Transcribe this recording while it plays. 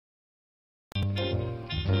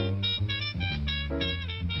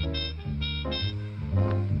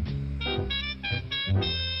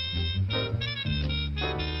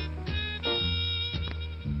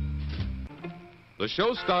The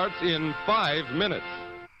show starts in 5 minutes.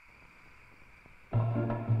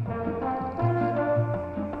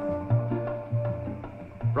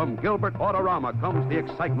 From Gilbert Autorama comes the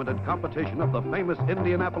excitement and competition of the famous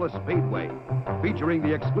Indianapolis Speedway, featuring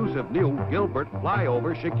the exclusive new Gilbert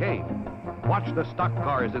Flyover Chicane. Watch the stock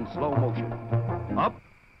cars in slow motion. Up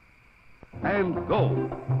and go.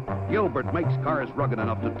 Gilbert makes cars rugged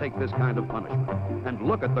enough to take this kind of punishment. And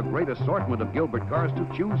look at the great assortment of Gilbert cars to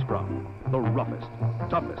choose from. The roughest,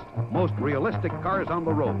 toughest, most realistic cars on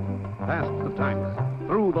the road. Past the timer,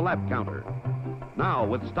 through the lap counter. Now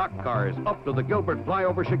with stock cars up to the Gilbert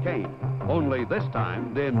Flyover Chicane. Only this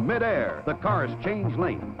time, in midair, the cars change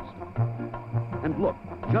lanes. And look,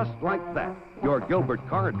 just like that, your Gilbert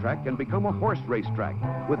car track can become a horse race track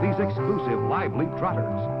with these exclusive lively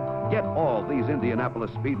trotters. Get all these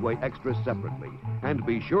Indianapolis Speedway extras separately, and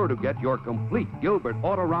be sure to get your complete Gilbert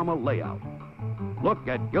Autorama layout. Look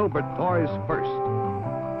at Gilbert toys first.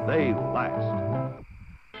 They last.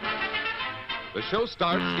 The show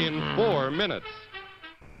starts in 4 minutes.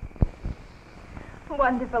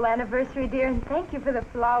 Wonderful anniversary, dear, and thank you for the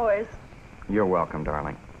flowers. You're welcome,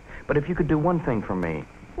 darling. But if you could do one thing for me.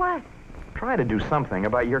 What? Try to do something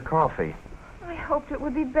about your coffee. I hoped it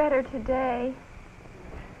would be better today.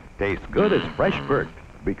 Tastes good as fresh Bert,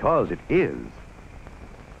 because it is.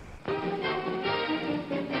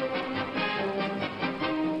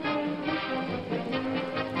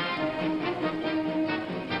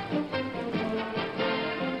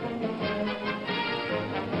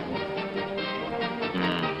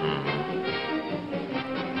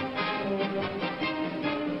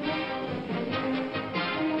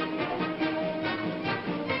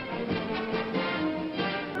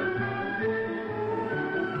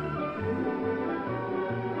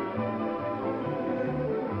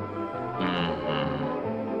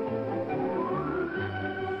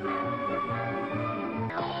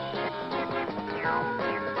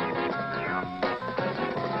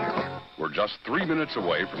 We're just 3 minutes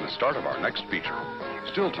away from the start of our next feature.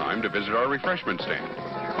 Still time to visit our refreshment stand.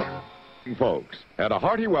 Folks, and a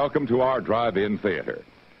hearty welcome to our drive-in theater.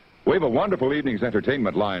 We have a wonderful evening's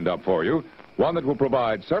entertainment lined up for you, one that will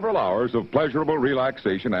provide several hours of pleasurable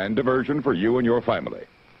relaxation and diversion for you and your family.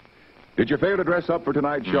 Did you fail to dress up for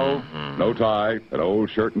tonight's show? No tie, an old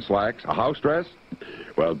shirt and slacks, a house dress?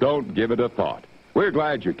 Well, don't give it a thought. We're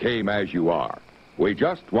glad you came as you are. We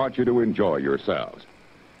just want you to enjoy yourselves.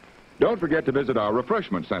 Don't forget to visit our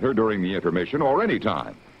refreshment center during the intermission or any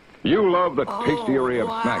time. You love the tasty array of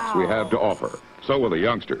snacks we have to offer. So will the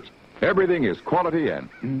youngsters. Everything is quality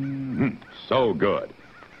and so good.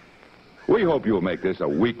 We hope you'll make this a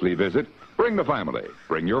weekly visit. Bring the family.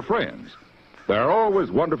 Bring your friends. There are always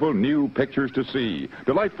wonderful new pictures to see,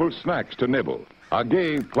 delightful snacks to nibble, a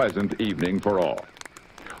gay, pleasant evening for all.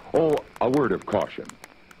 Oh, a word of caution.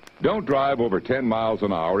 Don't drive over 10 miles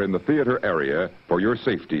an hour in the theater area for your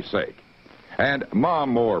safety's sake. And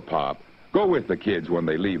Mom or Pop, go with the kids when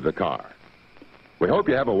they leave the car. We hope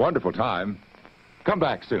you have a wonderful time. Come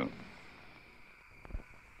back soon.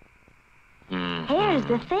 Here's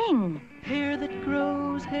the thing. Hair that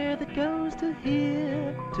grows, hair that goes to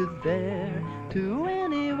here, to there, to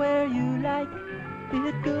anywhere you like,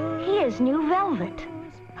 it goes. Here's new Velvet.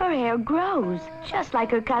 Her hair grows, just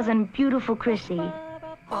like her cousin, Beautiful Chrissy.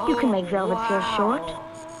 You can make Velvet's hair short,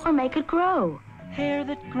 or make it grow. Hair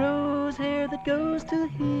that grows, hair that goes to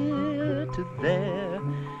here, to there,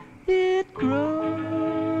 it grows.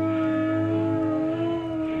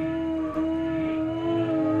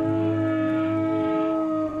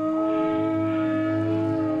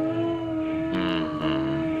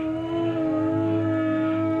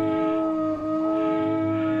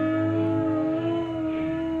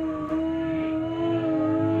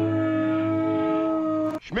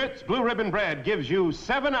 Schmidt's Blue Ribbon Bread gives you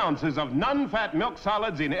 7 ounces of non-fat milk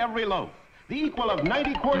solids in every loaf, the equal of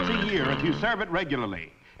 90 quarts a year if you serve it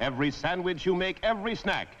regularly. Every sandwich you make, every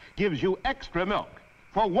snack, gives you extra milk.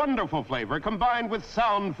 For wonderful flavor combined with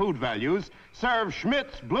sound food values, serve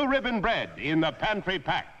Schmidt's Blue Ribbon Bread in the pantry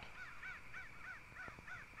pack.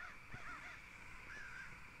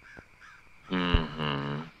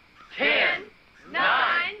 Mm-hmm. 10,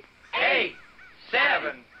 9, 8,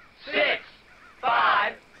 7, 6,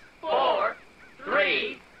 5, 4,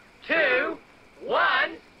 3, 2,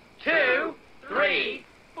 1, 2, 3,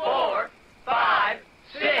 4, 5,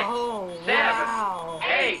 6, 7,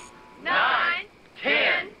 8, 9,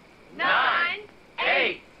 10, 9,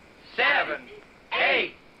 8, 7,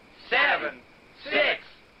 8, 7, 6,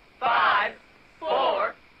 5,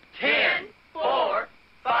 4, 10, 4,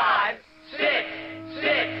 5, 6,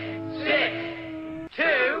 6, 6,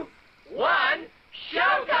 2, 1,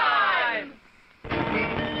 showtime!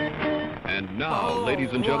 And now, ladies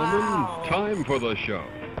and gentlemen, time for the show.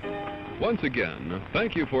 Once again,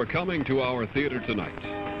 thank you for coming to our theater tonight.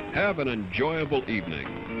 Have an enjoyable evening.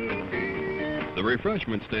 The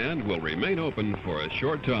refreshment stand will remain open for a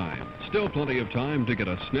short time. Still plenty of time to get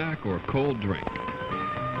a snack or cold drink.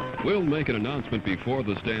 We'll make an announcement before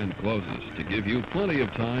the stand closes to give you plenty of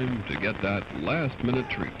time to get that last-minute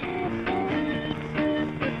treat.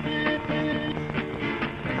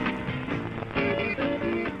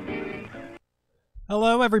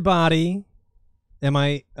 Hello, everybody. Am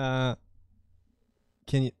I, can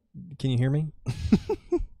you hear me?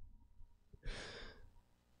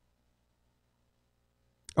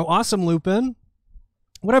 Oh, awesome, Lupin.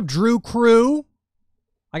 What up, Drew Crew?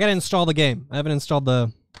 I gotta install the game. I haven't installed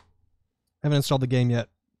the game yet.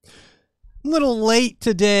 A little late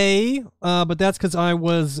today, but that's because I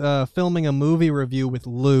was filming a movie review with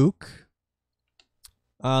Luke.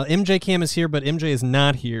 MJ Cam is here, but MJ is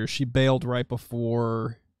not here. She bailed right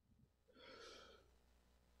before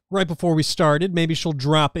we started. Maybe she'll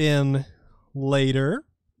drop in later.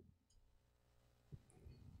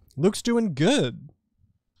 Luke's doing good.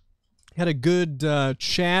 Had a good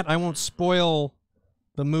chat. I won't spoil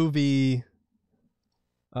the movie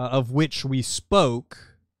of which we spoke,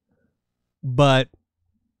 but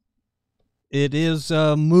it is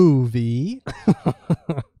a movie.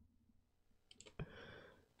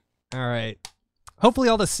 All right. Hopefully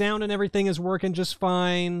all the sound and everything is working just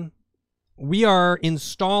fine. We are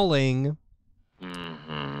installing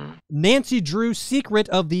Nancy Drew's Secret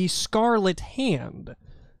of the Scarlet Hand.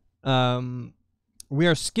 We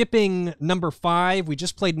are skipping number 5. We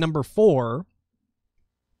just played number 4,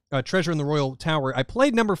 Treasure in the Royal Tower. I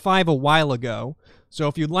played number 5 a while ago, so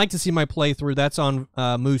if you'd like to see my playthrough, that's on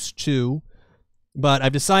Moose 2. But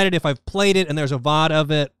I've decided if I've played it and there's a VOD of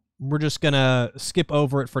it, we're just going to skip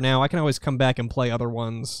over it for now. I can always come back and play other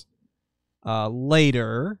ones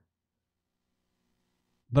later.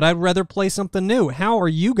 But I'd rather play something new. How are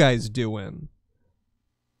you guys doing?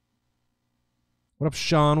 What up,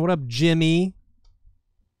 Sean? What up, Jimmy?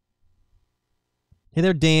 Hey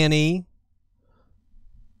there, Danny.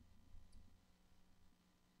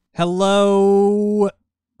 Hello,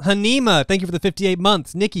 Hanima. Thank you for the 58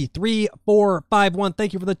 months. Nikki, 3451.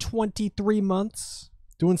 Thank you for the 23 months.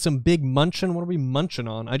 Doing some big munching. What are we munching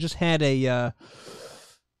on? I just had a,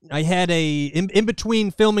 in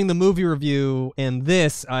between filming the movie review and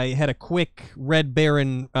this, I had a quick Red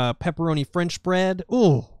Baron pepperoni French bread.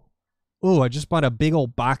 Ooh, I just bought a big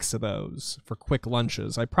old box of those for quick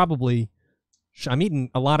lunches. I'm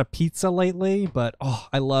eating a lot of pizza lately, but oh,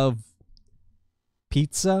 I love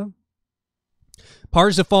pizza.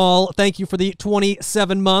 Parzifal, thank you for the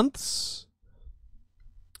 27 months.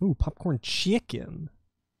 Ooh, popcorn chicken.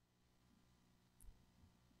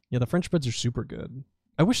 Yeah, the French breads are super good.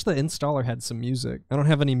 I wish the installer had some music. I don't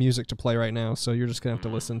have any music to play right now, so you're just going to have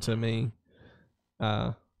to listen to me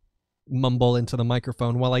mumble into the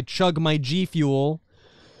microphone while I chug my G Fuel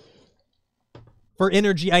for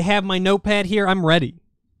energy. I have my notepad here. I'm ready.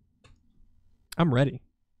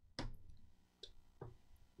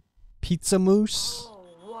 Pizza Moose.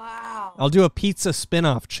 Oh, wow. I'll do a pizza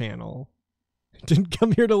spin-off channel. Didn't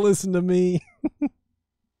come here to listen to me.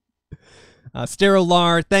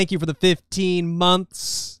 Sterolar, thank you for the 15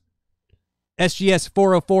 months. SGS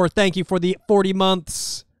 404, thank you for the 40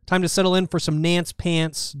 months. Time to settle in for some Nance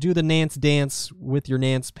pants. Do the Nance dance with your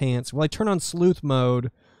Nance pants. Will I turn on sleuth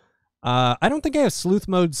mode? I don't think I have sleuth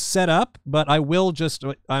mode set up, but I will just...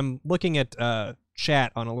 I'm looking at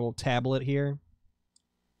chat on a little tablet here.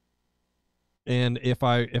 And if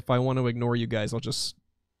I want to ignore you guys, I'll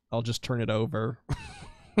just turn it over.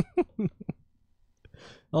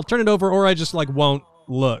 I'll turn it over, or I just, like, won't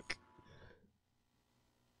look.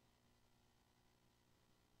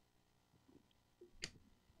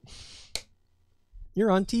 You're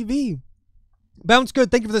on TV. Bounce Good,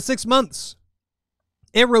 thank you for the 6 months.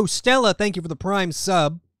 Aerostella, thank you for the Prime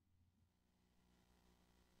sub.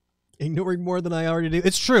 Ignoring more than I already do.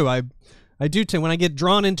 It's true, I do too. When I get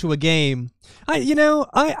drawn into a game,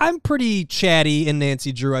 I'm pretty chatty in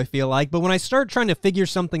Nancy Drew, I feel like. But when I start trying to figure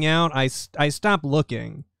something out, I stop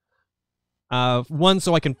looking. One,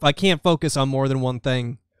 so I can't focus on more than one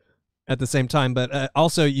thing at the same time. But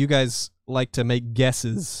also, you guys like to make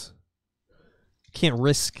guesses. Can't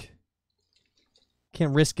risk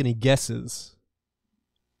any guesses.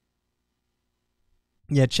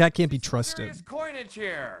 Yeah, chat can't be trusted. Coinage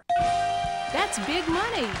here. That's big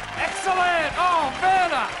money. Excellent! Oh,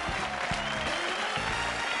 Vanna!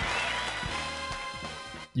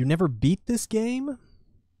 You never beat this game?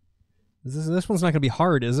 This one's not going to be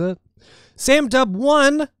hard, is it? Sam Dub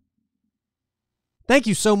 1. Thank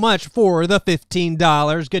you so much for the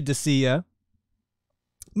 $15. Good to see you.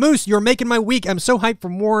 Moose, you're making my week. I'm so hyped for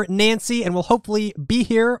more Nancy and will hopefully be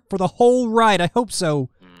here for the whole ride. I hope so,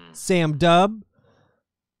 Sam Dub.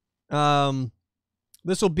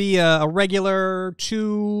 This will be a regular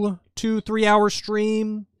 3 hour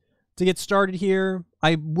stream to get started here.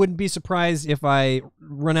 I wouldn't be surprised if I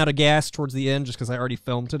run out of gas towards the end just because I already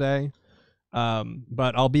filmed today.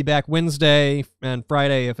 But I'll be back Wednesday and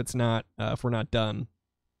Friday if we're not done.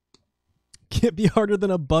 Can't be harder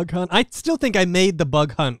than a bug hunt. I still think I made the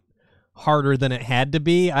bug hunt harder than it had to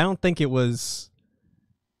be. I don't think it was.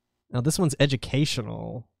 Now this one's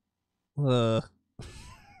educational. I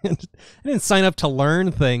didn't sign up to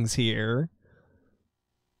learn things here.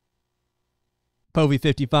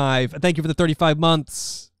 Povey55, thank you for the 35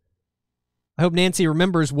 months. I hope Nancy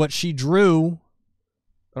remembers what she drew.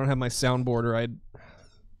 I don't have my soundboard, or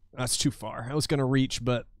that's too far. I was going to reach,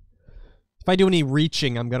 but if I do any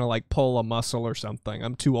reaching, I'm going to like pull a muscle or something.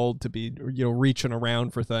 I'm too old to be, reaching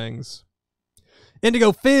around for things.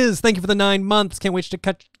 Indigo Fizz, thank you for the 9 months. Can't wait to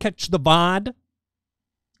catch the VOD.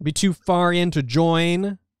 Be too far in to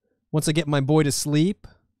join once I get my boy to sleep.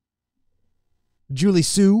 Julie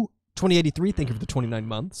Sue, 2083, thank you for the 29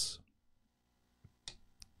 months.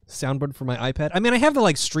 Soundboard for my iPad. I mean, I have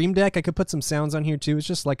the Stream Deck. I could put some sounds on here too. It's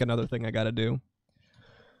just like another thing I got to do.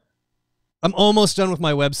 I'm almost done with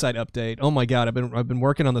my website update. Oh my god, I've been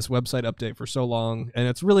working on this website update for so long, and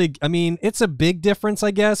it's really, I mean, it's a big difference, I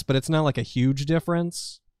guess, but it's not like a huge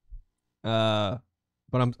difference. But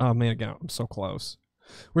oh man, again, I'm so close.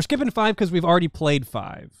 We're skipping 5 because we've already played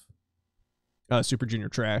 5. Super Junior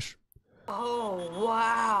Trash. Oh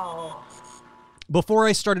wow. Before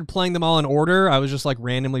I started playing them all in order, I was just like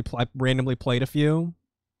randomly played a few,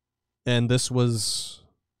 and this was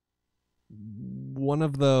one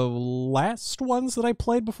of the last ones that I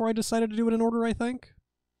played before I decided to do it in order, I think.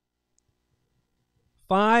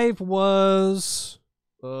 5 was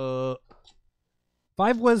the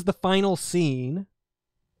final scene.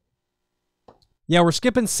 Yeah, we're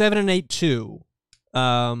skipping 7 and 8 too.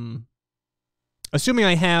 Assuming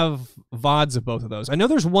I have VODs of both of those. I know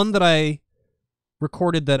there's one that I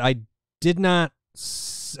recorded that I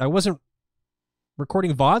wasn't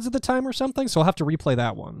recording VODs at the time or something, so I'll have to replay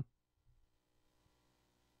that one.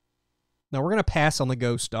 Now, we're going to pass on the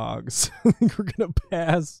Ghost Dogs. I think we're going to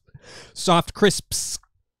pass. Soft Crisps,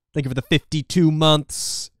 thank you for the 52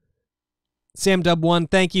 months. Sam Dub 1,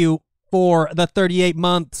 thank you for the 38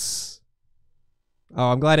 months.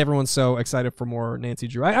 Oh, I'm glad everyone's so excited for more Nancy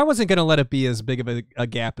Drew. I wasn't going to let it be as big of a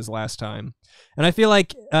gap as last time. And I feel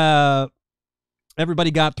like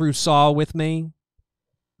everybody got through Saw with me.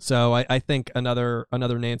 So I think another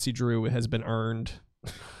Nancy Drew has been earned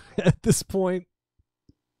at this point.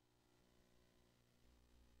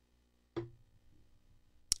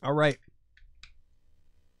 All right.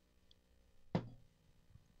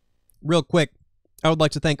 Real quick, I would like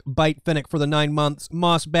to thank Bite Finnick for the 9 months,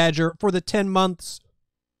 Moss Badger for the 10 months,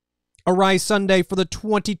 Arise Sunday for the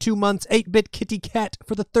 22 months, 8-Bit Kitty Cat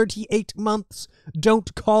for the 38 months,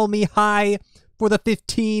 Don't Call Me High for the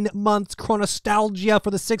 15 months, Chronostalgia for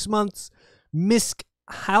the 6 months, Misk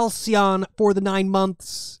Halcyon for the 9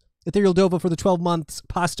 months, Ethereal Dova for the 12 months,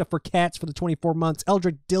 Pasta for Cats for the 24 months,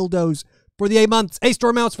 Eldritch Dildos for the 8 months, A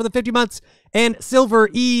Storm Mouse for the 50 months, and Silver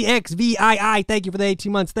EXVII, thank you for the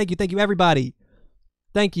 18 months. Thank you, everybody.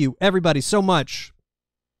 Thank you, everybody, so much.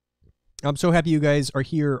 I'm so happy you guys are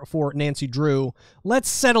here for Nancy Drew. Let's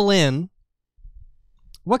settle in.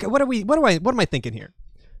 What am I thinking here?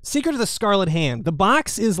 Secret of the Scarlet Hand. The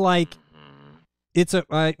box is like, it's a,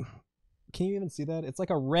 can you even see that? It's like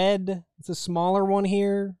a red, it's a smaller one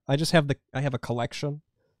here. I have a collection.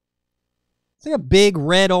 It's like a big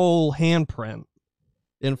red old handprint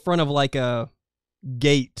in front of like a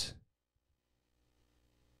gate.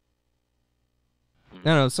 I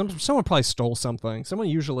don't know. Someone probably stole something. Someone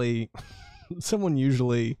usually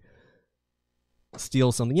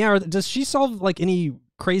steals something. Yeah. Or does she solve like any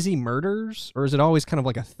crazy murders, or is it always kind of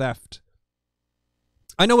like a theft?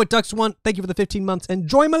 I know what ducks want. Thank you for the 15 months, and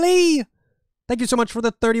Joy Malie. Thank you so much for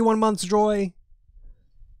the 31 months, Joy.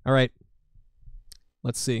 All right.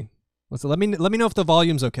 Let's see. Let me know if the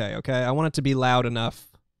volume's okay. Okay, I want it to be loud enough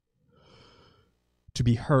to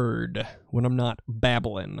be heard when I'm not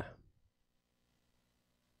babbling.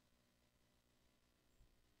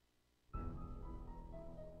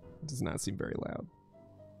 It does not seem very loud.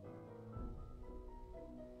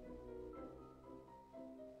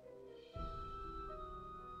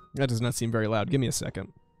 That does not seem very loud. Give me a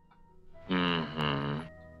second. Mm-hmm.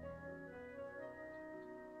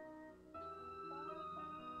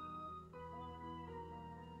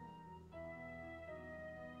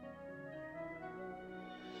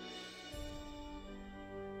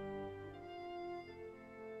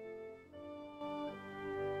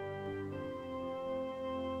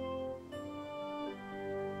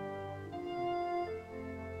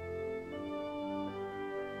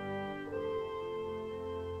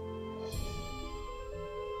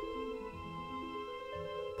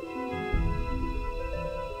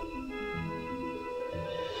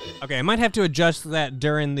 Okay, I might have to adjust that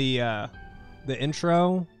during the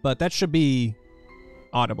intro, but that should be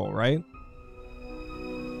audible, right?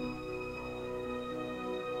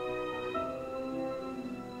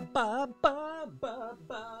 Ba ba ba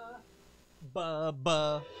ba ba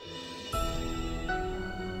ba.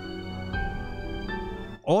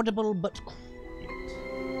 Audible but quiet.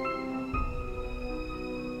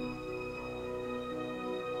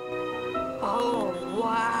 Oh,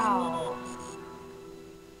 wow.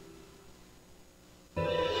 A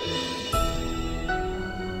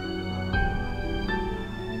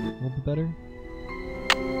little bit better.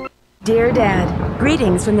 Dear Dad,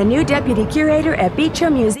 greetings from the new deputy curator at Beach Hill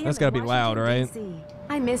Museum. That's gotta be loud, right?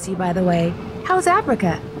 I miss you, by the way. How's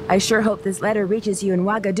Africa? I sure hope this letter reaches you in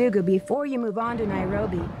Ouagadougou before you move on to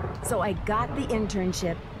Nairobi. So I got the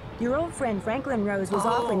internship. Your old friend Franklin Rose was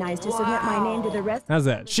awfully nice to submit my name to the rest. How's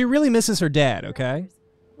that? She really misses her dad, okay?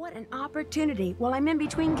 What an opportunity while I'm in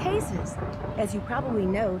between cases. As you probably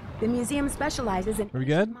know, the museum specializes in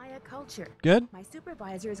good? Maya culture. Good? My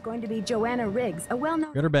supervisor is going to be Joanna Riggs, a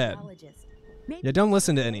well-known Good or bad? archaeologist. Yeah, don't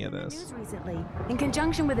listen to any of this. News recently, in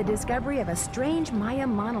conjunction with the discovery of a strange Maya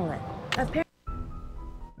monolith.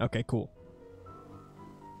 Okay, cool.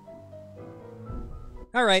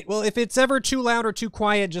 All right, well, if it's ever too loud or too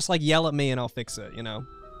quiet, just like yell at me and I'll fix it, you know?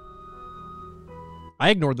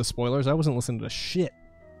 I ignored the spoilers. I wasn't listening to shit.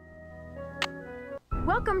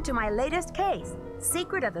 Welcome to my latest case,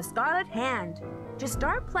 Secret of the Scarlet Hand. To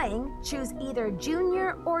start playing, choose either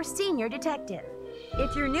junior or senior detective.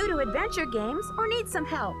 If you're new to adventure games or need some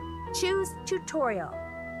help, choose tutorial.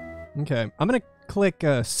 Okay, I'm gonna click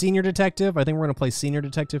senior detective. I think we're gonna play senior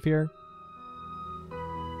detective here.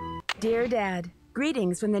 Dear Dad,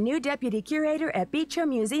 greetings from the new deputy curator at Beach Hill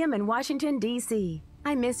Museum in Washington, D.C.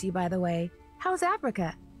 I miss you, by the way. How's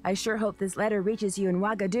Africa? I sure hope this letter reaches you in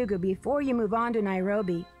Ouagadougou before you move on to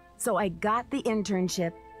Nairobi. So I got the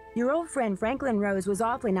internship. Your old friend Franklin Rose was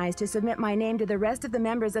awfully nice to submit my name to the rest of the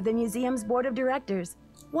members of the museum's board of directors.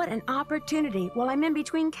 What an opportunity while I'm in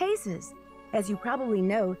between cases. As you probably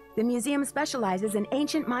know, the museum specializes in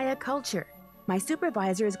ancient Maya culture. My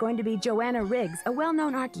supervisor is going to be Joanna Riggs, a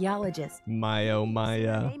well-known archaeologist. Maya.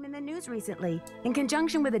 Name in the news recently, in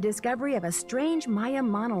conjunction with the discovery of a strange Maya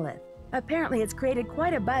monolith. Apparently, it's created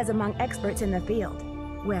quite a buzz among experts in the field.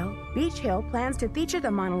 Well, Beach Hill plans to feature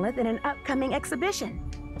the monolith in an upcoming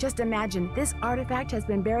exhibition. Just imagine, this artifact has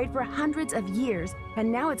been buried for hundreds of years,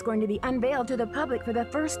 and now it's going to be unveiled to the public for the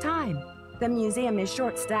first time. The museum is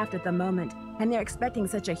short-staffed at the moment, and they're expecting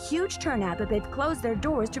such a huge turnout that they've closed their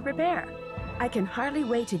doors to prepare. I can hardly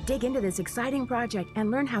wait to dig into this exciting project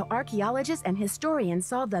and learn how archaeologists and historians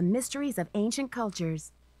solve the mysteries of ancient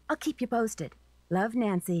cultures. I'll keep you posted. Love,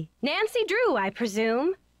 Nancy. Nancy Drew, I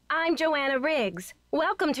presume. I'm Joanna Riggs.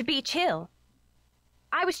 Welcome to Beach Hill.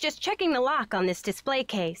 I was just checking the lock on this display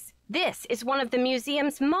case. This is one of the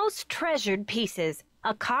museum's most treasured pieces,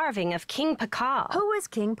 a carving of King Pakal. Who is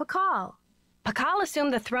King Pakal? Pakal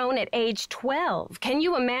assumed the throne at age 12. Can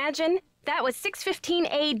you imagine? That was 615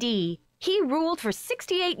 AD. He ruled for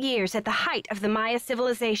 68 years at the height of the Maya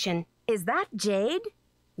civilization. Is that jade?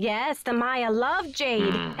 Yes, the Maya loved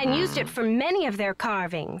jade and used it for many of their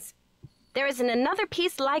carvings. There isn't another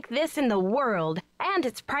piece like this in the world, and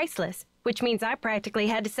it's priceless, which means I practically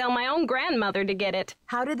had to sell my own grandmother to get it.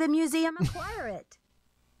 How did the museum acquire it?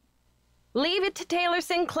 Leave it to Taylor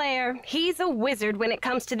Sinclair. He's a wizard when it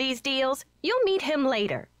comes to these deals. You'll meet him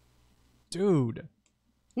later. Dude.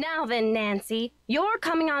 Now then, Nancy, you're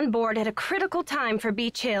coming on board at a critical time for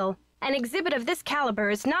Beach Hill. An exhibit of this caliber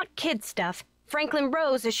is not kid stuff. Franklin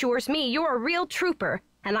Rose assures me you're a real trooper,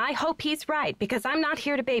 and I hope he's right because I'm not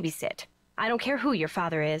here to babysit. I don't care who your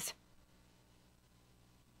father is.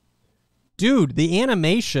 Dude, the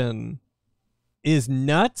animation is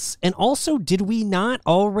nuts. And also, did we not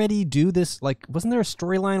already do this? Like, wasn't there a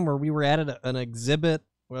storyline where we were at an exhibit,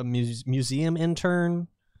 a museum intern?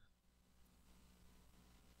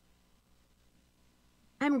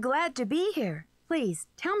 I'm glad to be here. Please,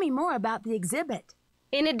 tell me more about the exhibit.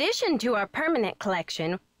 In addition to our permanent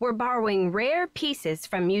collection, we're borrowing rare pieces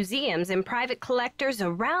from museums and private collectors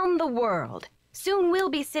around the world. Soon we'll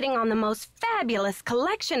be sitting on the most fabulous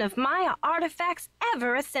collection of Maya artifacts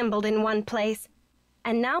ever assembled in one place.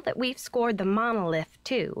 And now that we've scored the monolith,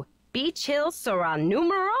 too, Beach Hill sera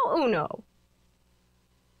numero uno.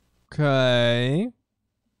 Okay.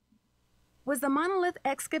 Was the monolith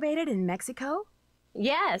excavated in Mexico?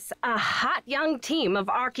 Yes, a hot young team of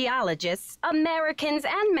archaeologists, Americans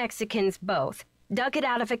and Mexicans both, dug it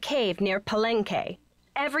out of a cave near Palenque.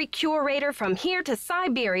 Every curator from here to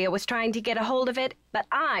Siberia was trying to get a hold of it, but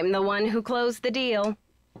I'm the one who closed the deal.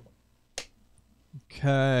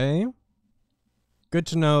 Okay. Good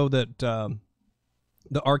to know that the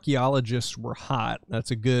archaeologists were hot.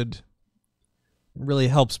 That's a good... really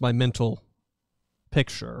helps my mental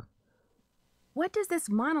picture. What does this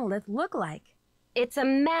monolith look like? It's a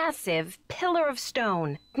massive pillar of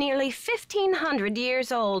stone, nearly 1,500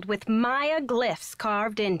 years old, with Maya glyphs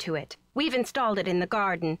carved into it. We've installed it in the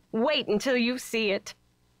garden. Wait until you see it.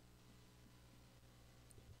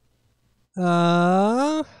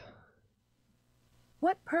 What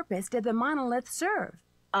purpose did the monolith serve?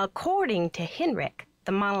 According to Henrik,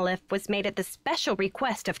 the monolith was made at the special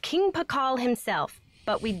request of King Pakal himself,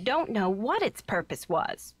 but we don't know what its purpose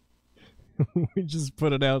was. We just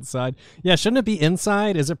put it outside. Yeah, shouldn't it be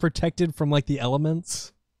inside? Is it protected from, like, the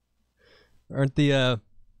elements? Aren't the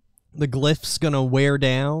glyphs gonna wear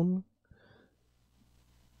down?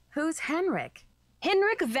 Who's Henrik?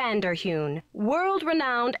 Henrik Vanderheun,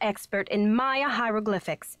 world-renowned expert in Maya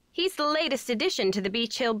hieroglyphics. He's the latest addition to the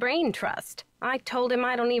Beach Hill Brain Trust. I told him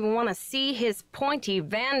I don't even want to see his pointy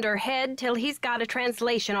Vander head till he's got a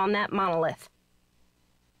translation on that monolith.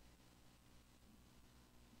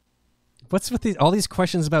 What's with all these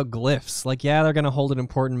questions about glyphs? Like, yeah, they're going to hold an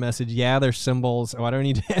important message. Yeah, they're symbols. Oh, I don't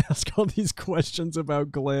need to ask all these questions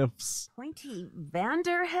about glyphs. Pointy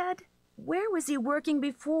Vanderhead? Where was he working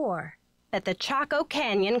before? At the Chaco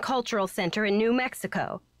Canyon Cultural Center in New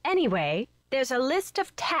Mexico. Anyway, there's a list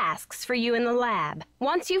of tasks for you in the lab.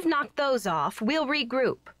 Once you've knocked those off, we'll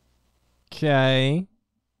regroup. Okay.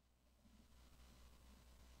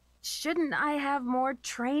 Shouldn't I have more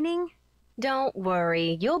training? Don't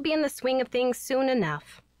worry, you'll be in the swing of things soon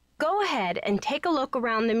enough. Go ahead and take a look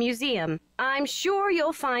around the museum. I'm sure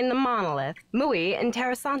you'll find the monolith, muy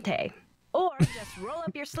interesante. Or just roll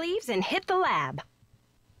up your sleeves and hit the lab.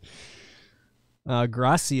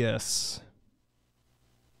 Gracias.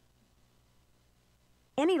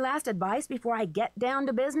 Any last advice before I get down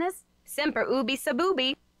to business? Semper ubi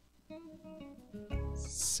sabubi.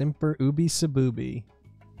 Semper ubi sabubi.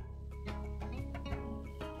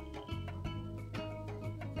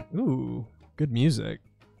 Ooh, good music.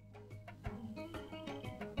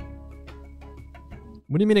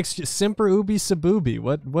 What do you mean, Semper ubi sabubi?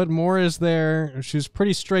 What more is there? She was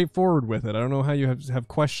pretty straightforward with it. I don't know how you have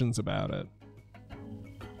questions about it.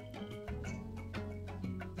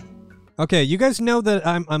 Okay, you guys know that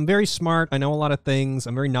I'm very smart. I know a lot of things.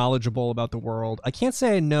 I'm very knowledgeable about the world. I can't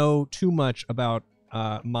say I know too much about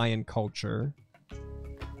Mayan culture.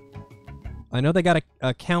 I know they got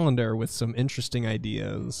a calendar with some interesting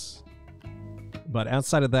ideas. But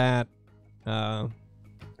outside of that, I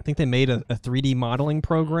think they made a 3D modeling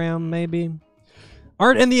program, maybe.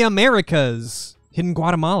 Art in the Americas, hidden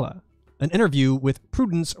Guatemala. An interview with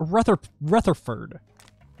Prudence Rutherford.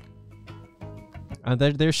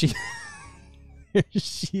 There she... Here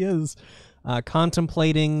she is,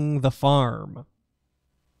 contemplating the farm.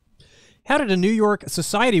 How did a New York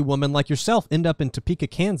society woman like yourself end up in Topeka,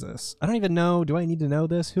 Kansas? I don't even know. Do I need to know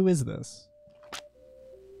this? Who is this?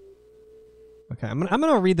 Okay, I'm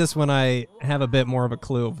gonna read this when I have a bit more of a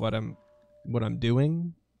clue of what I'm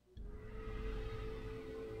doing.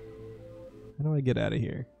 How do I get out of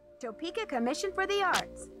here? Topeka Commission for the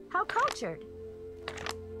Arts. How cultured.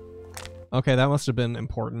 Okay, that must have been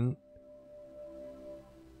important.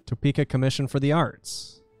 Topeka Commission for the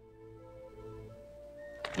Arts.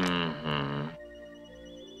 Mm-hmm.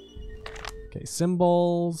 Okay,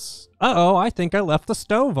 symbols. Uh-oh, I think I left the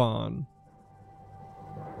stove on.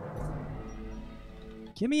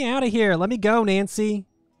 Get me out of here. Let me go, Nancy.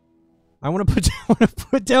 I want to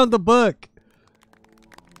put down the book.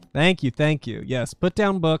 Thank you, thank you. Yes, put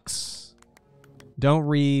down books. Don't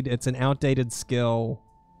read. It's an outdated skill.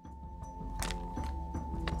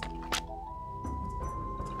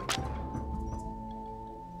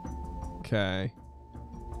 Okay.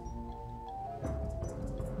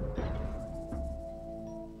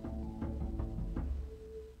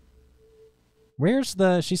 Where's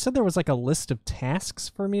the... She said there was like a list of tasks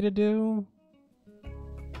for me to do.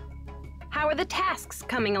 How are the tasks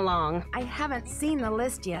coming along? I haven't seen the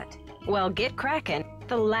list yet. Well, get cracking.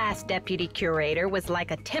 The last deputy curator was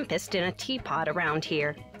like a tempest in a teapot around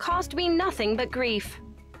here. Caused me nothing but grief.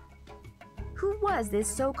 Who was this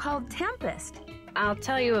so-called tempest? I'll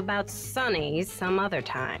tell you about Sonny some other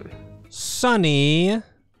time. Sonny.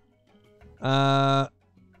 A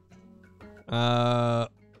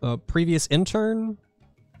previous intern,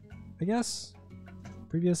 I guess.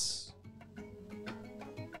 Previous.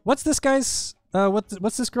 What's this guy's?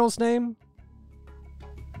 What's this girl's name?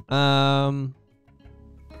 Yeah,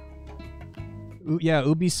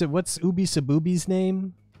 what's Ubi Sabubi's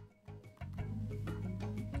name?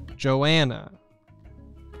 Joanna.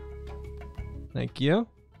 Thank you.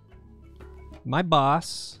 My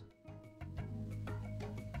boss.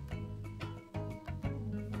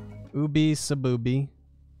 Ooby Sabooby.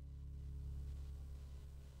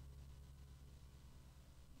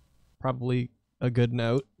 Probably a good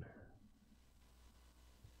note.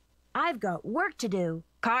 I've got work to do.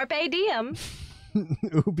 Carpe diem.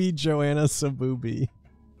 Ooby Joanna Sabooby.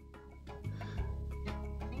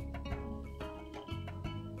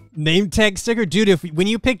 Name tag sticker? Dude, when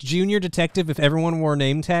you picked Junior Detective, if everyone wore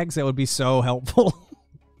name tags, that would be so helpful.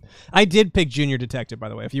 I did pick Junior Detective, by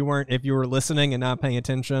the way. If you were listening and not paying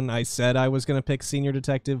attention, I said I was going to pick Senior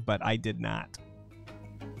Detective, but I did not.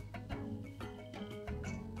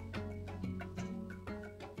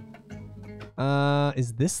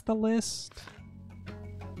 Is this the list?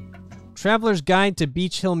 Traveler's Guide to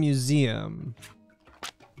Beach Hill Museum.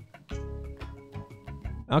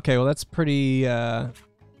 Okay, well that's pretty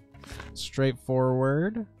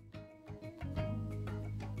straightforward.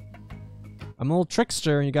 I'm a little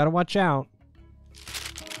trickster, you gotta watch out.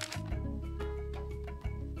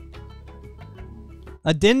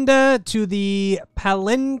 Addenda to the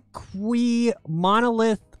Palenque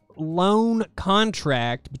Monolith Loan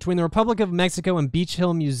Contract between the Republic of Mexico and Beach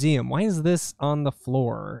Hill Museum. Why is this on the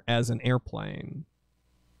floor as an airplane?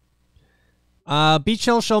 Beach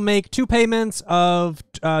Hill shall make 2 payments of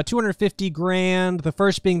 $250,000, the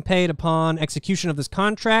first being paid upon execution of this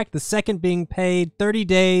contract, the second being paid 30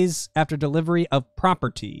 days after delivery of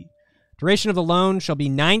property. Duration of the loan shall be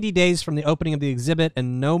 90 days from the opening of the exhibit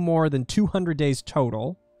and no more than 200 days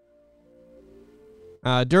total.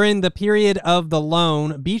 During the period of the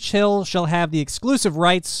loan, Beach Hill shall have the exclusive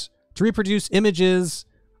rights to reproduce images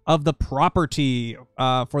of the property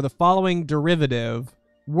for the following derivative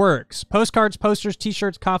works: postcards, posters,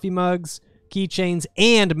 t-shirts, coffee mugs, keychains,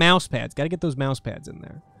 and mouse pads. Got to get those mouse pads in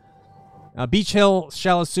there. Beach Hill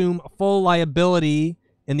shall assume full liability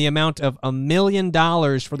in the amount of $1 million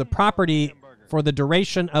for the property for the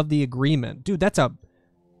duration of the agreement. Dude, that's a...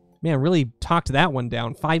 Man, really talked that one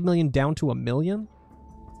down. $5 million down to $1 million?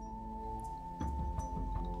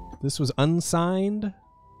 This was unsigned?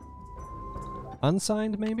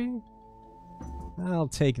 Unsigned, maybe? I'll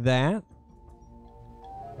take that.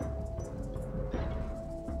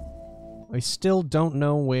 I still don't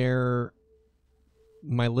know where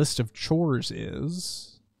my list of chores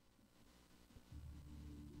is.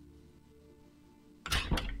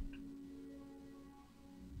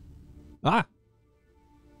 Ah!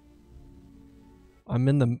 I'm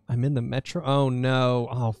in the metro. Oh no.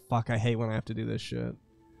 Oh fuck, I hate when I have to do this shit.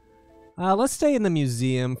 Let's stay in the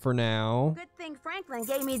museum for now. Good thing Franklin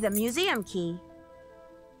gave me the museum key.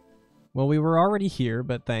 Well, we were already here,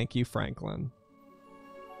 but thank you, Franklin.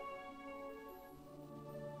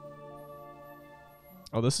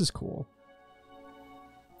 Oh, this is cool.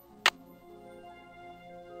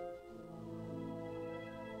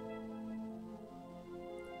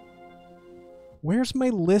 Where's my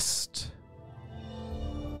list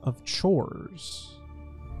of chores?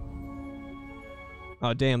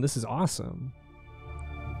 Oh, damn, this is awesome.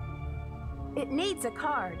 It needs a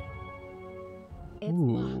card. It's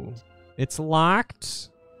Ooh. locked. It's locked.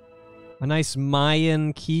 A nice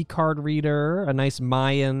Mayan key card reader. A nice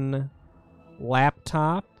Mayan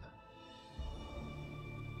laptop.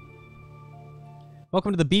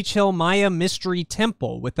 Welcome to the Beach Hill Maya Mystery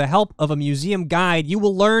Temple. With the help of a museum guide, you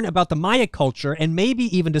will learn about the Maya culture and maybe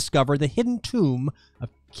even discover the hidden tomb of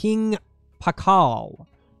King Pakal.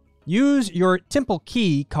 Use your temple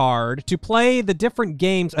key card to play the different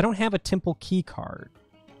games. I don't have a temple key card.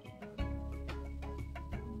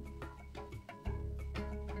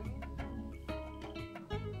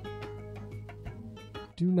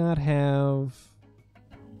 Do not have...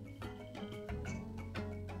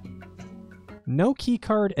 No key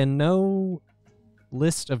card and no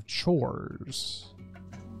list of chores.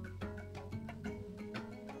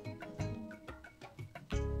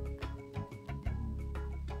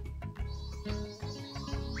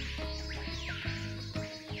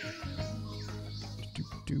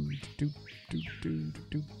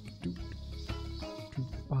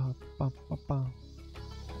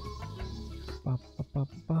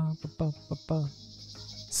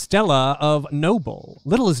 Stella of Noble.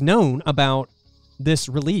 Little is known about this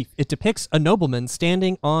relief. It depicts a nobleman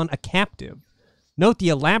standing on a captive. Note the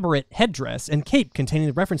elaborate headdress and cape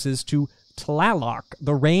containing references to Tlaloc,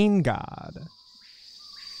 the rain god.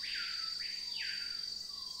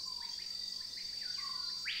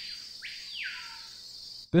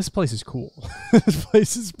 This place is cool. This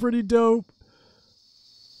place is pretty dope.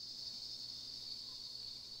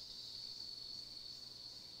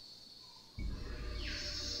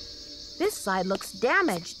 This side looks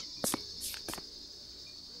damaged.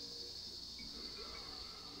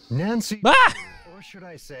 Nancy, Ah! or should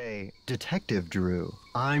I say, Detective Drew.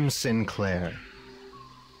 I'm Sinclair.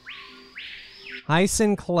 Hi,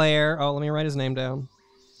 Sinclair. Oh, let me write his name down.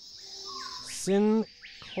 Sinclair.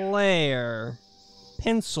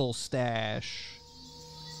 Pencil stash.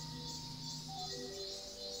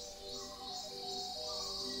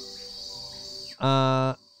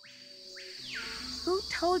 Who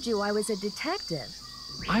told you I was a detective?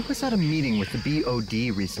 I was at a meeting with the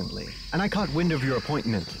BOD recently, and I caught wind of your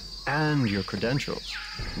appointment and your credentials.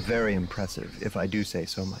 Very impressive, if I do say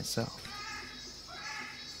so myself.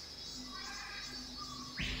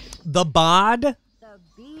 The BOD? The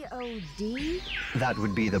BOD? That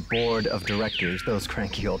would be the board of directors, those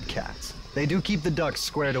cranky old cats. They do keep the ducks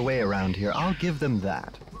squared away around here, I'll give them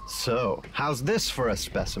that. So, how's this for a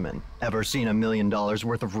specimen? Ever seen $1 million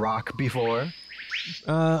worth of rock before?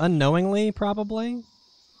 Unknowingly, probably.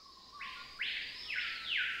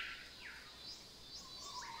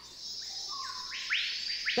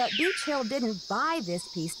 But Beach Hill didn't buy this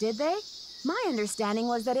piece, did they? My understanding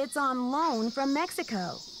was that it's on loan from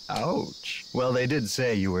Mexico. Ouch. Well, they did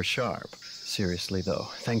say you were sharp. Seriously, though,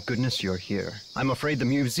 thank goodness you're here. I'm afraid the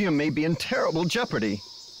museum may be in terrible jeopardy.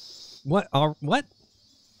 What? What?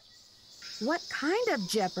 What kind of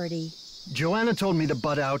jeopardy? Joanna told me to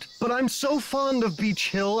butt out, but I'm so fond of Beach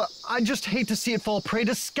Hill, I just hate to see it fall prey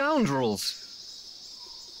to scoundrels.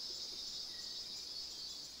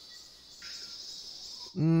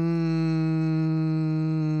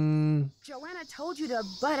 Joanna told you to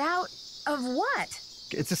butt out of what?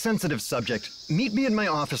 It's a sensitive subject. Meet me in my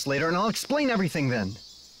office later and I'll explain everything then.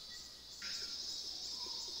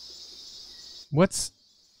 What's...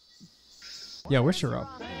 Yeah, where's your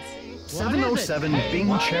office? 707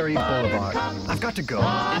 Bing Cherry Boulevard. I've got to go.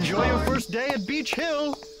 Enjoy your first day at Beach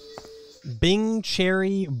Hill. Bing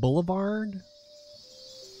Cherry Boulevard?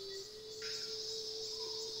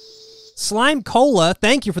 Slime Cola,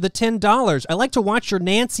 thank you for the $10. I like to watch your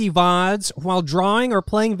Nancy VODs while drawing or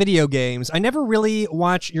playing video games. I never really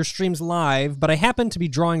watch your streams live, but I happen to be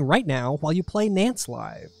drawing right now while you play Nance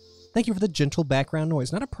live. Thank you for the gentle background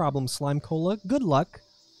noise. Not a problem, Slime Cola. Good luck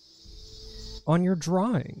on your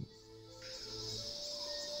drawing.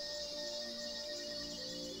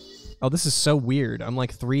 Oh, this is so weird. I'm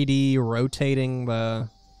like 3D rotating the...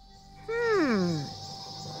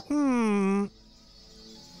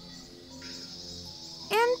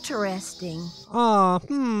 Interesting.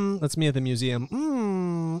 That's me at the museum.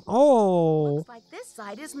 Oh. Looks like this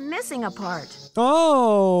side is missing a part.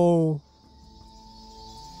 Oh.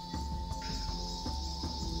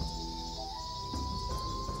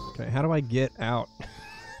 Okay, how do I get out?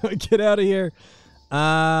 Get out of here.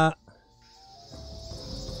 I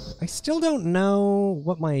still don't know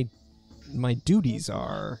what my duties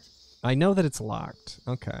are. I know that it's locked.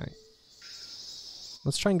 Okay.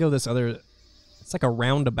 Let's try and go this other... It's like a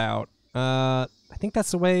roundabout. I think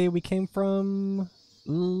that's the way we came from.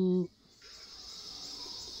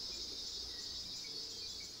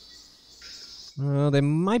 They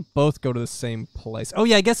might both go to the same place. Oh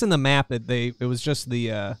yeah, I guess in the map it was just the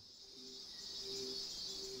it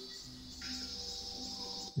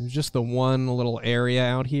was just the one little area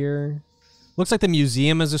out here. Looks like the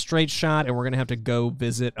museum is a straight shot, and we're gonna have to go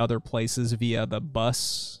visit other places via the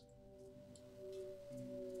bus.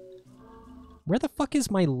 Where the fuck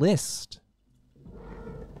is my list?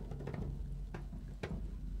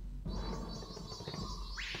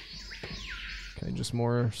 Okay, just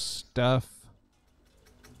more stuff.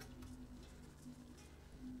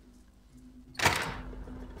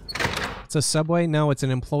 It's a subway? No, it's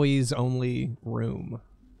an employees only room.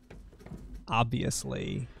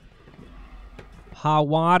 Obviously. Hot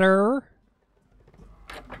water.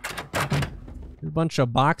 A bunch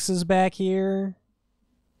of boxes back here.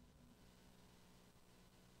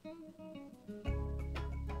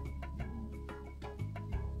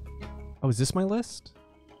 Oh, is this my list?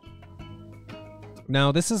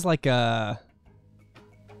 No, this is like a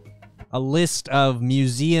list of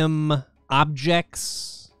museum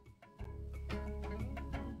objects.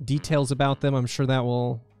 Details about them. I'm sure that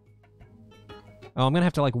will... Oh, I'm gonna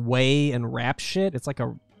have to like weigh and wrap shit. It's like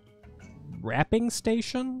a wrapping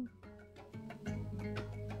station?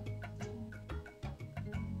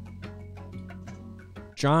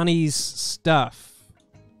 Johnny's stuff.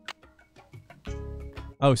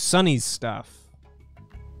 Oh, Sonny's stuff.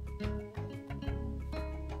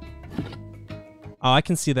 Oh, I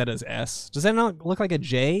can see that as S. Does that not look like a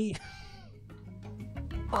J?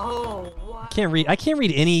 Oh, wow. I can't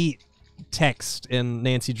read any text in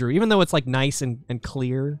Nancy Drew, even though it's like nice and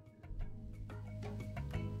clear.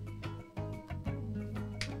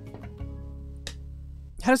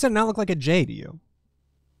 How does that not look like a J to you?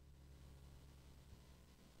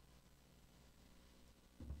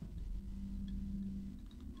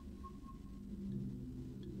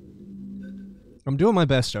 I'm doing my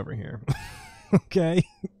best over here. Okay.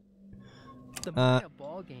 The Maya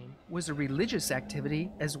ball game was a religious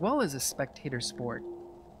activity as well as a spectator sport.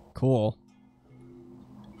 Cool.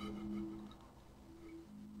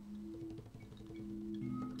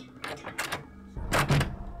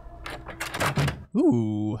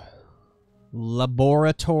 Ooh.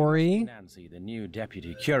 Laboratory. Nancy, the new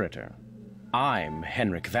deputy curator. I'm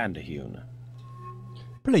Henrik Vanderheun.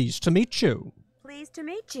 Pleased to meet you. Pleased to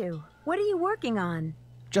meet you. What are you working on?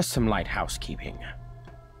 Just some light housekeeping.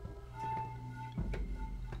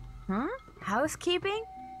 Huh? Housekeeping?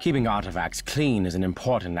 Keeping artifacts clean is an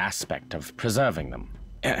important aspect of preserving them.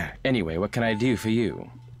 Anyway, what can I do for you?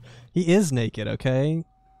 He is naked, okay?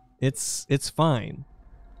 It's fine.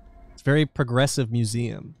 It's a very progressive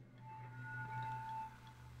museum.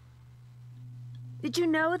 Did you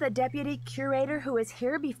know the deputy curator who was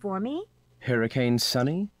here before me? Hurricane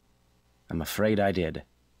Sunny? I'm afraid I did.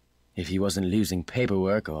 If he wasn't losing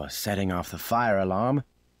paperwork or setting off the fire alarm,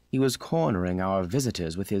 he was cornering our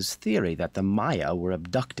visitors with his theory that the Maya were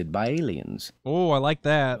abducted by aliens. Oh, I like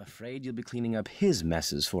that. I'm afraid you'll be cleaning up his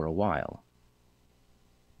messes for a while.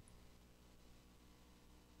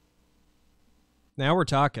 Now we're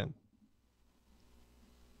talking.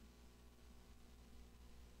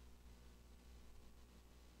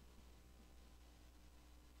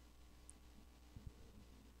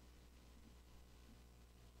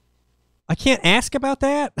 I can't ask about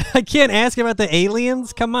that? I can't ask about the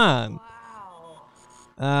aliens? Come on.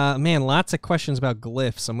 Man, lots of questions about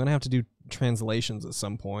glyphs. I'm going to have to do translations at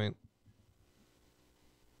some point.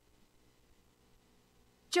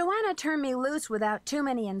 Joanna turned me loose without too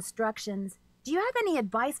many instructions. Do you have any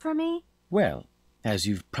advice for me? Well, as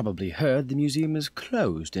you've probably heard, the museum is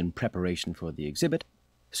closed in preparation for the exhibit,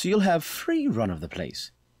 so you'll have free run of the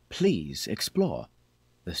place. Please explore.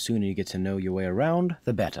 The sooner you get to know your way around,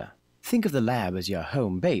 the better. Think of the lab as your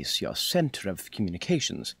home base, your center of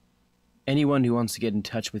communications. Anyone who wants to get in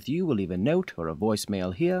touch with you will leave a note or a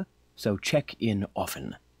voicemail here, so check in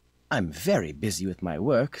often. I'm very busy with my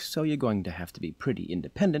work, so you're going to have to be pretty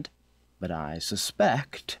independent, but I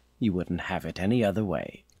suspect you wouldn't have it any other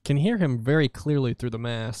way. Can hear him very clearly through the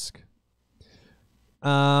mask.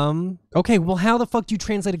 Okay, well, how the fuck do you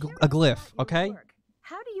translate a glyph, okay?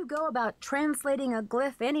 How do you go about translating a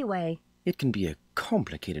glyph anyway? It can be a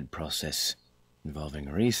complicated process,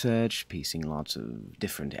 involving research, piecing lots of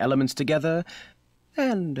different elements together,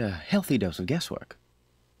 and a healthy dose of guesswork.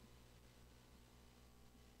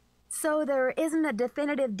 So there isn't a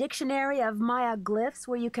definitive dictionary of Maya glyphs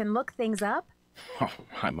where you can look things up? Oh,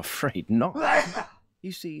 I'm afraid not.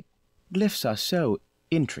 You see, glyphs are so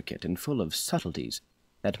intricate and full of subtleties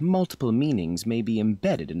that multiple meanings may be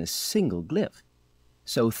embedded in a single glyph.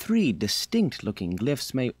 So 3 distinct-looking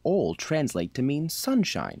glyphs may all translate to mean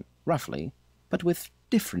sunshine, roughly, but with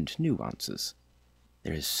different nuances.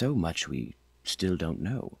 There is so much we still don't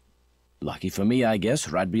know. Lucky for me, I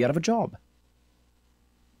guess, or I'd be out of a job.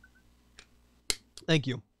 Thank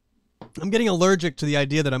you. I'm getting allergic to the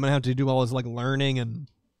idea that I'm going to have to do all this, like, learning and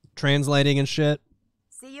translating and shit.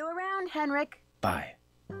 See you around, Henrik. Bye.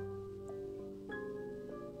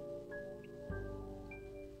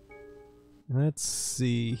 Let's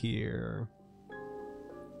see here.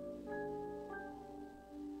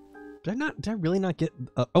 Did I really not get...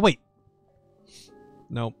 oh, wait.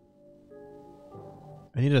 Nope.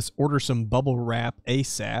 I need to order some bubble wrap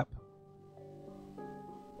ASAP.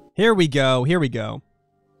 Here we go. Here we go.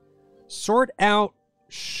 Sort out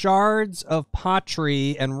shards of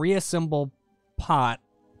pottery and reassemble pot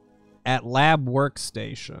at lab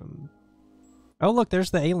workstation. Oh, look,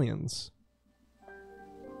 there's the aliens.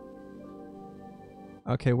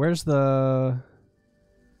 Okay, where's the...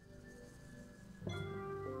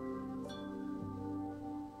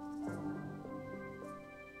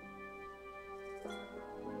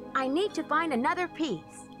 I need to find another piece.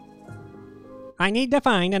 I need to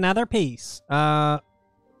find another piece. Oh,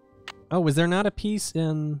 was there not a piece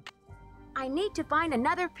in... I need to find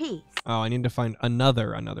another piece. Oh, I need to find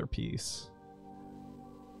another piece.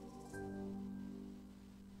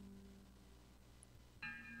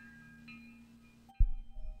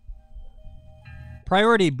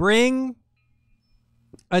 Priority, bring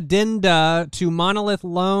addenda to Monolith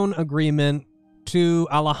Loan Agreement to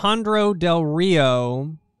Alejandro Del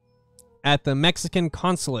Rio at the Mexican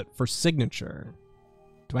Consulate for signature.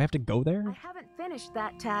 Do I have to go there? I haven't finished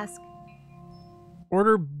that task.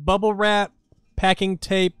 Order bubble wrap, packing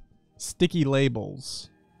tape, sticky labels.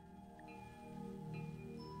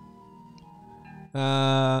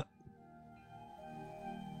 Hold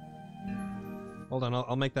on,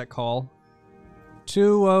 I'll make that call.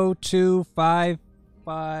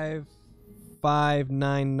 202-555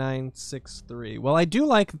 59963. Well, I do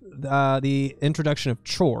like the introduction of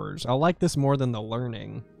chores. I'll like this more than the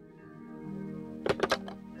learning.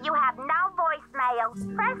 You have no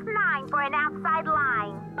voicemail. Press 9 for an outside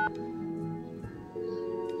line.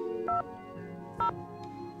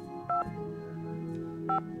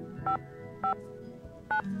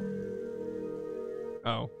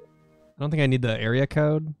 Oh. I don't think I need the area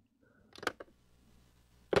code.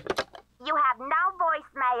 You have no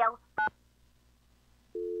voicemail.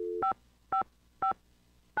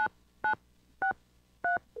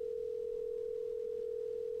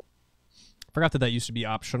 Forgot that used to be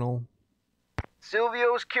optional.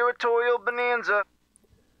 Silvio's Curatorial Bonanza.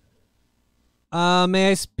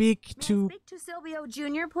 May I speak to... Speak to Silvio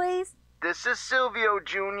Jr., please? This is Silvio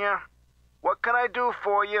Jr. What can I do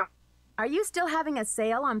for you? Are you still having a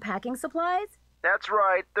sale on packing supplies? That's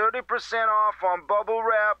right, 30% off on bubble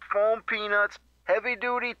wrap, foam peanuts,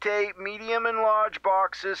 heavy-duty tape, medium and large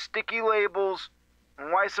boxes, sticky labels,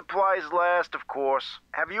 and why supplies last, of course.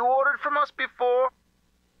 Have you ordered from us before?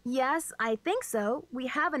 Yes, I think so. We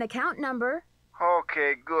have an account number.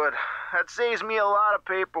 Okay, good. That saves me a lot of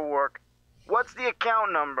paperwork. What's the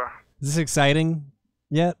account number? Is this exciting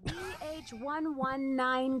yet?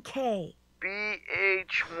 BH119K.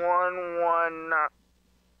 BH119...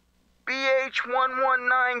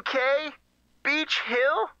 BH119K? Beach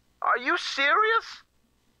Hill? Are you serious?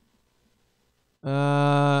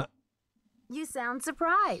 You sound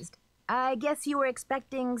surprised. I guess you were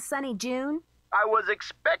expecting Sunny June? I was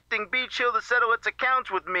expecting Beach Hill to settle its accounts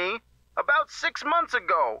with me about 6 months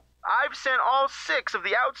ago. I've sent all 6 of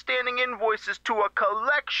the outstanding invoices to a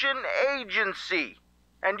collection agency.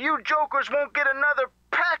 And you jokers won't get another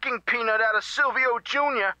packing peanut out of Silvio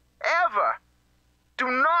Jr. ever. Do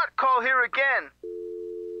not call here again.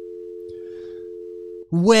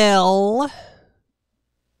 Well,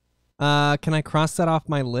 can I cross that off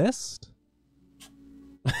my list?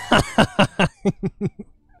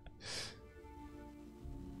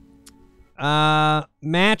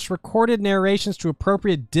 Match recorded narrations to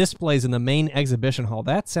appropriate displays in the main exhibition hall.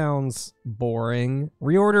 That sounds boring.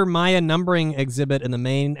 Reorder Maya numbering exhibit in the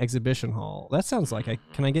main exhibition hall. That sounds like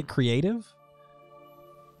can I get creative?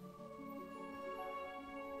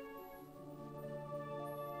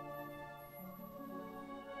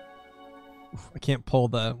 I can't pull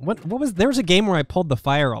the... What was... There was a game where I pulled the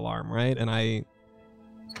fire alarm, right? And I...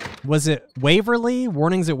 Was it Waverly?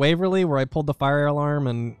 Warnings at Waverly, where I pulled the fire alarm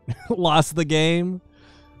and lost the game?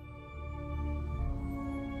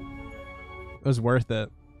 It was worth it.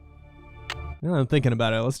 Now that I'm thinking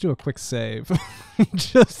about it, let's do a quick save.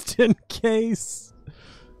 Just in case.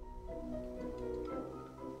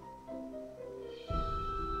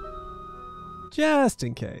 Just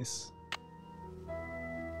in case.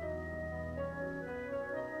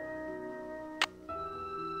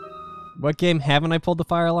 What game haven't I pulled the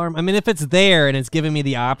fire alarm? I mean, if it's there and it's giving me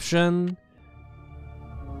the option,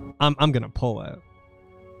 I'm gonna pull it.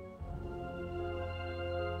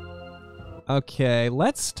 Okay,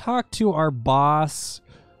 let's talk to our boss,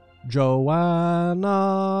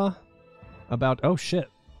 Joanna, about... Oh, shit.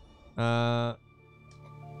 Okay,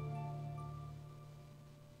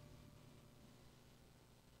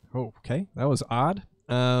 that was odd.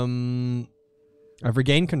 I've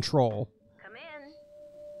regained control.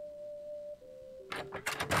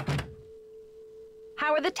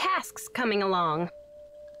 How are the tasks coming along?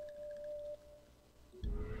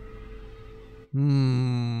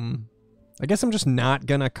 I guess I'm just not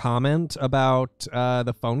gonna comment about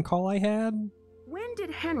the phone call I had. When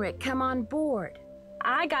did Henrik come on board?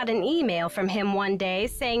 I got an email from him one day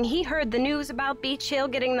saying he heard the news about Beach Hill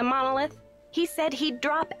getting the monolith. He said he'd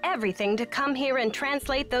drop everything to come here and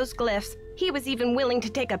translate those glyphs. He was even willing to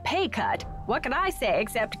take a pay cut. What could I say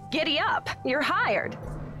except giddy up? You're hired.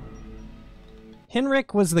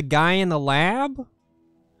 Henrik was the guy in the lab?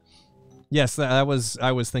 Yes, I was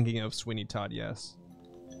thinking of Sweeney Todd, yes.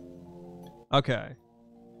 Okay.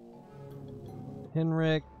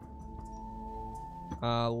 Henrik.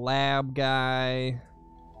 Lab guy.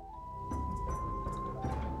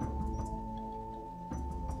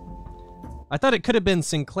 I thought it could have been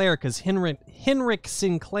Sinclair because Henrik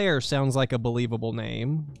Sinclair sounds like a believable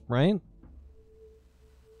name, right?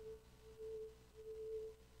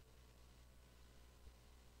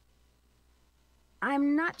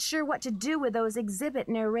 I'm not sure what to do with those exhibit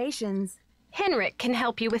narrations. Henrik can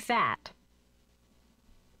help you with that.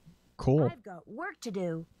 Cool. I've got work to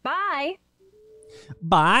do. Bye.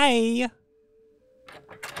 Bye.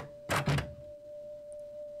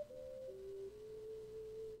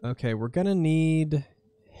 Okay, we're gonna need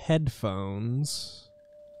headphones.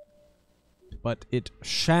 But it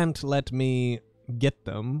shan't let me get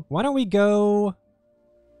them. Why don't we go...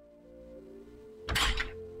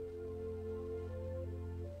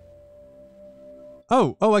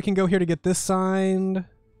 Oh, I can go here to get this signed.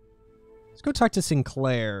 Let's go talk to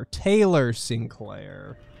Sinclair. Taylor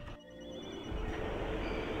Sinclair.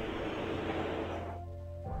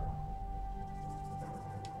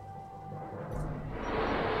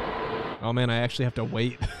 Oh man, I actually have to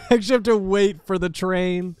wait. I actually have to wait for the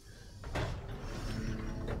train.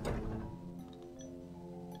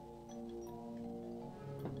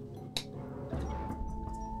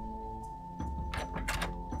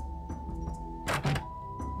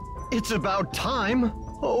 It's about time.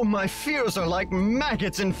 Oh, my fears are like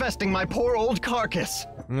maggots infesting my poor old carcass.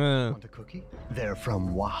 Want a cookie? They're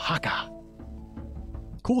from Oaxaca.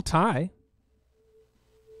 Cool tie.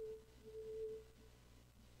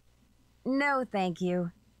 No, thank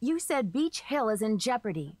you. You said Beach Hill is in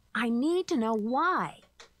jeopardy. I need to know why.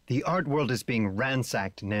 The art world is being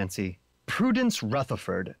ransacked, Nancy. Prudence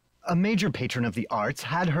Rutherford, a major patron of the arts,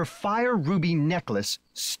 had her fire ruby necklace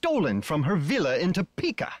stolen from her villa in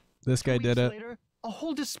Topeka. This guy did it. Later, a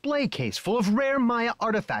whole display case full of rare Maya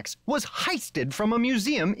artifacts was heisted from a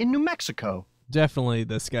museum in New Mexico. Definitely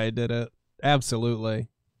this guy did it. Absolutely.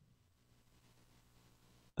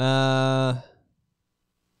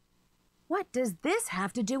 What does this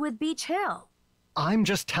have to do with Beach Hill? I'm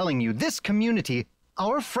just telling you, this community,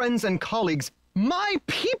 our friends and colleagues, my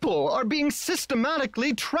people are being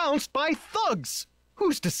systematically trounced by thugs.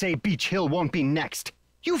 Who's to say Beach Hill won't be next?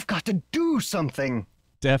 You've got to do something.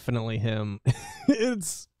 Definitely him.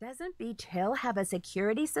 Doesn't Beach Hill have a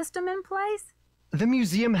security system in place? The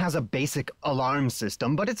museum has a basic alarm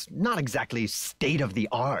system, but it's not exactly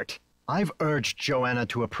state-of-the-art. I've urged Joanna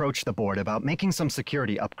to approach the board about making some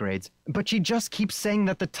security upgrades, but she just keeps saying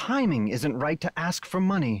that the timing isn't right to ask for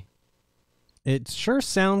money. It sure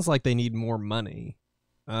sounds like they need more money.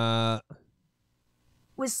 With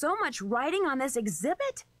so much writing on this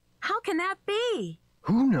exhibit? How can that be?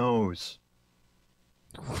 Who knows?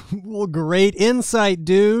 Well, great insight,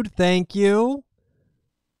 dude. Thank you.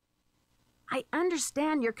 I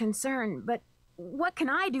understand your concern, but what can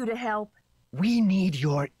I do to help? We need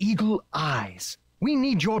your eagle eyes. We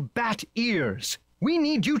need your bat ears. We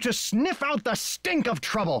need you to sniff out the stink of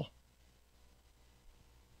trouble.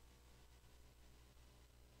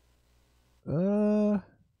 I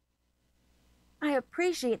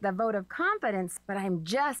appreciate the vote of confidence, but I'm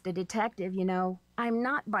just a detective, you know. I'm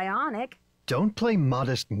not bionic. Don't play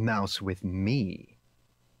modest mouse with me.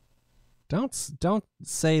 Don't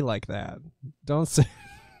say like that. Don't say...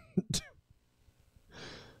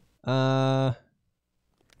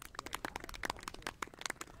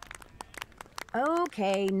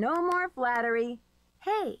 Okay, no more flattery.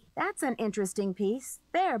 Hey, that's an interesting piece,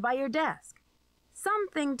 there by your desk.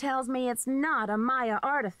 Something tells me it's not a Maya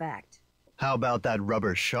artifact. How about that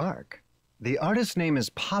rubber shark? The artist's name is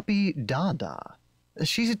Poppy Dada.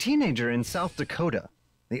 She's a teenager in South Dakota.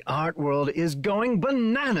 The art world is going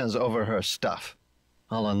bananas over her stuff.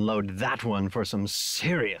 I'll unload that one for some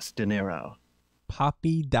serious dinero.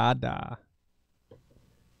 Poppy Dada.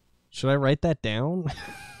 Should I write that down?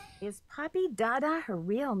 Is Poppy Dada her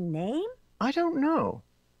real name? I don't know.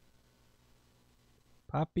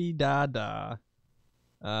 Poppy Dada.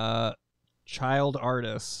 Child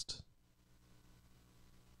artist.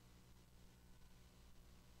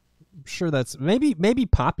 I'm sure that's... Maybe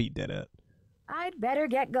Poppy did it. I'd better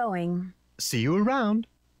get going. See you around.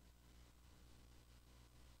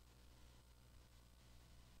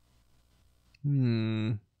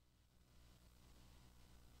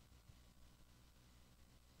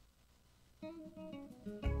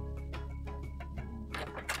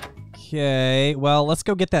 Okay, well, let's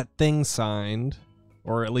go get that thing signed.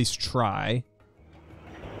 Or at least try.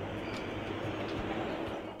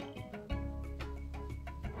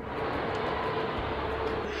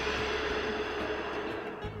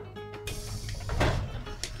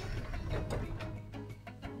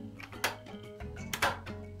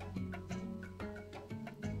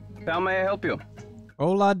 How may I help you?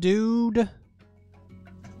 Hola, dude.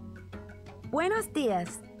 Buenos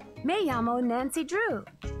dias. Me llamo Nancy Drew.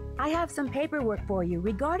 I have some paperwork for you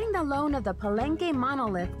regarding the loan of the Palenque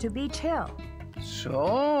monolith to Beach Hill.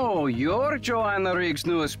 So, you're Joanna Riggs'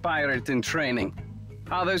 newest pirate in training.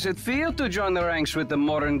 How does it feel to join the ranks with the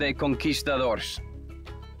modern-day conquistadors?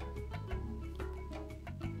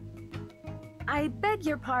 I beg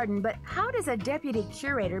your pardon, but how does a deputy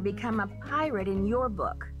curator become a pirate in your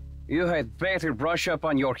book? You had better brush up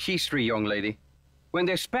on your history, young lady. When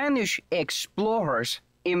the Spanish explorers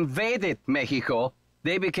invaded Mexico,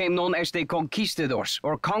 they became known as the conquistadors,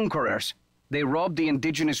 or conquerors. They robbed the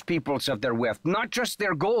indigenous peoples of their wealth, not just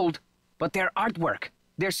their gold, but their artwork,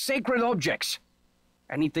 their sacred objects.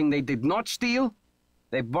 Anything they did not steal,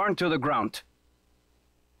 they burned to the ground.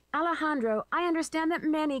 Alejandro, I understand that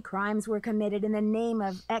many crimes were committed in the name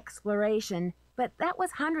of exploration, but that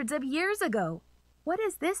was hundreds of years ago. What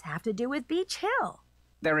does this have to do with Beach Hill?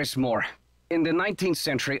 There is more. In the 19th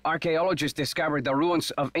century, archaeologists discovered the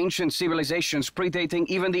ruins of ancient civilizations predating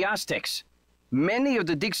even the Aztecs. Many of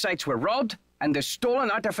the dig sites were robbed, and the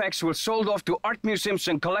stolen artifacts were sold off to art museums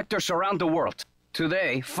and collectors around the world.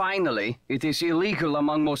 Today, finally, it is illegal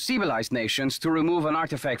among most civilized nations to remove an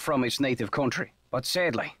artifact from its native country. But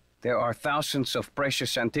sadly, there are thousands of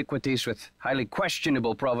precious antiquities with highly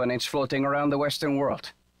questionable provenance floating around the Western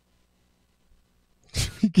world.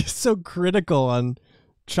 He gets so critical on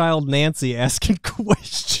child Nancy asking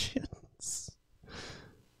questions.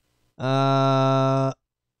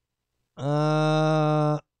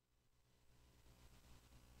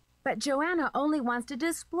 But Joanna only wants to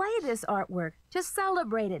display this artwork, to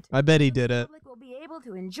celebrate it. I bet he did it. The public will be able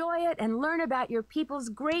to enjoy it and learn about your people's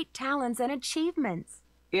great talents and achievements.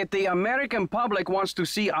 If the American public wants to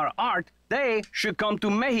see our art, they should come to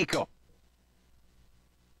Mexico.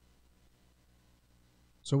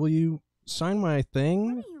 So will you sign my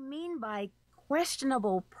thing? What do you mean by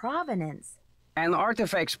questionable provenance? An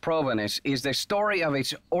artifact's provenance is the story of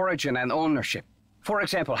its origin and ownership. For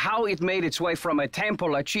example, how it made its way from a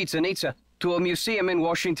temple at Chichen Itza to a museum in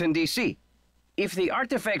Washington, D.C. If the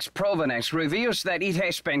artifact's provenance reveals that it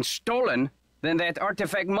has been stolen, then that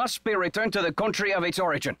artifact must be returned to the country of its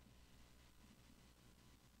origin.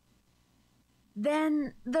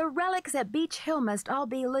 Then the relics at Beach Hill must all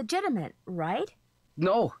be legitimate, right?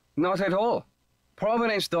 No, not at all.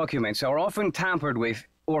 Provenance documents are often tampered with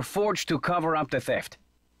or forged to cover up the theft.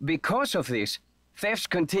 Because of this, thefts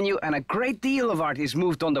continue and a great deal of art is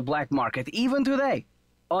moved on the black market, even today.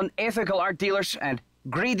 Unethical art dealers and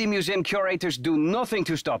greedy museum curators do nothing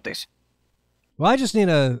to stop this. Well, I just need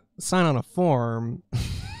to sign on a form.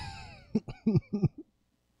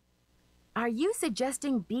 Are you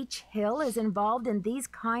suggesting Beach Hill is involved in these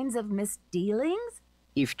kinds of misdealings?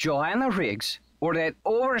 If Joanna Riggs or that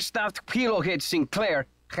overstuffed pillowhead Sinclair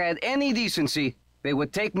had any decency, they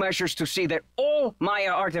would take measures to see that all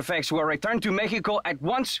Maya artifacts were returned to Mexico at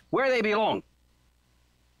once where they belong.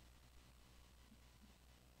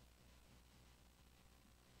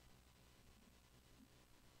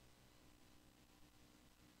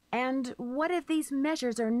 And what if these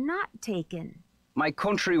measures are not taken? My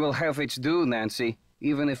country will have its due, Nancy,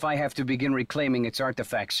 even if I have to begin reclaiming its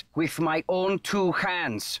artifacts with my own two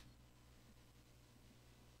hands.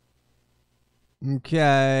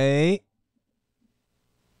 Okay.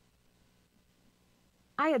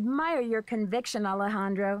 I admire your conviction,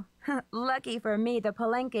 Alejandro. Lucky for me, the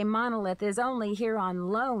Palenque monolith is only here on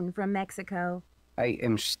loan from Mexico. I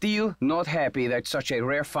am still not happy that such a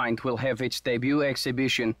rare find will have its debut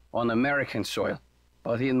exhibition on American soil.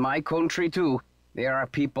 But in my country, too, there are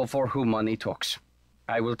people for whom money talks.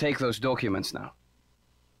 I will take those documents now.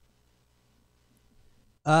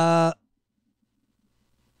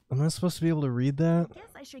 Am I supposed to be able to read that? I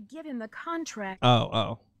guess I should give him the contract.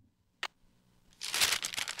 Oh.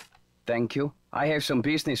 Thank you. I have some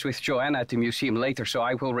business with Joanna at the museum later, so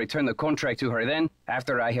I will return the contract to her then,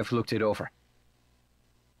 after I have looked it over.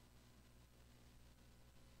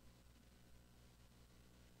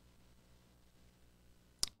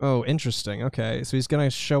 Oh, interesting. Okay, so he's gonna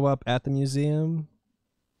show up at the museum?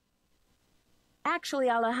 Actually,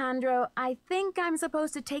 Alejandro, I think I'm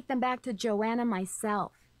supposed to take them back to Joanna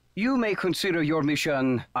myself. You may consider your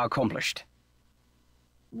mission accomplished.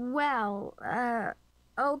 Well,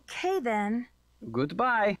 okay then.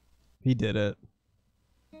 Goodbye. He did it.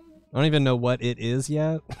 I don't even know what it is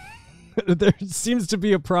yet. There seems to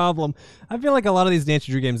be a problem. I feel like a lot of these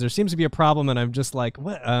Nancy Drew games, there seems to be a problem, and I'm just like,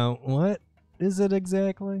 what is it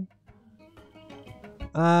exactly?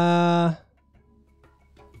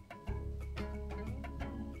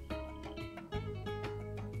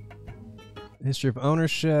 History of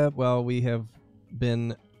ownership. Well, we have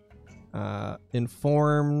been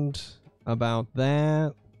informed about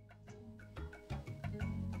that.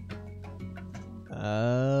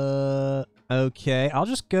 Okay, I'll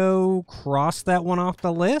just go cross that one off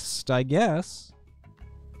the list, I guess.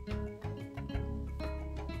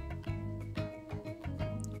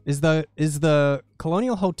 Is the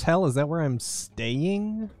Colonial Hotel, is that where I'm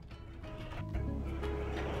staying?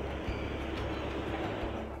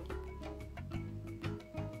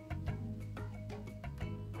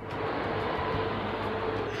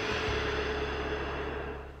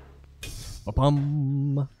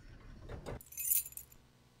 Ba-bum.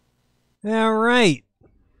 All right.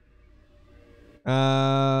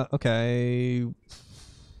 Okay.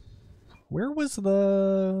 Where's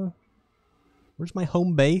my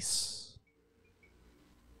home base?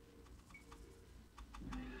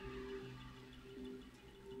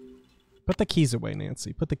 Put the keys away,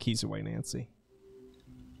 Nancy. Put the keys away, Nancy.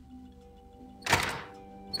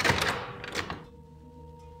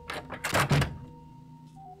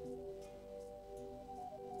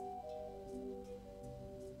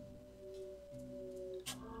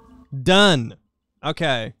 Done.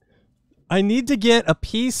 Okay. I need to get a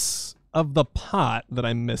piece of the pot that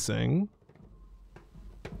I'm missing.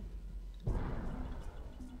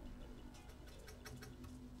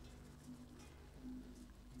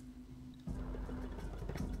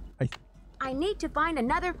 I need to find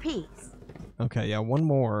another piece. Okay, yeah, one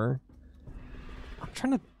more. I'm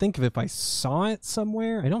trying to think of if I saw it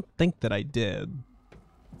somewhere. I don't think that I did.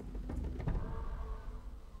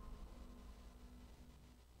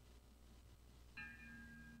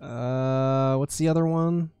 What's the other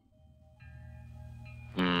one?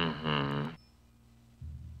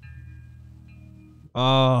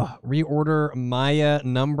 Reorder Maya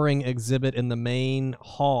numbering exhibit in the main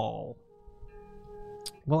hall.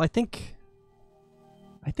 Well, I think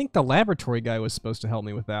the laboratory guy was supposed to help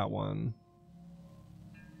me with that one.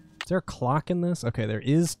 Is there a clock in this? Okay, there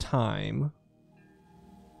is time.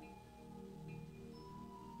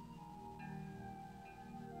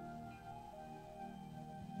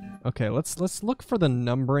 Okay, let's look for the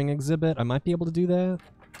numbering exhibit. I might be able to do that.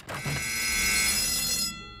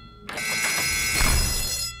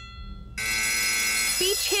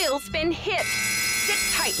 Beach Hill's been hit. Sit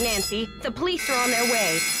tight, Nancy. The police are on their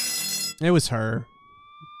way. It was her.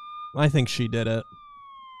 I think she did it.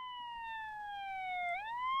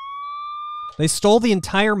 They stole the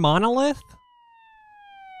entire monolith?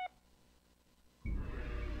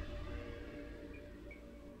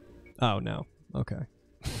 Oh, no. Okay.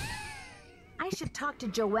 I should talk to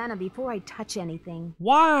Joanna before I touch anything.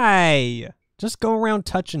 Why? Just go around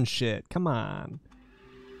touching shit. Come on.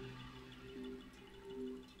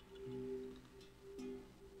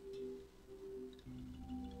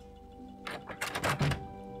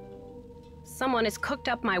 Someone has cooked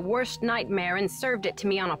up my worst nightmare and served it to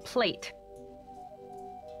me on a plate.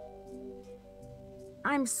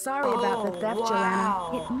 I'm sorry about the theft,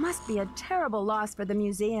 Joanna. It must be a terrible loss for the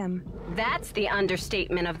museum. That's the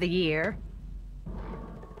understatement of the year.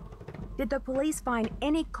 Did the police find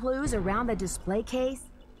any clues around the display case?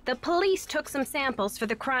 The police took some samples for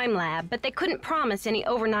the crime lab, but they couldn't promise any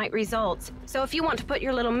overnight results. So if you want to put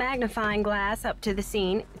your little magnifying glass up to the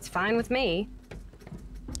scene, it's fine with me.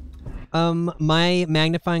 My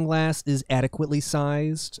magnifying glass is adequately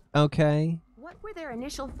sized, okay? What were their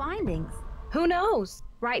initial findings? Who knows?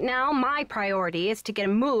 Right now, my priority is to get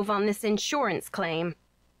a move on this insurance claim.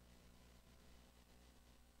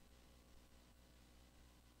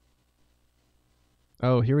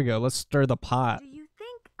 Oh, here we go. Let's stir the pot. Do you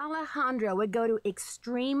think Alejandro would go to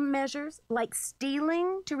extreme measures, like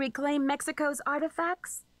stealing, to reclaim Mexico's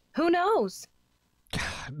artifacts? Who knows?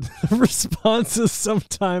 God, the responses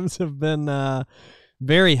sometimes have been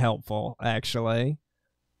very helpful, actually.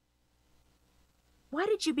 Why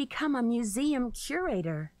did you become a museum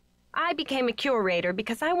curator? I became a curator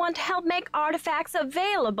because I want to help make artifacts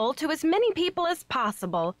available to as many people as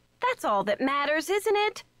possible. That's all that matters, isn't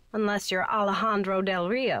it? Unless you're Alejandro Del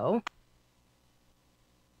Rio.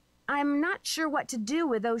 I'm not sure what to do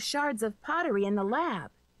with those shards of pottery in the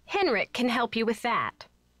lab. Henrik can help you with that.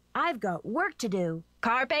 I've got work to do.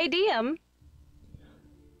 Carpe diem.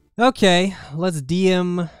 Okay, let's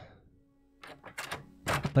DM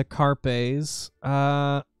the Carpes.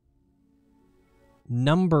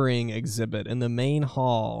 Numbering exhibit in the main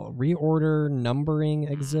hall. Reorder numbering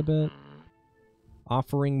exhibit.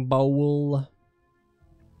 Offering bowl.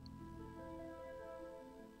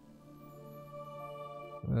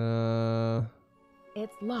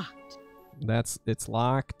 It's locked. It's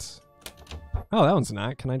locked. Oh, that one's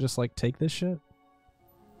not. Can I just, like, take this shit?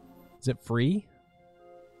 Is it free?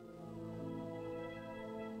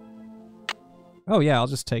 Oh, yeah, I'll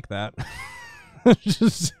just take that. I'm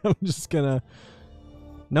just gonna...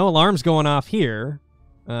 No alarms going off here.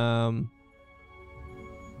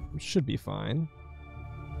 Should be fine.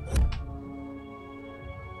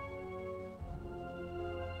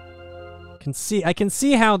 I can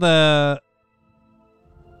see how the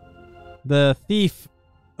thief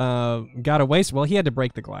got away. Well, he had to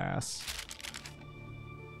break the glass.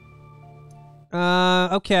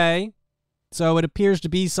 Okay. So it appears to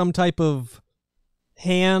be some type of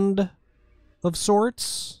hand of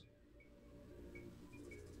sorts.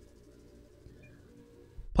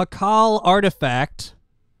 Pakal artifact.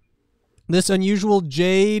 This unusual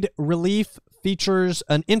jade relief features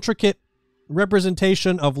an intricate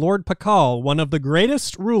representation of Lord Pakal, one of the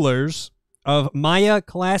greatest rulers of Maya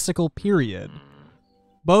classical period.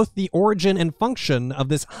 Both the origin and function of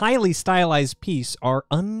this highly stylized piece are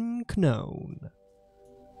unknown.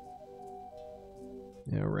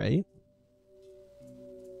 All right.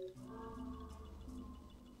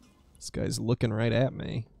 This guy's looking right at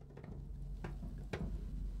me.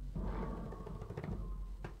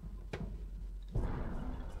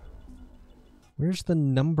 Where's the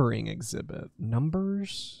numbering exhibit?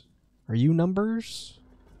 Numbers? Are you numbers?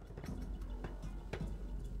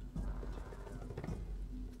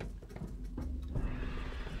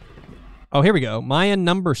 Oh, here we go. Mayan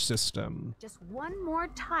number system. Just one more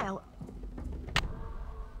tile.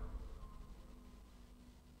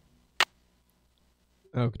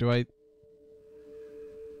 Oh, do I...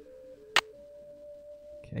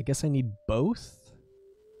 Okay, I guess I need both?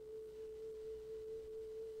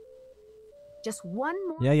 Just one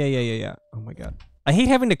more. Yeah. Oh my god. I hate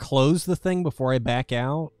having to close the thing before I back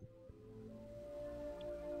out.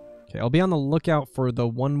 Okay, I'll be on the lookout for the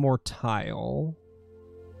one more tile.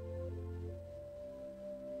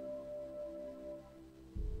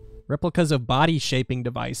 Replicas of body shaping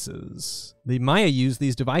devices. The Maya used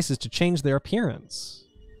these devices to change their appearance.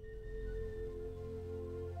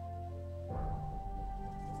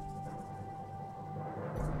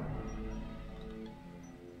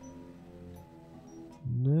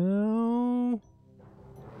 No.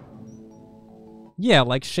 Yeah,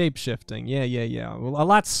 like shape-shifting. Yeah. Well, a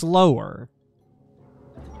lot slower.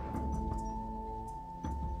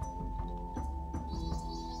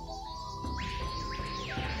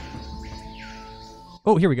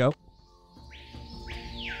 Oh, here we go.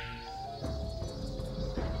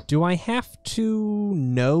 Do I have to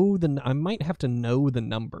know the... I might have to know the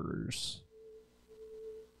numbers.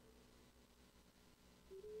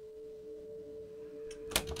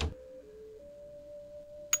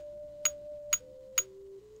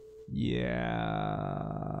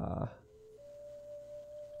 Yeah.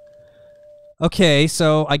 Okay,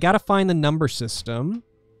 so I gotta find the number system.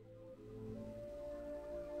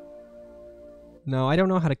 No, I don't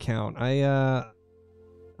know how to count. I've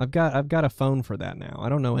got a phone for that now. I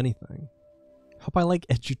don't know anything. Hope I like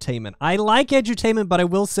edutainment. I like edutainment, but I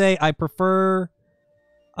will say I prefer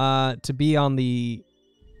to be on the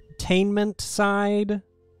tainment side.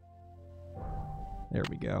 There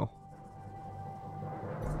we go.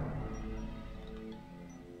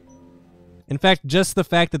 In fact, just the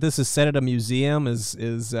fact that this is set at a museum is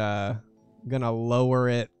gonna lower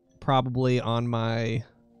it probably on my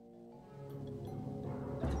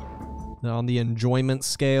on the enjoyment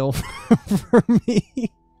scale for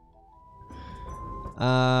me.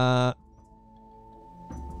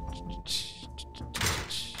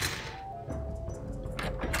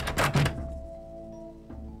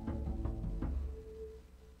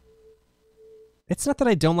 It's not that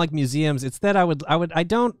I don't like museums. It's that I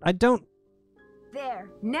don't. There.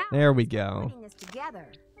 Now. There we go. Putting this together.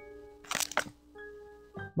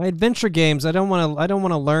 My adventure games, I don't want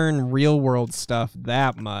to learn real world stuff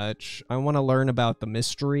that much. I want to learn about the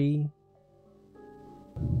mystery.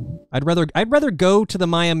 I'd rather go to the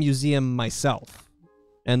Maya Museum myself.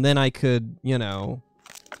 And then I could, you know,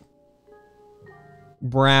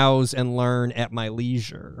 browse and learn at my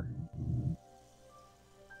leisure.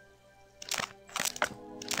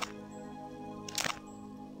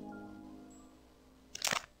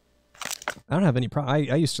 I don't have any problem.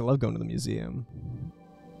 I used to love going to the museum.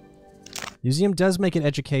 Museum does make it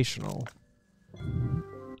educational.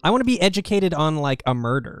 I want to be educated on, like, a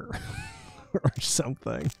murder. Or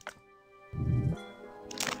something.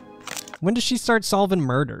 When does she start solving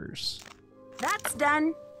murders? That's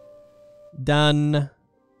done. Done.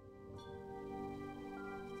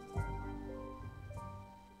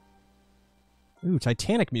 Ooh,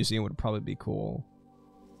 Titanic Museum would probably be cool.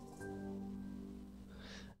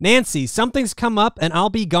 Nancy, something's come up and I'll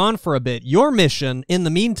be gone for a bit. Your mission, in the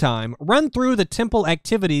meantime, run through the temple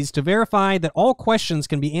activities to verify that all questions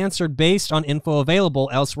can be answered based on info available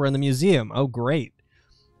elsewhere in the museum. Oh, great.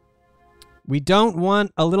 We don't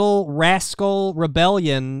want a little rascal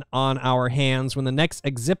rebellion on our hands when the next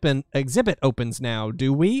exhibit opens now,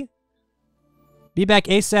 do we? Be back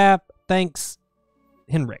ASAP. Thanks,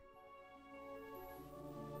 Henrik.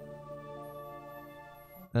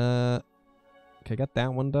 Okay, got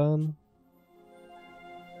that one done.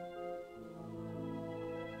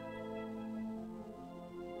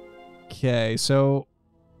 Okay, so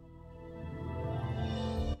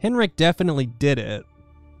Henrik definitely did it.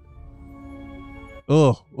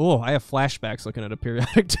 Oh, I have flashbacks looking at a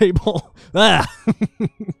periodic table. Ah!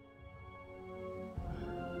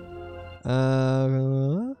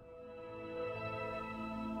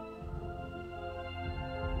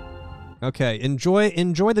 Okay, enjoy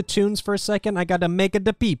the tunes for a second. I gotta make it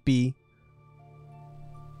the pee-pee.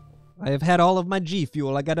 I have had all of my G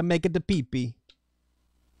Fuel. I gotta make it the pee-pee.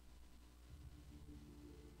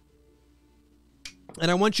 And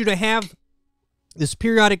I want you to have this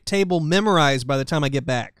periodic table memorized by the time I get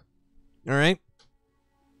back. All right?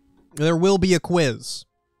 There will be a quiz.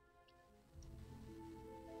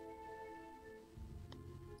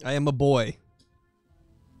 I am a boy.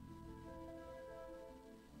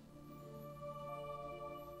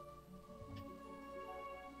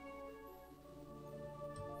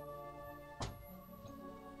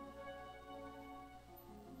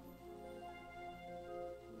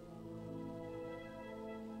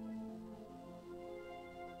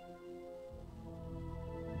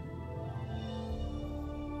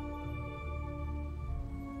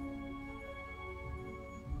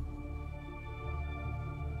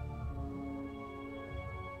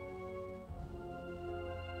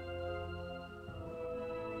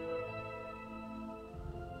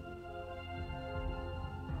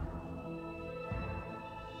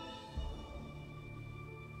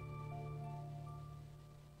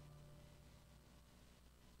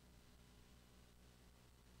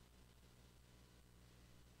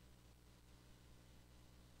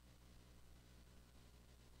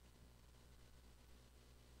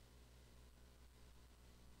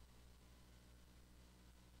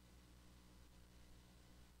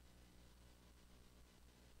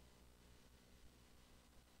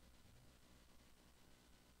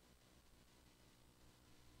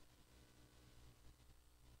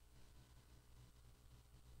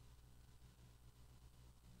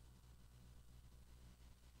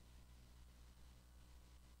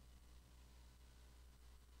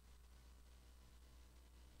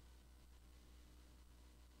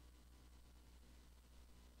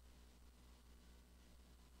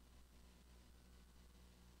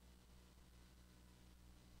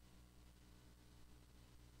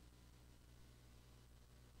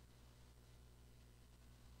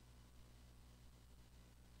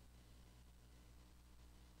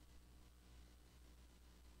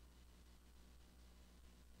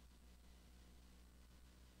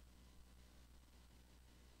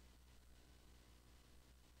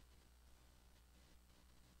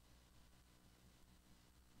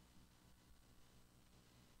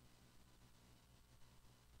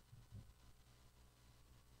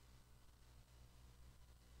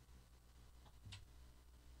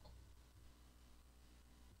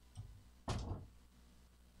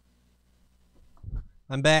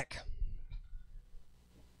 I'm back.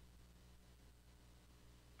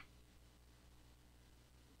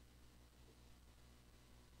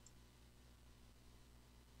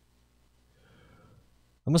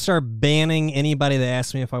 I'm gonna start banning anybody that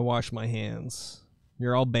asks me if I wash my hands.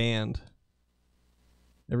 You're all banned.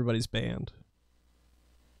 Everybody's banned.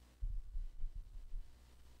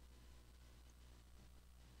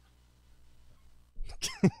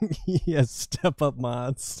 Yes, step up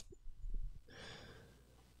mods.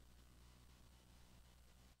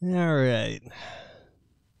 All right.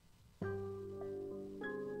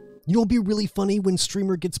 You'll be really funny when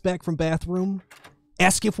streamer gets back from bathroom.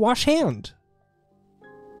 Ask if wash hand.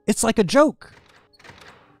 It's like a joke.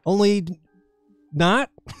 Only not.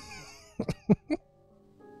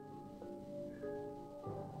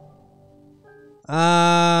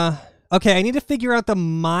 Okay, I need to figure out the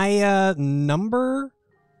Maya number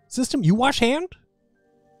system. You wash hand?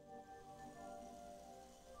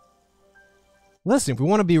 Listen, if we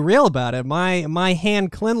want to be real about it, my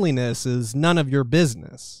hand cleanliness is none of your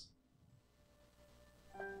business.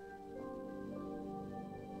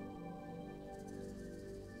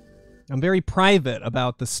 I'm very private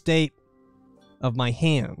about the state of my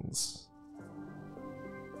hands.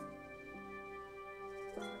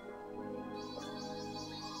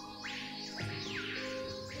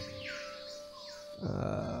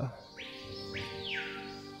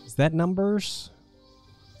 Is that numbers?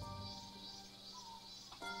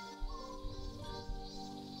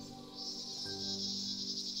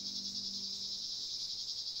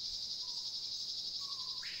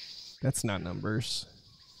 That's not numbers.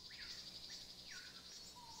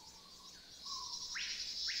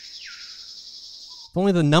 If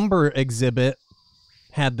only the number exhibit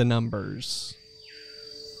had the numbers.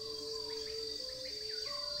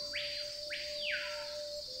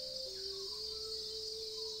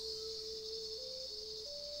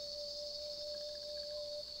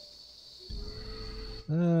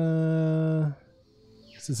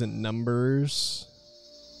 This isn't numbers.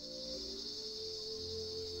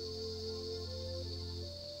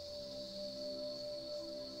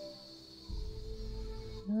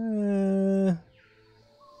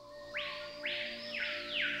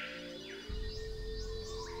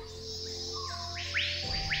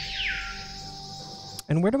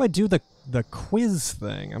 And where do I do the quiz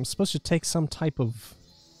thing? I'm supposed to take some type of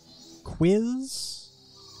quiz?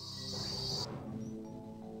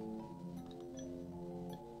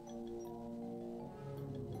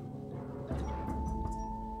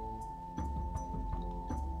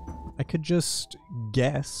 I could just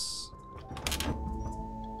guess.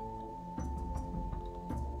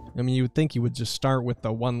 I mean, you would think you would just start with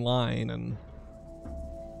the one line and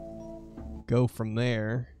go from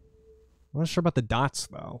there. I'm not sure about the dots,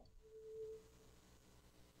 though.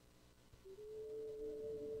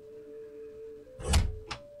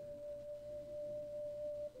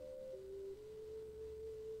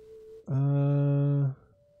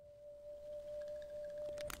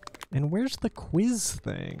 And where's the quiz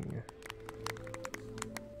thing?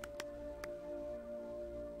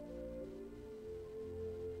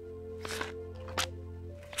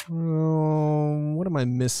 What am I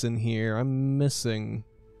missing here? I'm missing...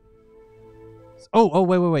 Oh,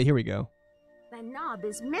 wait, here we go. The knob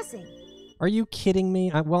is missing. Are you kidding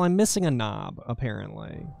me? Well, I'm missing a knob,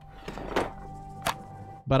 apparently.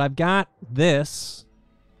 But I've got this.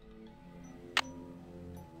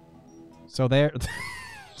 So there...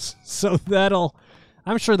 So that'll...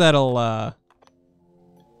 I'm sure that'll,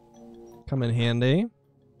 come in handy.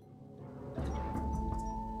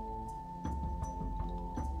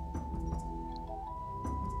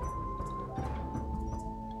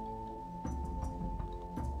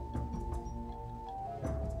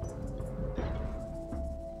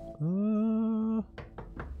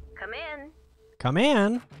 Come in. Come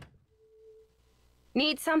in.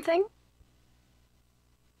 Need something?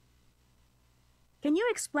 Can you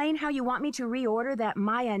explain how you want me to reorder that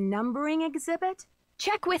Maya numbering exhibit?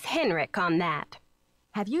 Check with Henrik on that.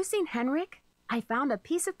 Have you seen Henrik? I found a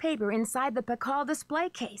piece of paper inside the Pakal display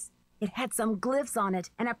case. It had some glyphs on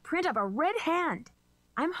it and a print of a red hand.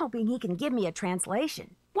 I'm hoping he can give me a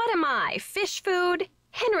translation. What am I, fish food?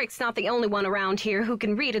 Henrik's not the only one around here who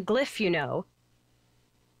can read a glyph, you know.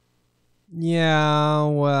 Yeah,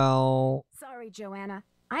 well... Sorry, Joanna.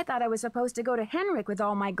 I thought I was supposed to go to Henrik with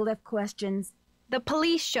all my glyph questions. The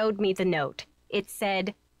police showed me the note. It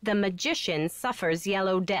said, "The magician suffers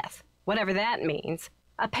yellow death," whatever that means.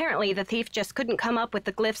 Apparently, the thief just couldn't come up with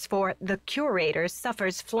the glyphs for "the curator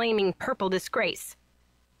suffers flaming purple disgrace."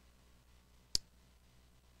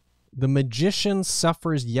 The magician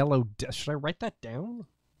suffers yellow death. Should I write that down?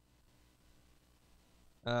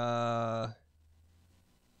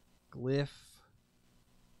 Glyph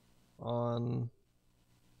on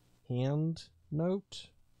hand note.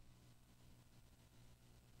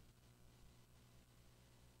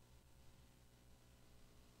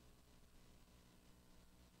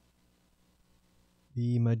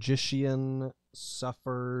 The magician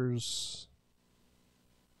suffers...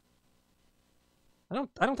 I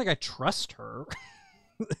don't think I trust her.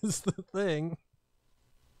 Is the thing.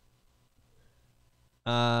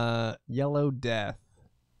 Yellow death.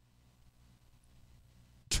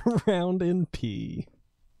 Drowned in pee.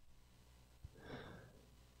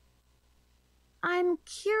 I'm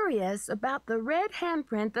curious about the red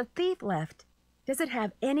handprint the thief left. Does it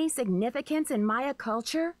have any significance in Maya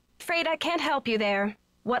culture? Afraid I can't help you there.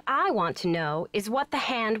 What I want to know is what the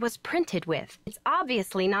hand was printed with. It's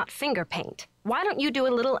obviously not finger paint. Why don't you do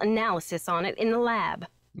a little analysis on it in the lab?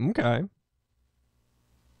 Okay.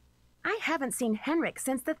 I haven't seen Henrik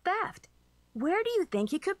since the theft. Where do you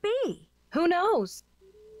think he could be? Who knows?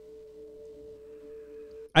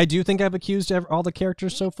 I do think I've accused all the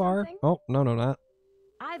characters so far. Oh, no, not.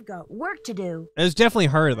 I've got work to do. It's definitely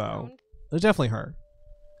her, though. It's definitely her.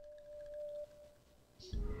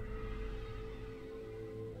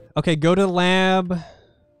 Okay, go to the lab,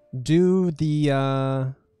 do the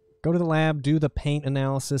paint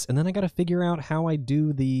analysis, and then I gotta figure out how I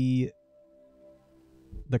do the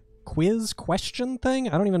quiz question thing?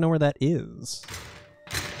 I don't even know where that is.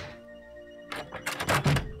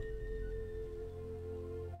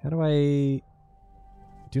 How do I...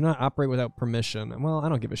 Do not operate without permission. Well, I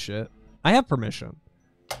don't give a shit. I have permission.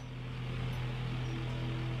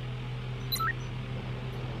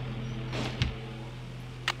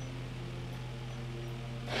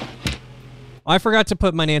 I forgot to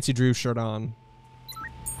put my Nancy Drew shirt on.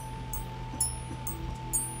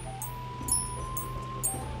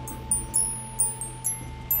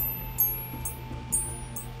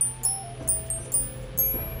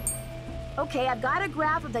 Okay, I've got a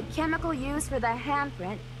graph of the chemical used for the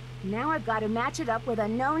handprint. Now I've got to match it up with a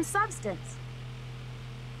known substance.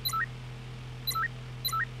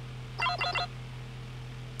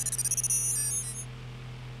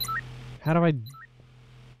 How do I...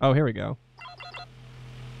 Oh, here we go.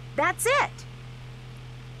 That's it!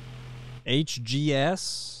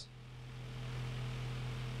 HGS?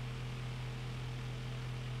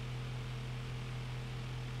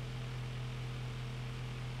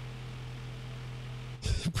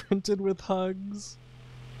 Printed with hugs.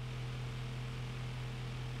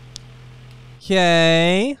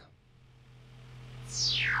 Okay.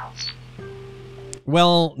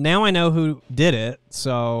 Well, now I know who did it,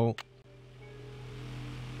 so...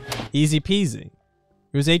 Easy peasy.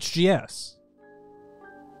 It was HGS.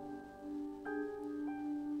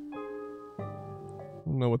 I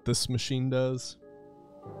don't know what this machine does.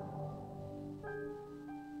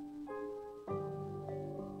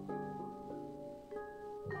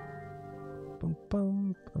 Bum,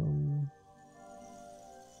 bum, bum.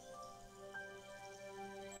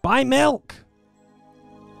 Buy milk!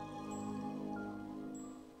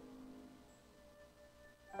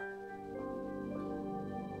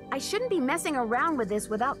 I shouldn't be messing around with this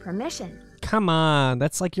without permission. Come on,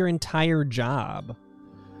 that's like your entire job.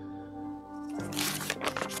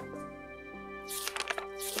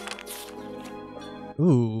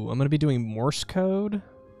 Ooh, I'm gonna be doing Morse code.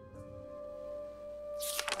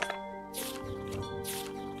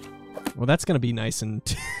 Well, that's gonna be nice and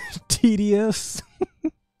tedious.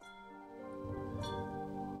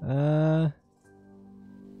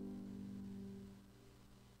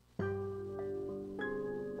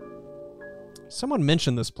 Someone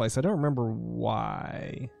mentioned this place. I don't remember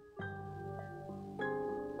why.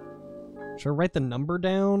 Should I write the number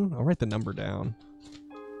down? I'll write the number down.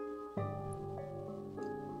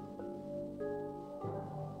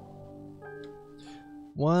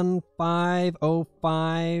 One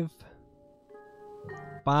 505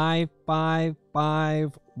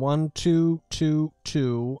 555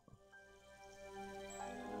 1222.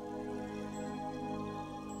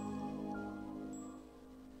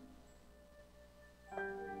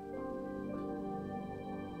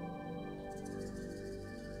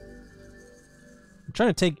 I'm trying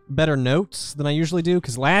to take better notes than I usually do,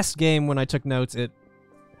 because last game when I took notes, it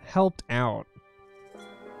helped out.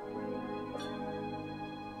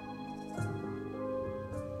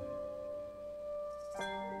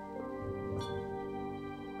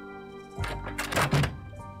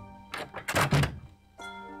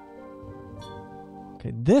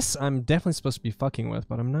 Okay, this I'm definitely supposed to be fucking with,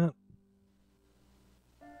 but I'm not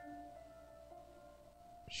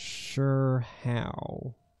sure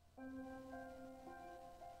how.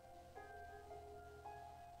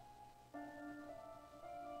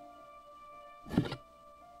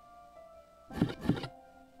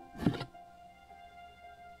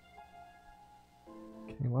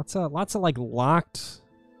 Okay, lots of like locked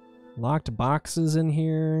boxes in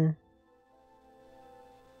here.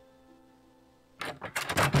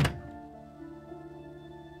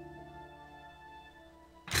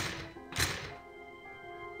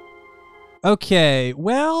 Okay,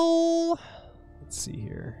 well, let's see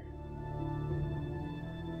here.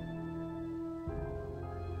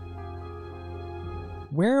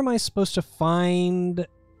 Where am I supposed to find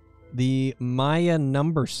the Maya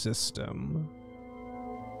number system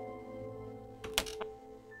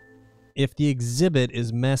if the exhibit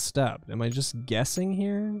is messed up? Am I just guessing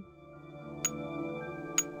here?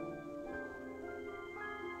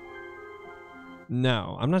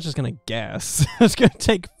 No, I'm not just gonna guess. It's gonna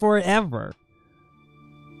take forever.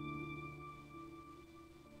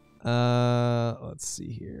 Let's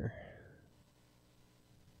see here.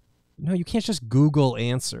 No, you can't just Google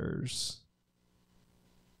answers.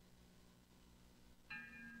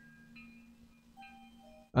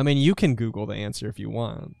 I mean, you can Google the answer if you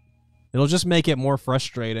want. It'll just make it more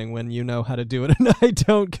frustrating when you know how to do it and I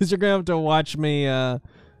don't, because you're gonna have to watch me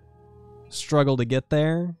struggle to get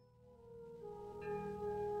there.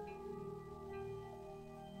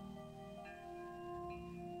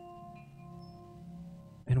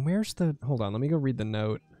 And where's the... Hold on, let me go read the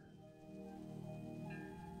note.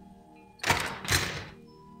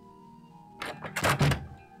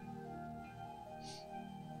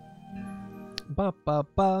 Ba ba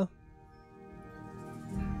ba.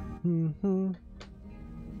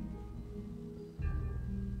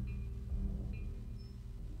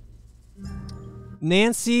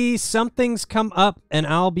 Nancy, something's come up and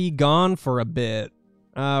I'll be gone for a bit.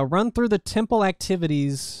 Run through the temple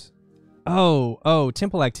activities. Oh,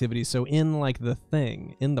 temple activities. So in like the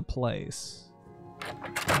thing, in the place.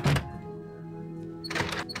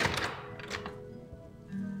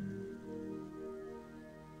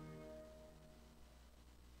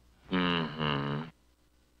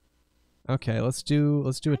 Okay, let's do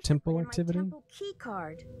a temple activity. Temple key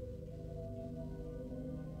card.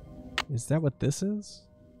 Is that what this is?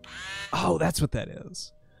 Oh, that's what that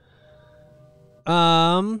is.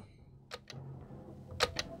 Oh,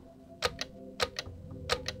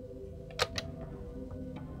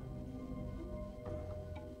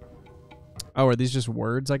 are these just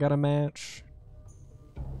words I gotta match?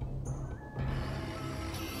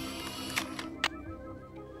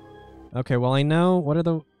 Okay, well I know, what are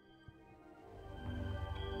the...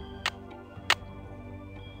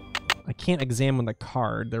 I can't examine the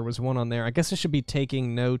card. There was one on there. I guess I should be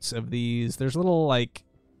taking notes of these. There's little, like...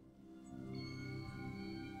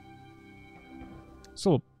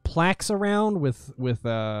 little plaques around with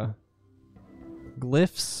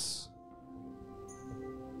glyphs.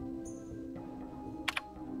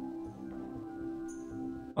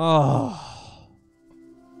 Oh.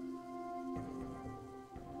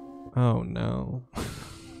 Oh no.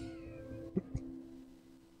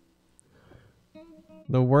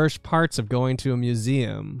 The worst parts of going to a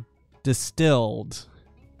museum distilled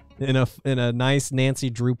in a nice Nancy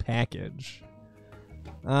Drew package.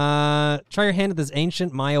 Try your hand at this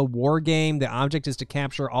ancient Maya war game. The object is to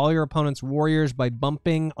capture all your opponent's warriors by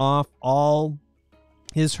bumping off all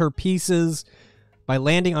her pieces by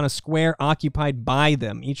landing on a square occupied by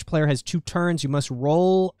them. Each player has 2 turns. You must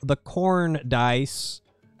roll the corn dice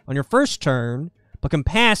on your first turn, but can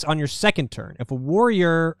pass on your second turn. If a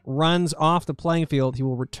warrior runs off the playing field, he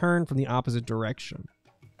will return from the opposite direction.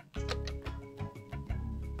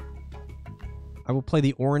 I will play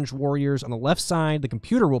the orange warriors on the left side. The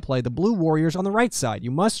computer will play the blue warriors on the right side.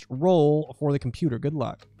 You must roll for the computer. Good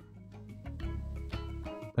luck.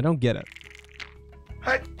 I don't get it.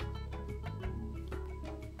 Hey.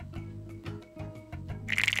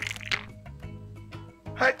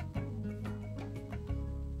 Hey.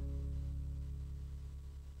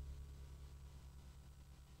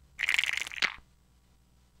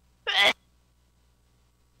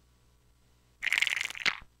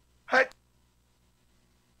 Hey.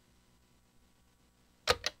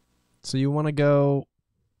 So you want to go...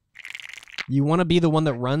 You want to be the one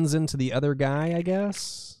that runs into the other guy, I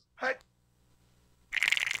guess? Hey.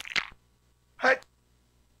 Hey.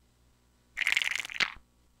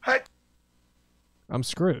 Hey. I'm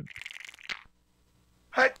screwed.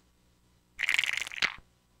 Hey.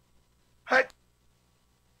 Hey.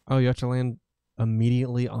 Oh, you have to land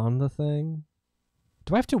immediately on the thing?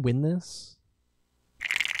 Do I have to win this?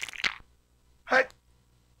 Hey.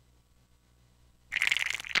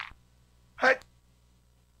 Hey.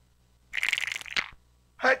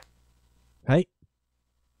 Hey. Hey.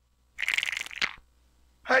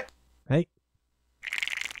 Hey. Hey.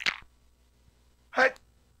 Hey.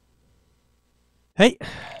 Hey.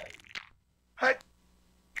 Hey.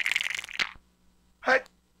 Hey.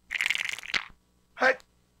 Hey.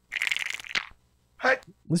 Hey. At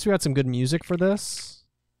least we got some good music for this.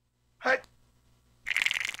 Hey.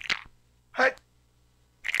 Hey.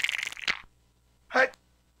 Hey.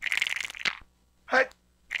 Hey.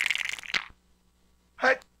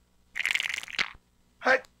 Hey.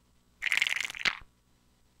 Hey.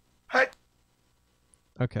 Hey.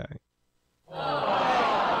 Okay.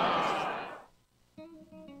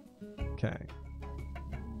 Okay.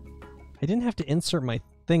 I didn't have to insert my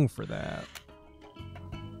thing for that.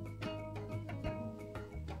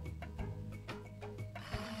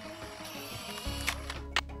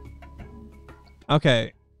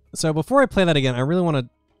 Okay, so before I play that again, I really want to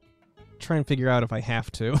try and figure out if I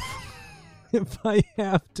have to. If I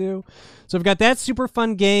have to. So we've got that super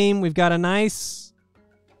fun game. We've got a nice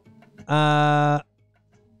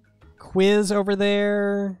quiz over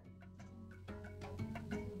there.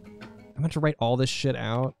 I'm going to write all this shit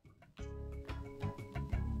out.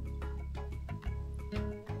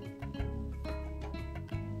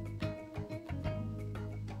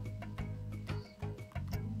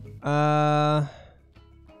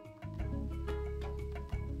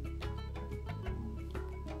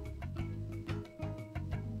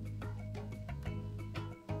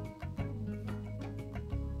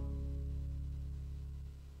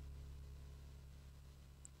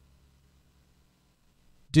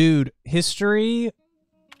 Dude, history,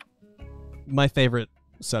 my favorite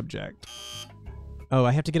subject. Oh,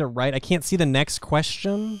 I have to get it right. I can't see the next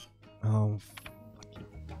question. Oh,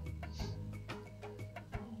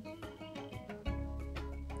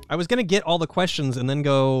 I was gonna get all the questions and then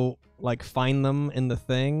go, like, find them in the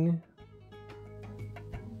thing.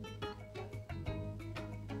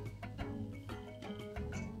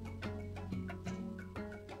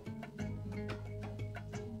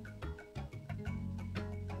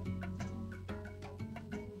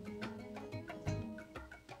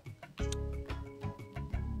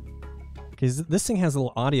 Okay, this thing has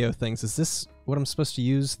little audio things. Is this what I'm supposed to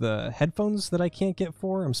use the headphones that I can't get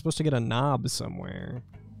for? I'm supposed to get a knob somewhere.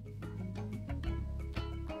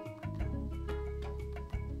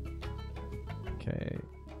 Okay.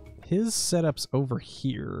 His setup's over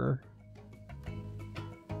here.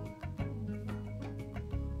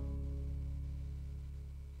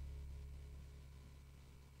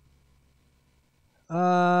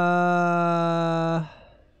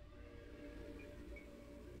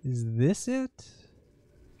 Is this it?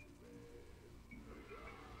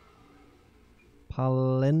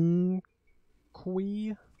 Palenque?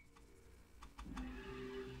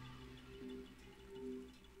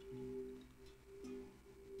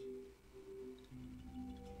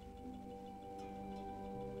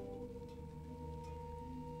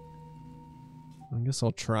 I guess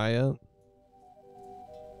I'll try it.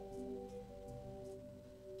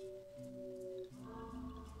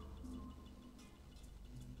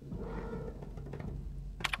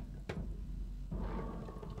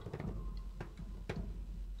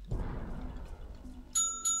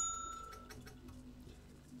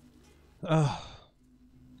 Ugh.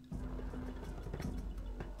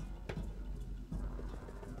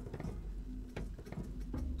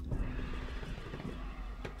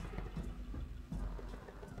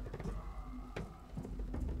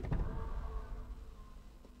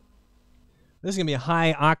 This is going to be a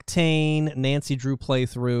high-octane Nancy Drew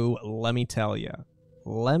playthrough, let me tell ya.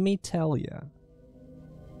 Let me tell ya.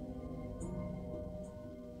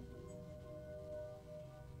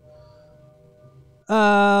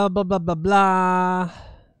 Blah, blah, blah, blah.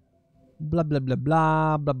 Blah, blah, blah,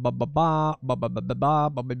 blah. Blah, blah, blah, blah. Blah, blah, blah, blah.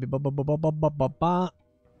 Blah, blah, blah, blah, blah, blah, blah, blah.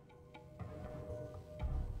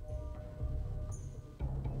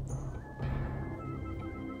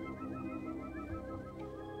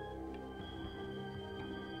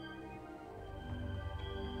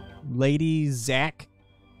 Lady Zach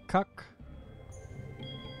Cuck.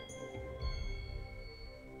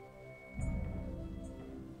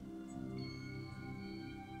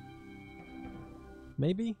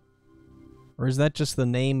 Maybe? Or is that just the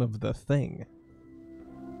name of the thing?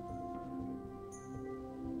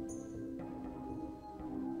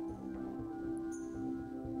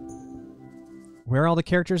 Where are all the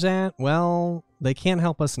characters at? Well, they can't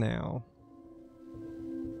help us now.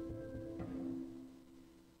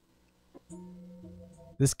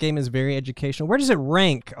 This game is very educational. Where does it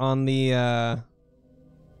rank on the,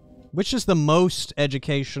 which is the most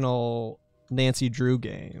educational Nancy Drew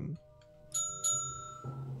game?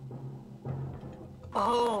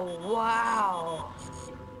 Oh, wow.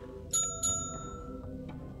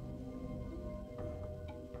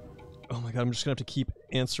 Oh my god, I'm just gonna have to keep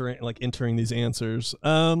answering, like, entering these answers.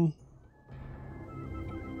 Name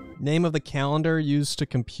of the calendar used to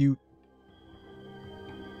compute.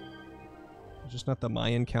 Just not the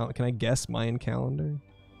Mayan calendar. Can I guess Mayan calendar?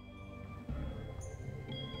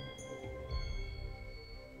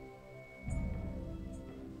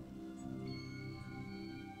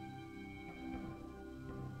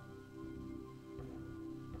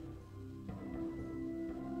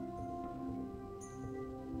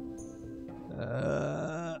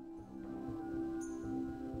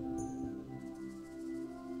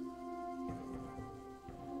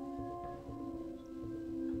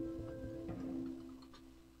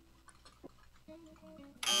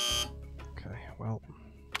 Well,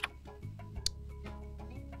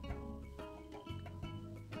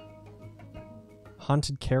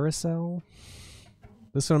 Haunted Carousel?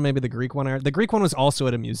 This one, maybe the Greek one. The Greek one was also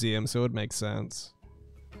at a museum, so it would make sense.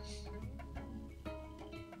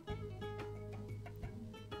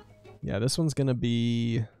 Yeah, this one's gonna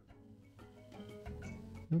be...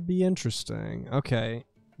 It'll be interesting. Okay,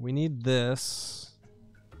 we need this.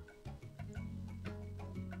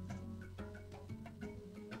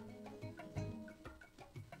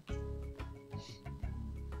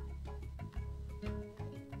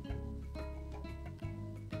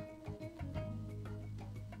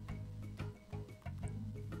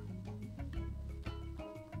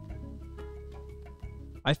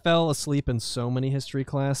 I fell asleep in so many history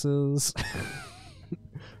classes.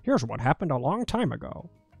 Here's what happened a long time ago.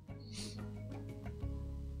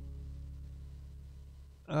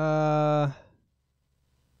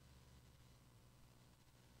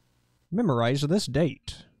 Memorize this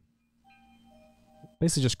date.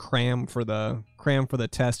 Basically just cram for the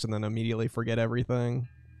test and then immediately forget everything.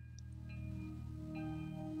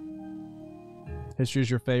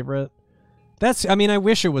 History's your favorite? That's, I mean, I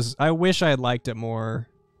wish I had liked it more.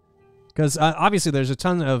 Because obviously there's a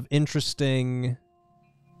ton of interesting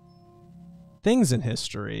things in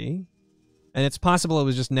history. And it's possible it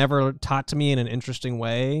was just never taught to me in an interesting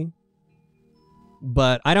way.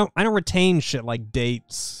 but I don't retain shit like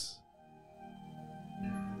dates.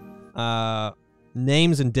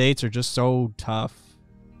 Names and dates are just so tough,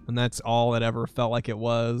 and that's all it ever felt like it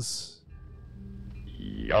was.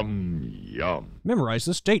 Yum, yum. Memorize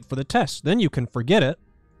this date for the test, then you can forget it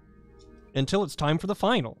until it's time for the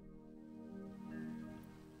final.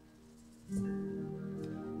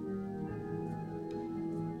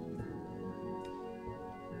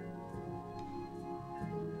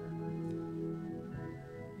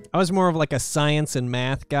 I was more of like a science and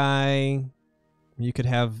math guy. You could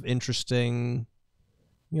have interesting,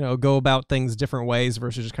 go about things different ways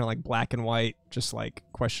versus just kind of like black and white, just like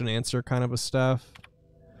question answer kind of a stuff.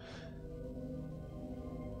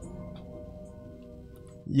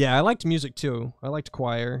 Yeah, I liked music too. I liked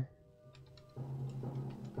choir.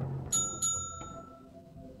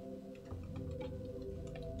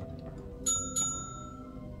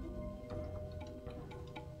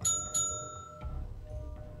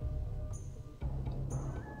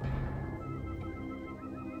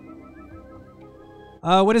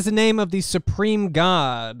 What is the name of the supreme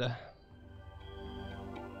god?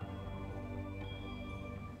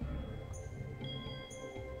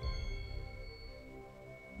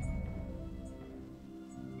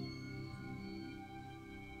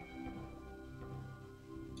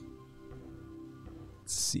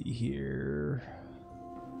 Let's see here.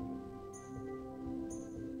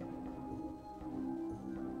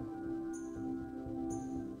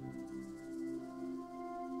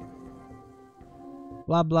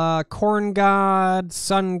 Blah, blah. Corn god,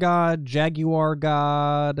 sun god, jaguar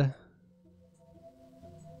god.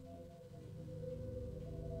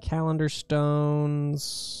 Calendar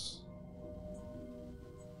stones.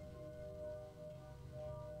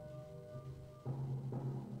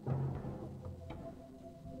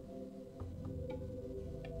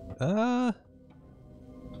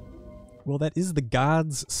 Well, that is the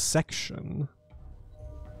gods section.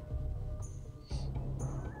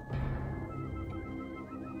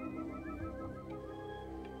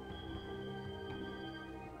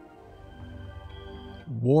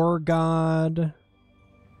 War god.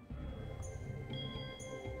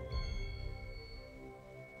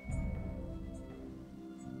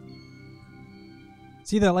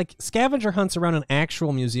 See, that like scavenger hunts around an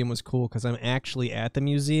actual museum was cool because I'm actually at the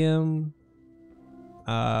museum.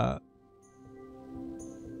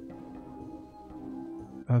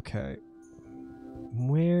 Okay.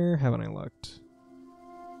 Where haven't I looked?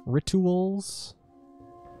 Rituals.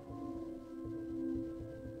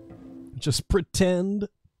 Just pretend.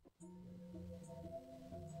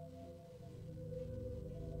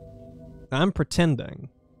 I'm pretending.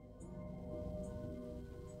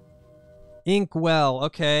 Inkwell.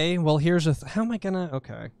 Okay. Well, here's a... how am I gonna...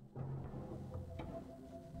 okay.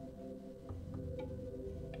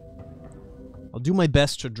 I'll do my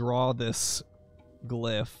best to draw this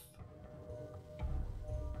glyph.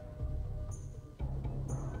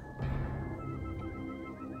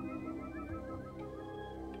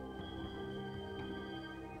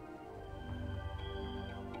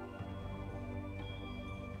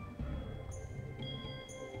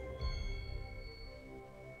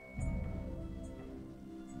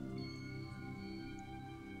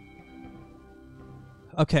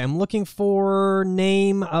 Okay, I'm looking for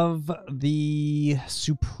name of the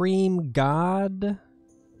supreme god.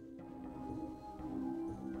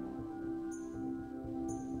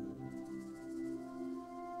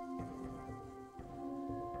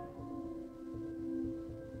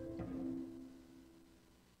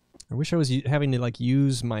 I wish I was having to like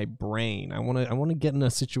use my brain. I want to get in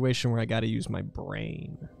a situation where I got to use my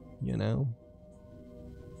brain, you know?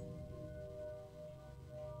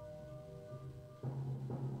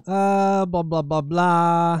 Blah, blah, blah,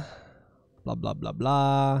 blah. Blah, blah, blah,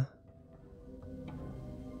 blah.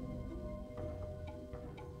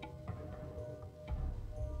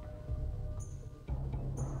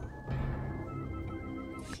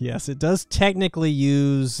 Yes, it does technically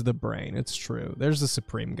use the brain. It's true. There's the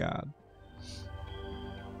supreme god.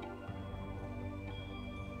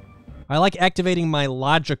 I like activating the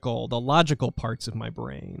logical parts of my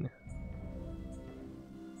brain.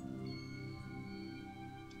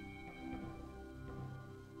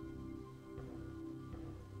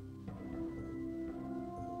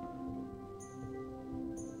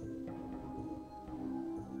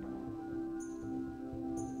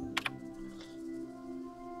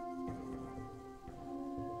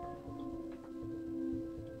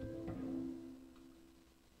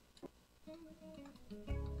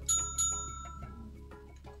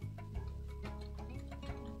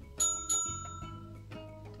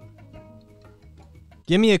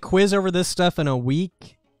 Give me a quiz over this stuff in a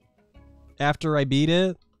week, after I beat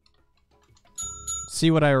it.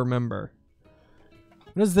 See what I remember.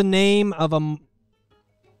 What is the name of a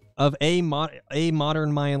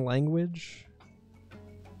modern Mayan language?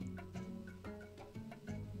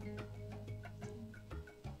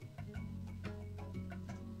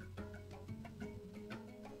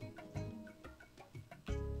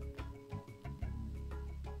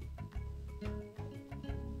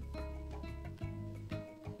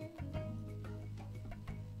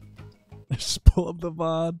 Just pull up the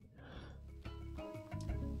VOD.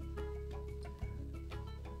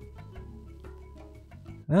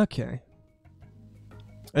 Okay.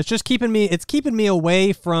 It's just keeping me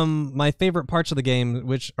away from my favorite parts of the game,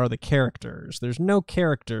 which are the characters. There's no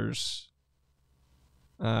characters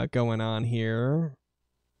going on here.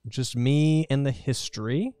 Just me and the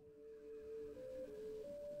history.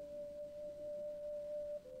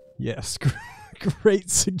 Yes, great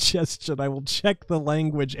suggestion. I will check the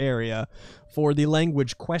language area for the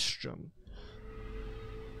language question.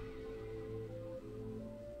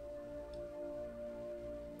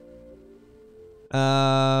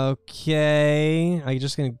 Okay. I'm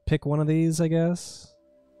just gonna pick one of these, I guess.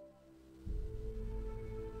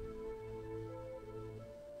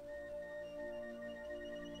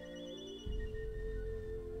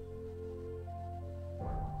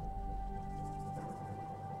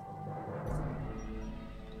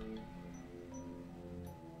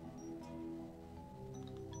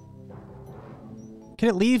 Can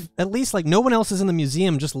it leave, at least, like, no one else is in the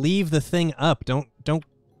museum, just leave the thing up. Don't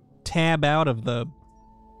tab out of the...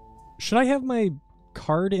 Should I have my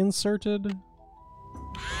card inserted?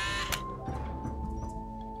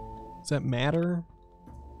 Does that matter?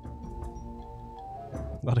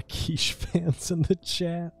 A lot of Quiche fans in the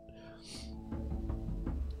chat.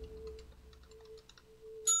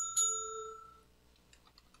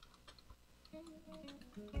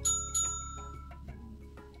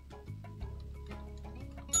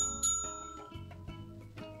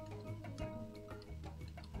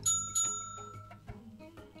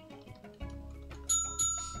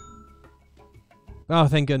 Oh,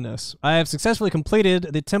 thank goodness. I have successfully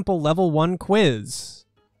completed the Temple Level 1 quiz.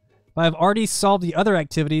 If I have already solved the other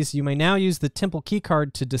activities, you may now use the Temple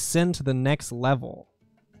keycard to descend to the next level.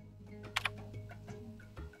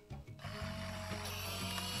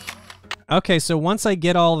 Okay, so once I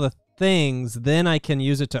get all the things, then I can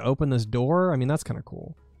use it to open this door? I mean, that's kind of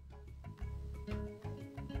cool.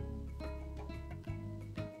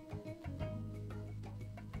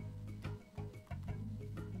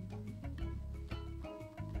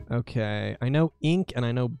 Okay, I know ink and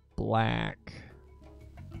I know black.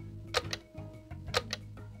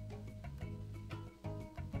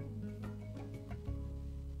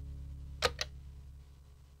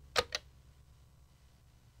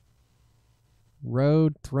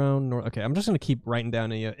 Road, throne, north. Okay, I'm just going to keep writing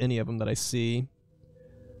down any of them that I see.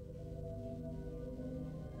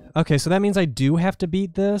 Okay, so that means I do have to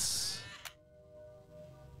beat this.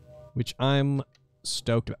 Which I'm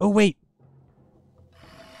stoked about. Oh, wait!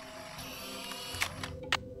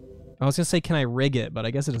 I was going to say, can I rig it? But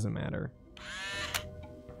I guess it doesn't matter.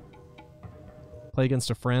 Play against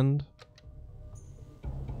a friend.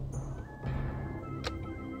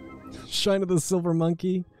 Shine of the Silver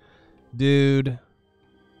Monkey. Dude.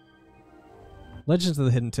 Legends of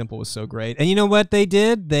the Hidden Temple was so great. And you know what they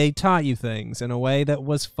did? They taught you things in a way that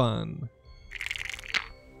was fun.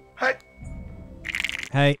 Hey.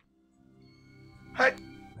 Hey. Hey.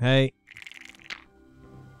 Hey.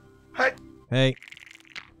 Hey. Hey.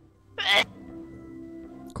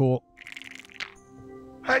 Cool.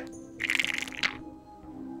 Hey.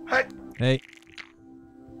 Hey. Hey.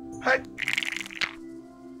 Hey.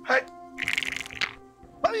 Hey.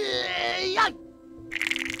 Hey.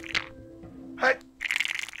 Hey.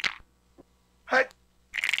 Hey.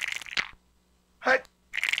 Hey.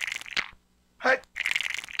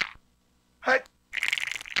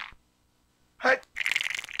 Hey.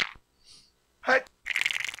 Hey.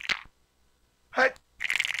 Hey.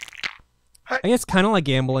 Hey. I guess kind of like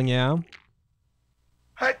gambling, yeah.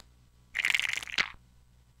 Hey.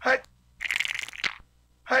 Hey.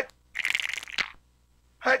 Hey.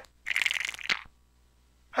 Hey.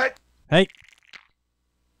 Hey. Hey.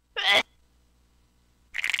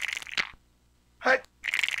 Hey.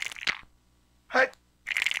 Hey.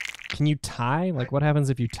 Can you tie? Like, what happens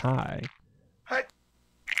if you tie? Hey.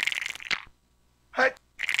 Hey.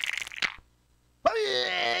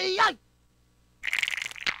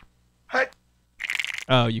 Hey.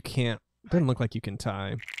 Oh, you can't. Doesn't look like you can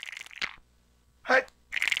tie. Hey.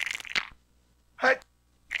 Hey.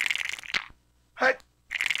 Hey.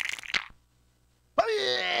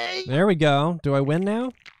 There we go. Do I win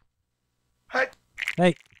now?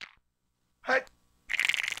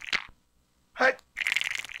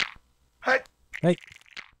 Hey.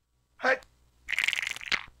 Hey.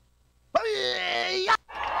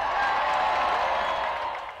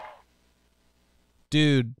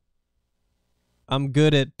 Dude, I'm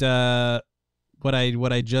good at what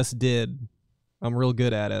I just did. I'm real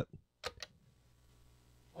good at it.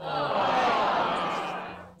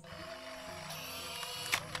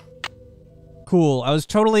 Cool. I was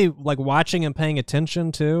totally like watching and paying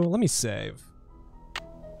attention too. Let me save.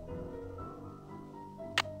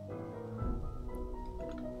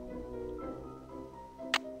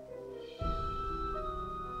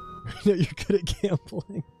 You're good at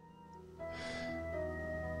gambling.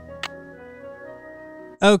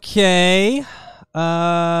 Okay.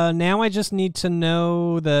 Now I just need to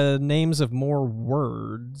know the names of more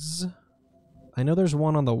words. I know there's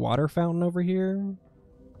one on the water fountain over here.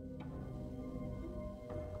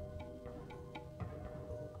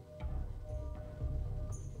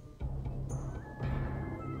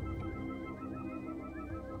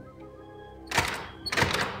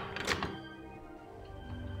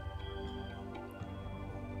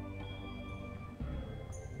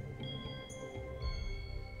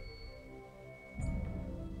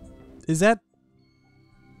 Is that...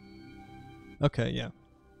 Okay, yeah.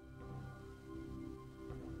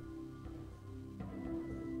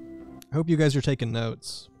 I hope you guys are taking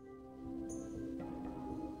notes.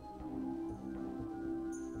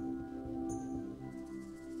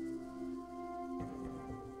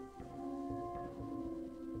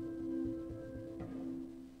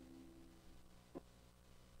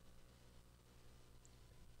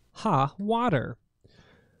 Ha, water.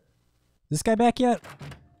 This guy back yet?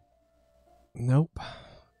 Nope.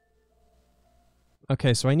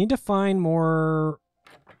 Okay, so I need to find more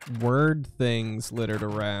word things littered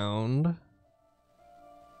around.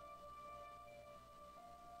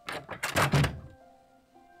 I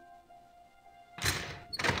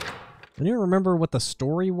don't even remember what the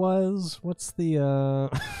story was. What's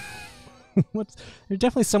the, what's... There's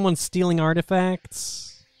definitely someone stealing artifacts.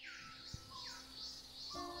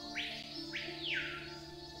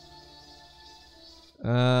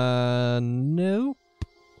 Nope.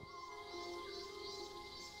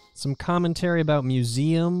 Some commentary about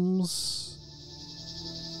museums.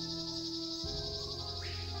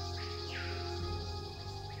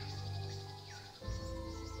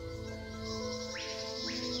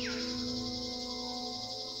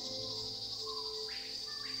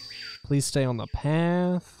 Please stay on the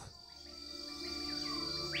path.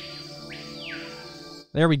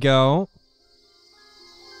 There we go.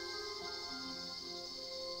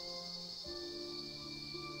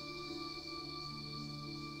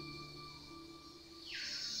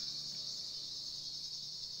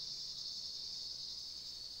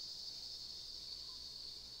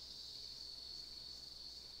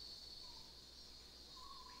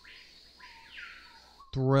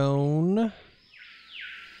 Throne.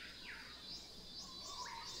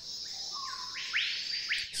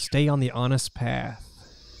 Stay on the honest path.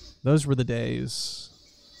 Those were the days.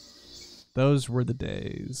 Those were the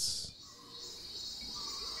days.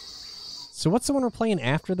 So what's the one we're playing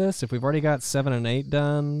after this, if we've already got 7 and 8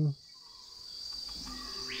 done?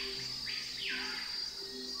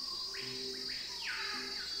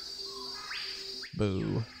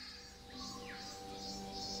 Boo.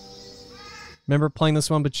 Remember playing this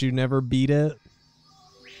one, but you never beat it?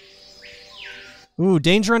 Ooh,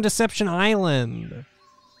 Danger on Deception Island.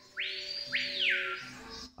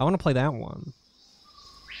 I want to play that one.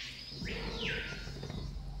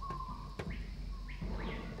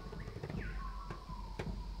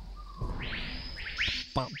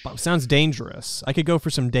 Sounds dangerous. I could go for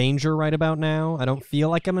some danger right about now. I don't feel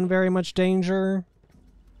like I'm in very much danger.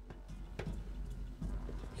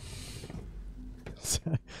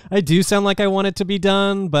 I do sound like I want it to be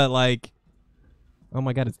done, but like... Oh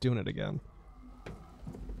my god, it's doing it again.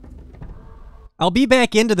 I'll be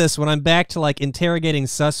back into this when I'm back to like interrogating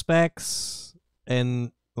suspects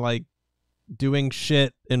and like doing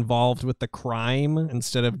shit involved with the crime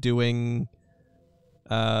instead of doing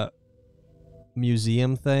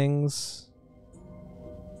museum things.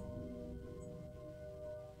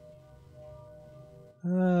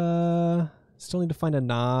 Still need to find a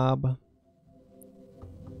knob.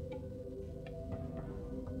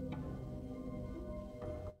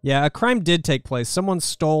 Yeah, a crime did take place. Someone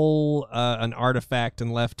stole an artifact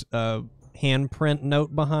and left a handprint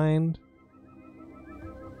note behind.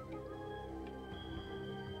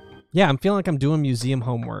 Yeah, I'm feeling like I'm doing museum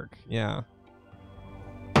homework. Yeah.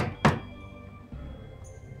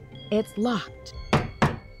 It's locked.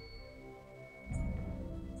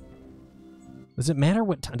 Does it matter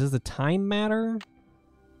what time? Does the time matter?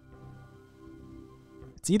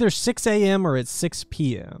 It's either 6 a.m. or it's 6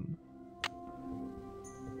 p.m.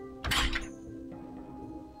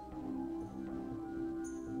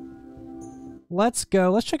 Let's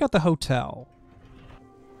go. Let's check out the hotel.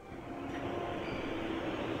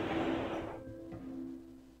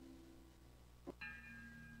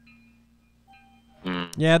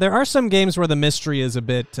 Yeah, there are some games where the mystery is a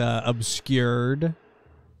bit obscured.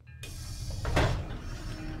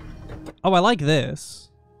 Oh, I like this.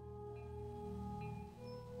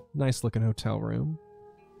 Nice looking hotel room.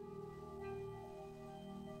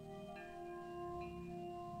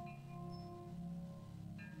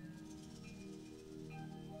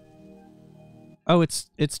 Oh, it's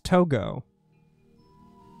Togo.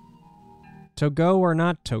 Togo or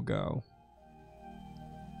not Togo?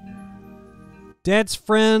 Dad's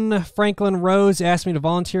friend, Franklin Rose, asked me to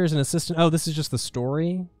volunteer as an assistant. Oh, this is just the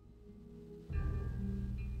story?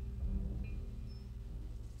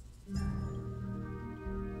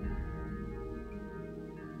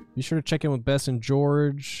 Be sure to check in with Bess and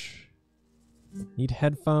George. Need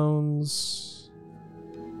headphones.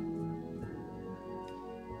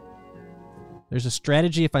 There's a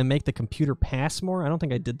strategy if I make the computer pass more. I don't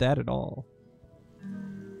think I did that at all.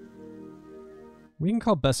 We can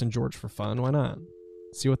call Bess and George for fun. Why not?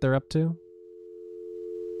 See what they're up to.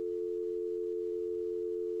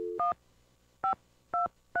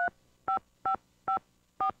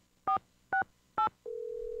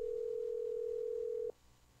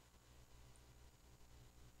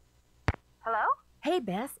 Hello? Hey,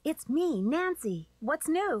 Bess. It's me, Nancy. What's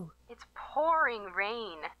new? It's pouring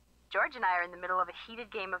rain. George and I are in the middle of a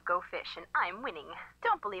heated game of Go Fish, and I'm winning.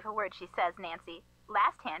 Don't believe a word she says, Nancy.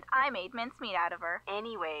 Last hand, I made mincemeat out of her.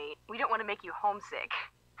 Anyway, we don't want to make you homesick.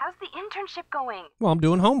 How's the internship going? Well, I'm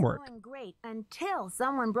doing homework. Going great until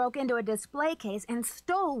someone broke into a display case and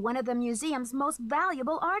stole one of the museum's most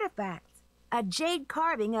valuable artifacts. A jade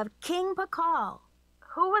carving of King Pakal.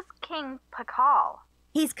 Who was King Pakal?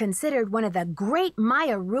 He's considered one of the great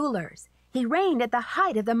Maya rulers. He reigned at the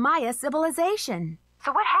height of the Maya civilization.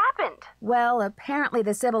 So what happened? Well, apparently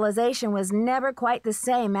the civilization was never quite the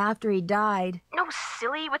same after he died. No,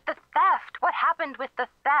 silly, with the theft. What happened with the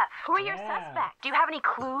theft? Who are your suspects? Do you have any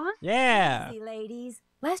clues? Yeah. Easy, ladies.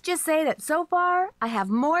 Let's just say that so far, I have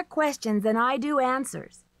more questions than I do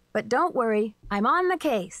answers. But don't worry, I'm on the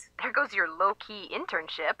case. There goes your low-key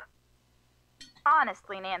internship.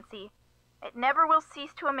 Honestly, Nancy, it never will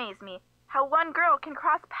cease to amaze me how one girl can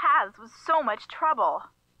cross paths with so much trouble.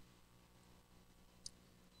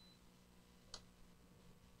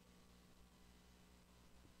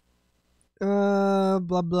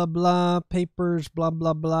 Blah, blah, blah. Papers, blah,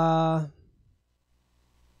 blah, blah.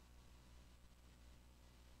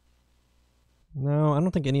 No, I don't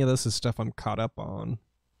think any of this is stuff I'm caught up on.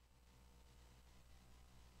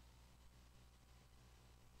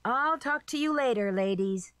 I'll talk to you later,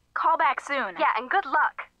 ladies. Call back soon. Yeah, and good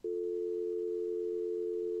luck.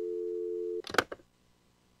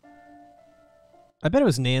 I bet it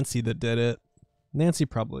was Nancy that did it. Nancy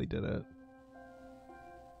probably did it.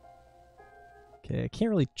 Okay, I can't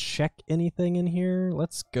really check anything in here.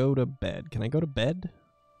 Let's go to bed. Can I go to bed?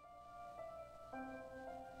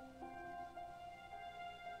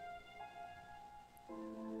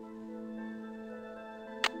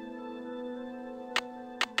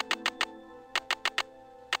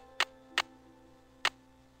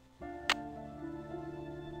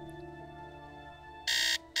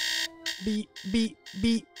 Beep, beep,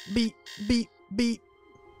 beep, beep, beep, beep.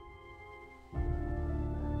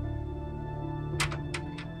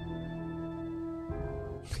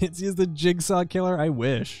 It's the Jigsaw Killer? I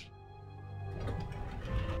wish.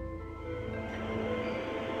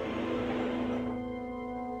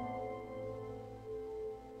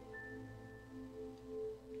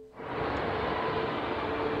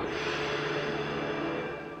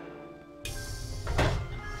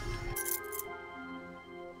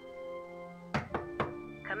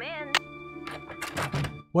 Come in.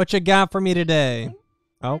 What you got for me today?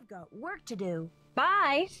 Oh. I've got work to do.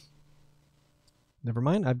 Bye. Never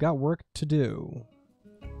mind, I've got work to do.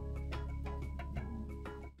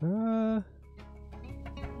 Let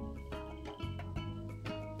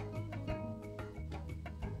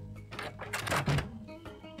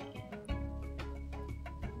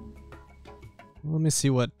me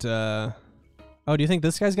see what, Oh, do you think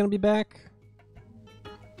this guy's gonna be back?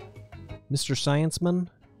 Mr. Scienceman?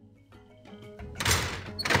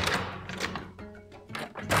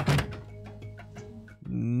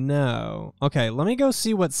 No. Okay, let me go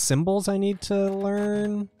see what symbols I need to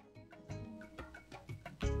learn.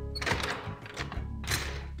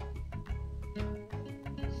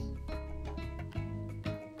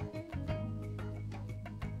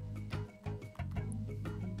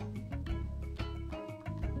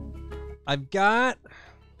 I've got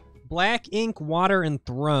black ink, water, and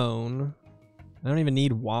throne. I don't even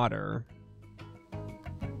need water.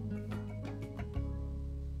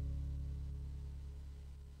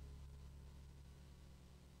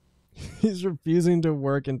 He's refusing to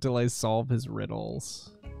work until I solve his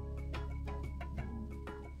riddles.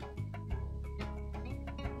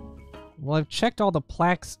 Well, I've checked all the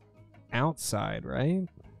plaques outside, right?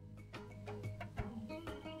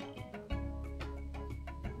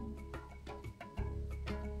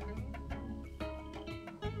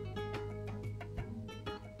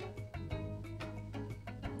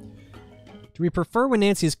 Do we prefer when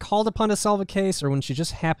Nancy is called upon to solve a case or when she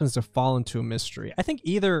just happens to fall into a mystery? I think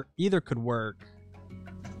either could work.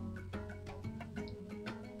 I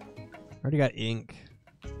already got ink.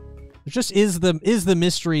 It just is the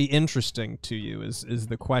mystery interesting to you is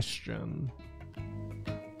the question.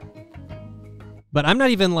 But I'm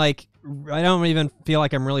not even like, I don't even feel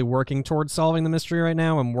like I'm really working towards solving the mystery right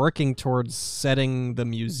now. I'm working towards setting the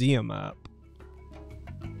museum up.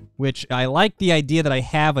 Which I like the idea that I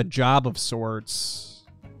have a job of sorts.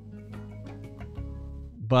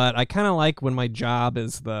 But I kind of like when my job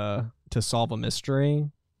is to solve a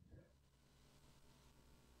mystery.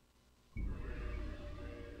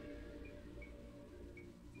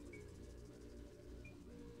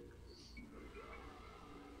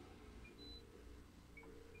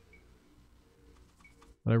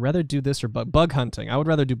 Would I rather do this or bug hunting? I would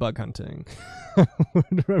rather do bug hunting. I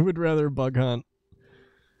would rather bug hunt.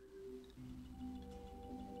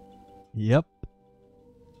 Yep.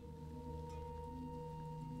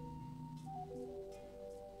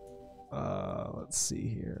 Let's see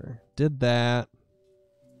here. Did that.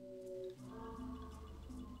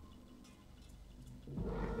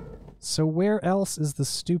 So where else is the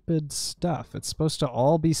stupid stuff? It's supposed to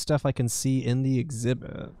all be stuff I can see in the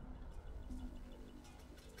exhibit.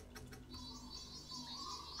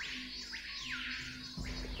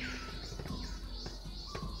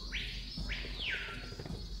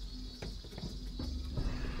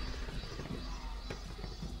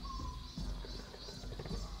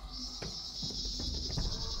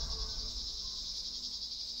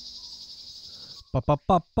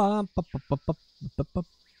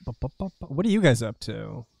 What are you guys up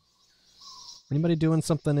to? Anybody doing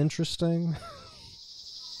something interesting?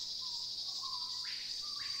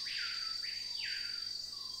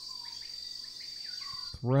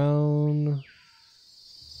 Throne.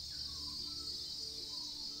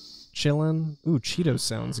 Chillin'. Ooh, Cheetos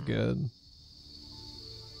sounds good.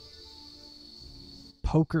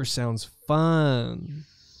 Poker sounds fun.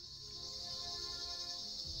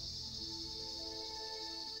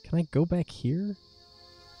 Can I go back here?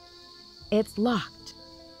 It's locked.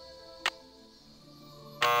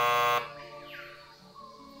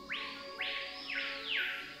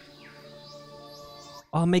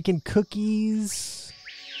 Oh, making cookies.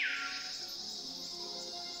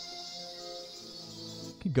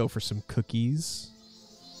 Could go for some cookies.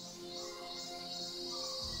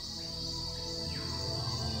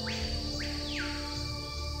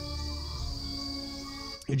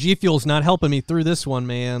 G Fuel's not helping me through this one,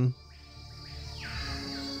 man.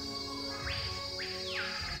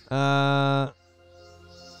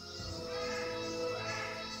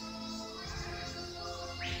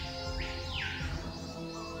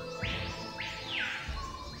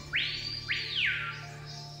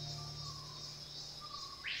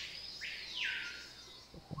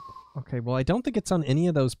 Okay, well, I don't think it's on any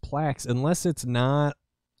of those plaques unless it's not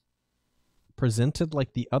presented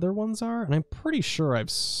like the other ones are, and I'm pretty sure I've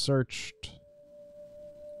searched.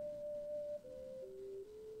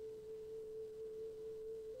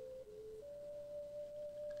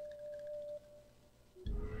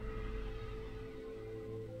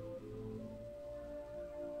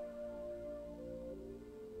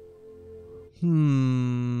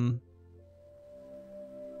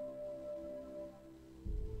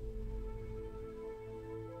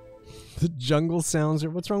 The jungle sounds.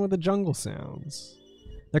 What's wrong with the jungle sounds?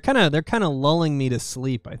 They're kind of lulling me to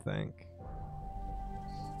sleep, I think.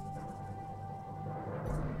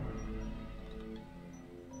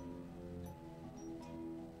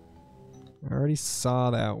 I already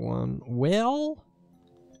saw that one. Well,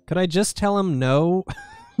 could I just tell him no?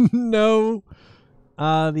 No.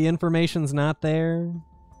 The information's not there.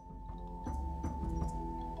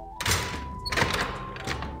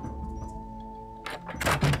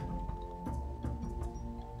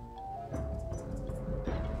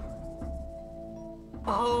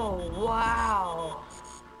 Oh, wow.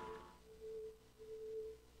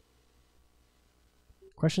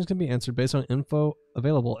 Questions can be answered based on info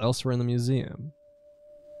available elsewhere in the museum.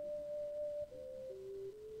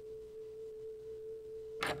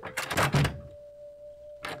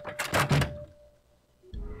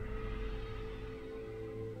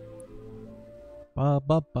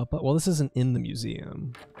 Well, this isn't in the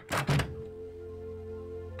museum.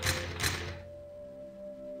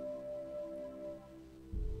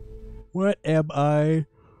 What am I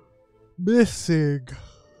missing?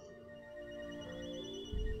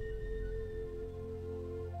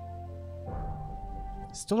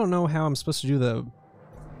 Still don't know how I'm supposed to do the...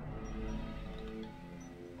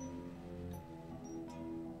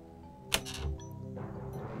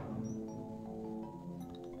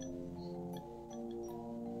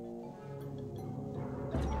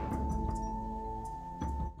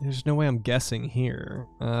 There's no way I'm guessing here.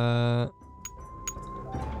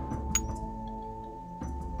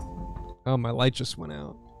 Oh, my light just went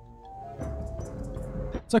out.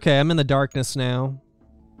 It's okay, I'm in the darkness now.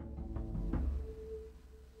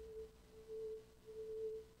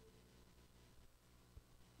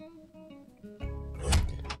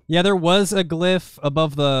 Yeah, there was a glyph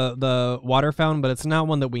above the water fountain, but it's not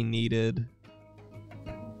one that we needed.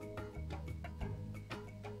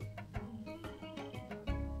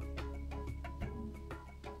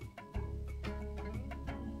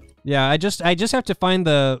 Yeah, I just have to find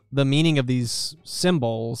the meaning of these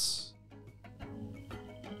symbols.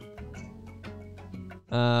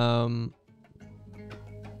 I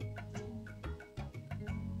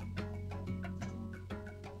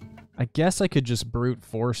guess I could just brute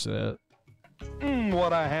force it.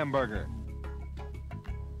 What a hamburger.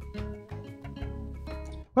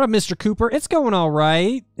 What up, Mr. Cooper? It's going all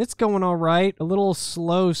right. It's going all right. A little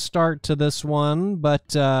slow start to this one,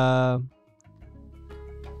 but I'm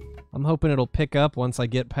hoping it'll pick up once I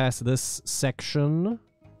get past this section.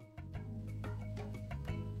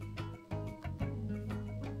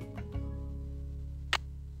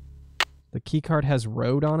 The keycard has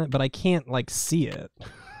road on it, but I can't, like, see it.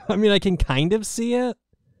 I mean, I can kind of see it.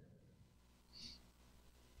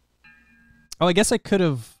 Oh, I guess I could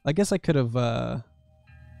have...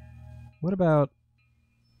 What about...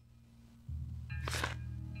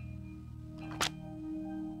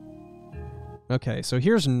 Okay, so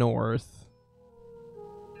here's north.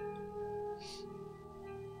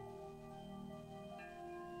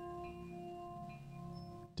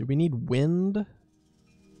 Do we need wind?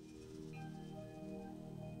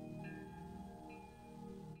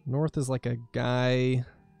 North is like a guy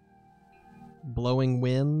blowing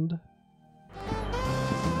wind.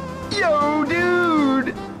 Yo,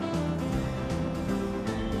 dude!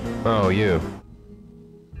 Oh, you.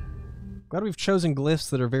 Glad we've chosen glyphs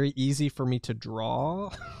that are very easy for me to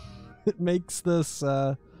draw. It makes this,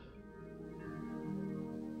 yeah.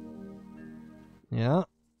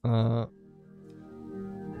 Ba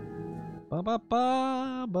ba ba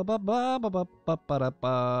ba ba ba ba ba ba ba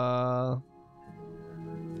ba.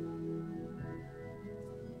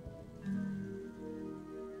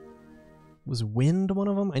 Was wind one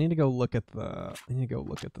of them? I need to go look at the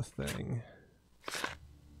thing.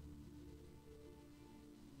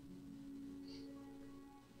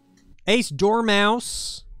 Ace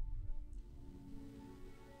Dormouse.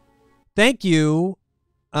 Thank you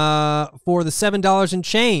for the $7 and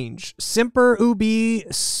change. Semper ubi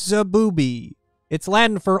sububi. It's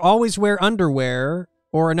Latin for always wear underwear,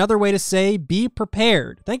 or another way to say be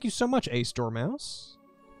prepared. Thank you so much, Ace Dormouse.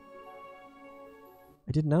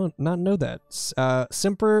 I did not know that.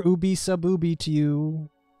 Semper ubi sububi to you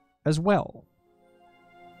as well.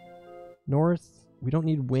 North, we don't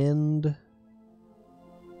need wind.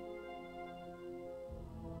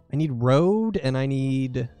 I need road, and I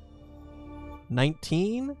need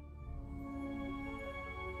 19.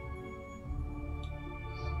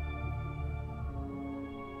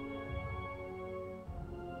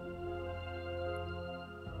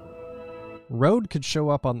 Road could show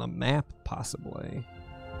up on the map, possibly.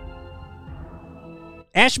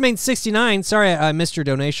 Ashmain69, sorry I missed your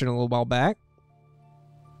donation a little while back.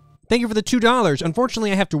 Thank you for the $2.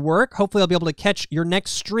 Unfortunately, I have to work. Hopefully, I'll be able to catch your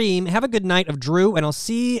next stream. Have a good night of Drew, and I'll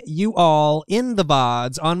see you all in the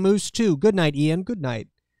VODs on Moose 2. Good night, Ian. Good night,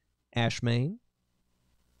 Ashmain.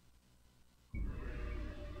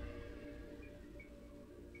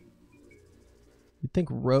 You'd think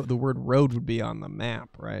the word road would be on the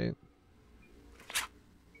map, right?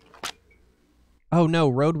 Oh, no.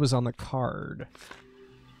 Road was on the card.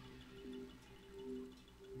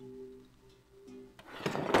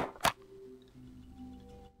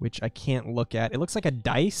 Which I can't look at. It looks like a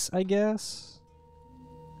dice, I guess.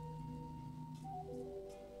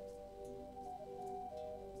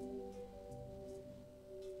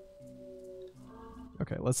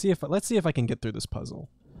 Okay, let's see if I can get through this puzzle.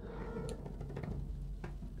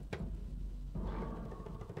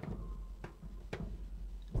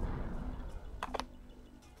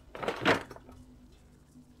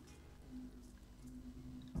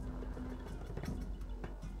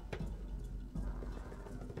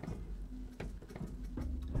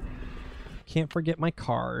 Can't forget my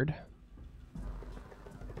card.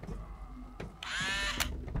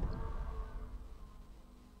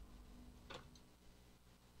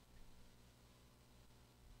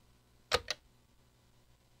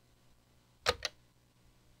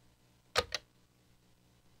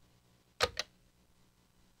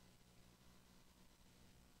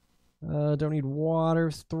 Don't need water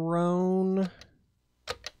thrown.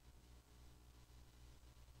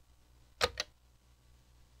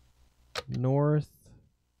 North.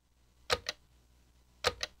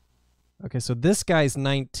 Okay, so this guy's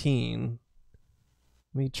 19.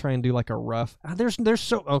 Let me try and do like a rough. There's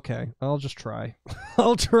so okay. I'll just try.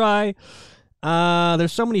 I'll try.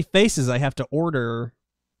 There's so many faces I have to order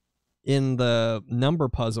in the number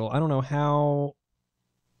puzzle. I don't know how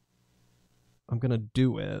I'm gonna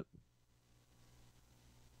do it.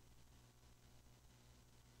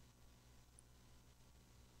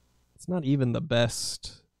 It's not even the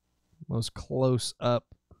best, most close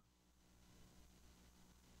up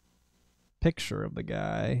picture of the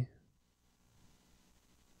guy.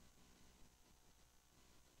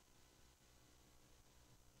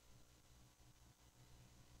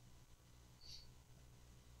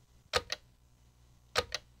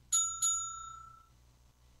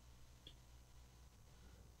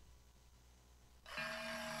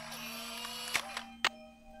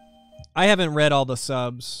 I haven't read all the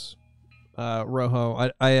subs,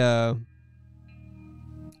 Rojo. I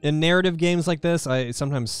in narrative games like this, I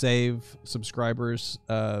sometimes save subscribers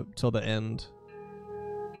till the end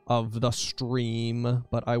of the stream,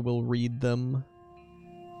 but I will read them.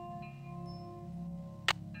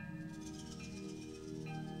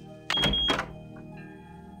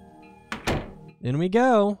 In we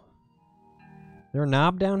go. Is there a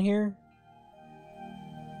knob down here?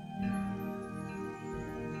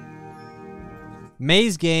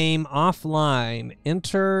 Maze game offline.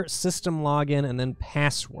 Enter system login and then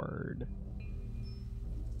password.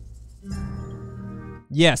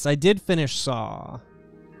 Yes, I did finish Saw.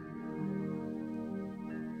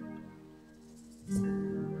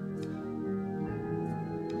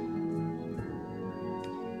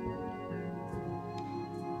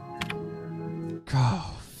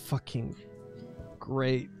 Oh, fucking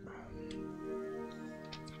great.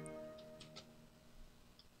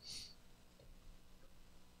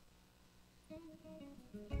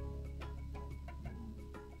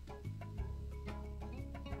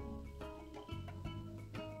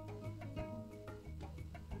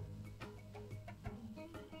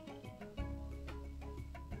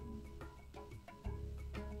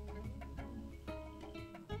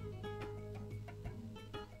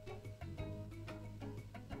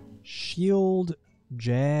 Shield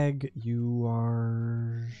Jaguars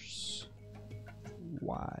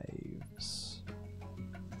Wives.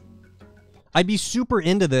 I'd be super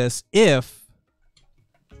into this if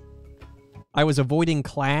I was avoiding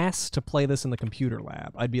class to play this in the computer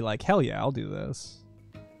lab. I'd be like, hell yeah, I'll do this.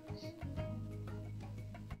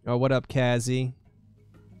 Oh, what up, Kazzy?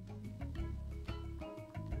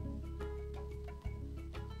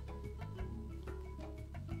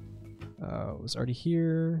 It was already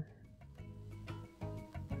here.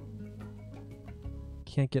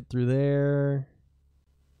 Can't get through there.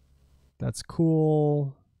 That's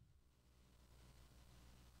cool.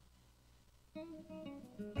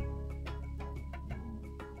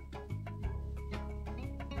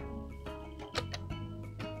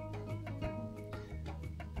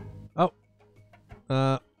 Oh.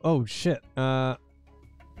 Oh shit.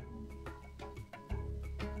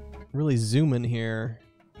 Really zoom in here.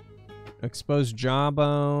 Exposed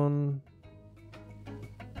jawbone.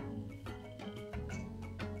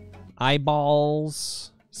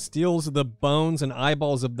 Eyeballs. Steals the bones and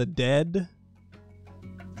eyeballs of the dead.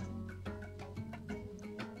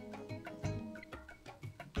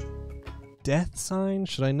 Death sign?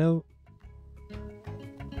 Should I know?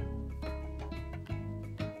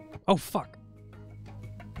 Oh, fuck.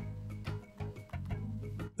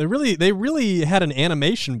 They really had an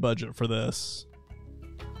animation budget for this.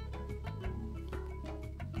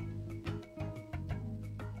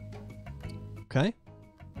 Okay.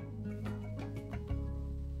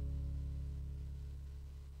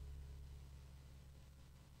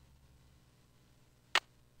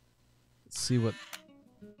 Let's see what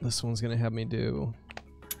this one's gonna have me do.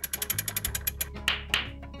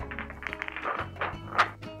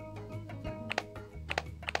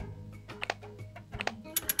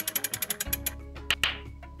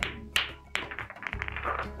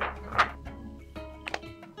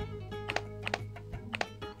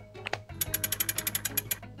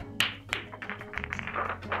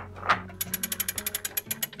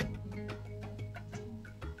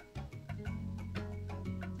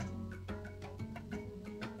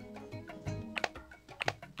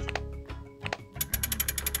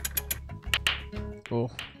 Oh.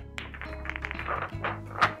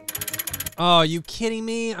 Oh, are you kidding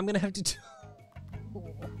me? I'm gonna have to...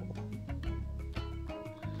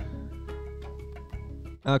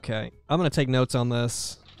 Okay, I'm gonna take notes on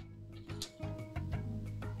this.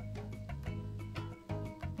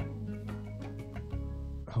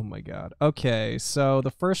 Oh my god. Okay, so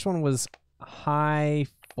the first one was high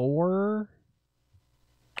 4.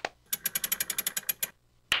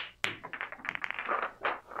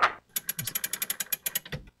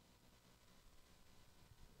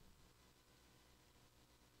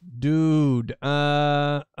 Dude,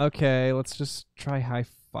 okay, let's just try high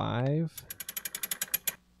 5.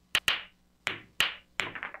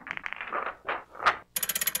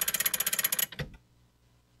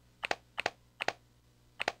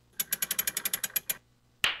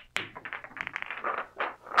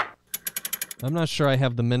 I'm not sure I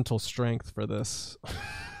have the mental strength for this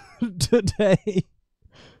today.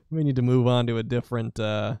 We need to move on to a different,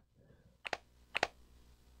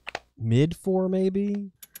 mid 4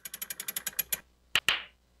 maybe?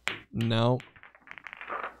 No.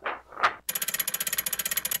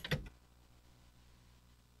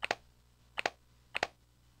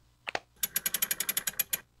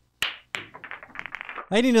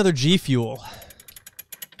 I need another G Fuel.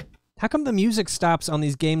 How come the music stops on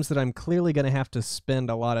these games that I'm clearly going to have to spend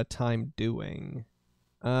a lot of time doing?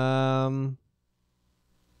 I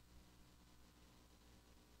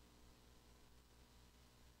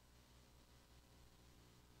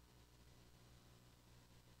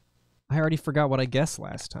already forgot what I guessed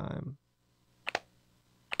last time.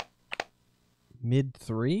 Mid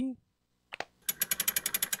 3?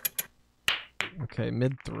 Okay,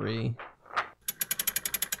 mid 3.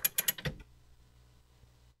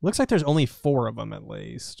 Looks like there's only 4 of them at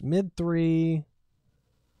least. Mid 3.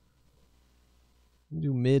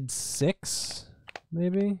 Do mid 6,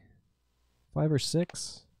 maybe? 5 or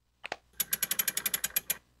 6?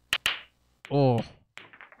 Oh.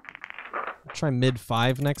 Try mid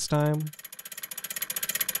 5 next time.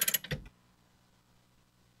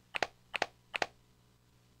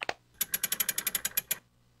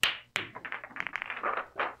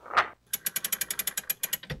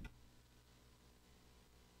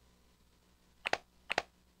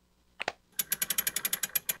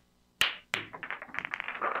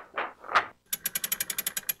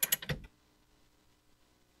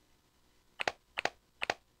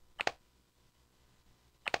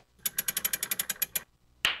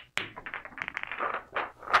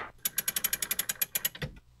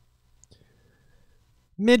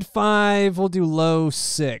 Mid 5, we'll do low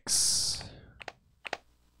 6.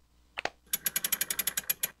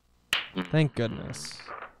 Thank goodness.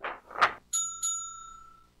 At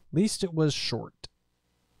least it was short.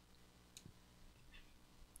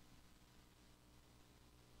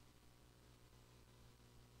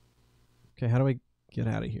 Okay, how do I get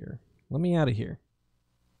out of here? Let me out of here.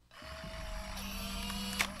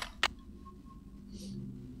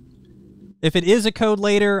 If it is a code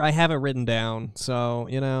later, I have it written down, so,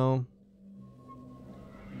 you know.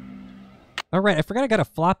 Alright, I forgot I got a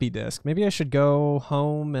floppy disk. Maybe I should go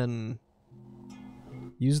home and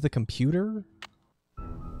use the computer?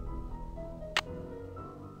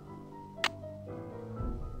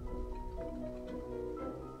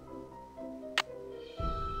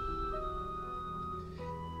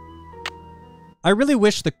 I really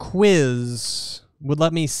wish the quiz would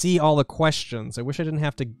let me see all the questions. I wish I didn't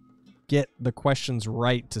have to get the questions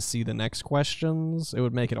right to see the next questions. It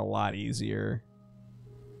would make it a lot easier.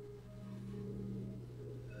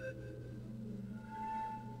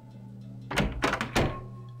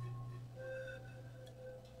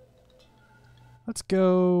 Let's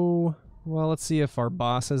go... Well, let's see if our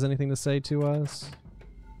boss has anything to say to us.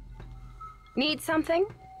 Need something?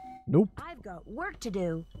 Nope. I've got work to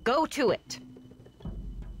do. Go to it.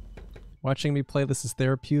 Watching me play this is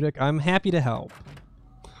therapeutic. I'm happy to help.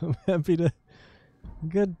 I'm happy to...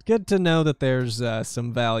 Good to know that there's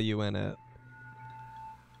some value in it.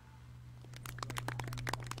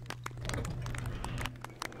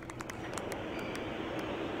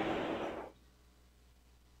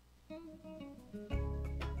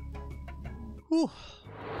 Whew.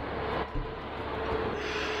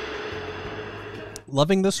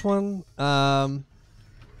 Loving this one.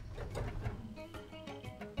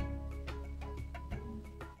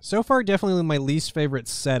 So far, definitely my least favorite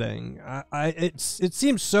setting. It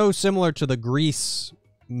seems so similar to the Greece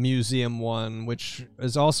Museum one, which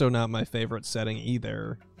is also not my favorite setting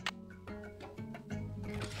either.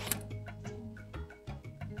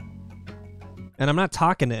 And I'm not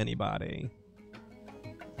talking to anybody.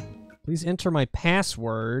 Please enter my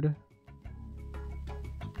password.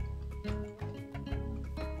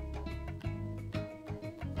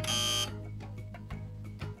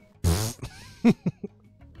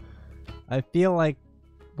 I feel like...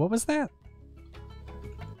 What was that?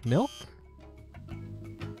 Milk?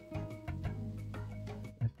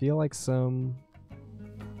 I feel like some...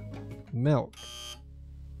 milk.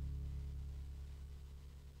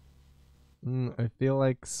 I feel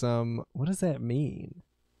like some... What does that mean?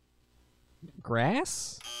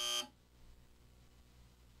 Grass?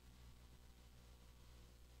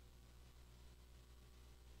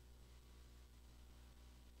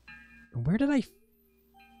 Where did I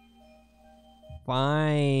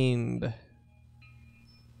find...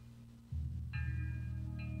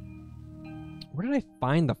 Where did I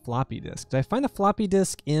find the floppy disk? Did I find the floppy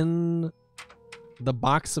disk in the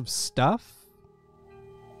box of stuff?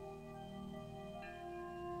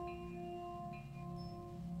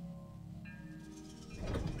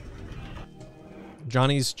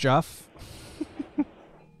 Johnny's Juff?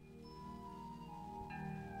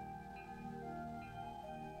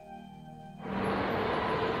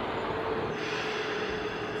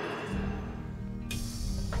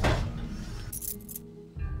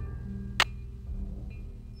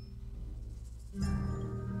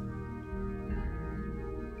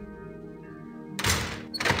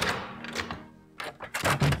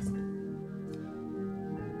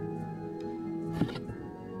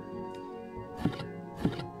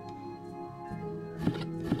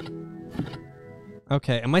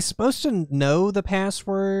 Okay, am I supposed to know the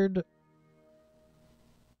password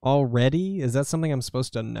already? Is that something I'm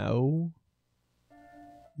supposed to know?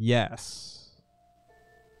 Yes.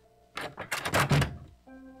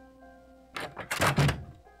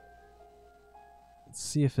 Let's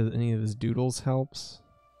see if any of his doodles helps.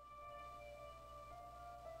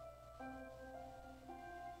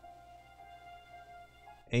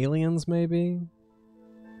 Aliens, maybe?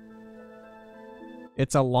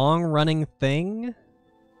 It's a long-running thing?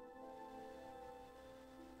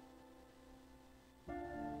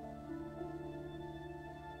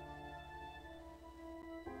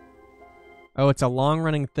 Oh, it's a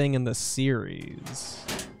long-running thing in the series.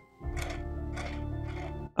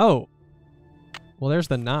 Oh. Well, there's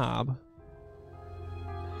the knob.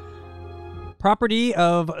 Property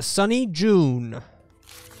of Sunny June.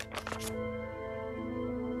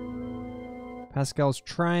 Pascal's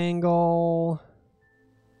triangle.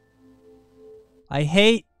 I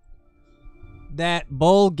hate that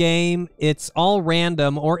bowl game. It's all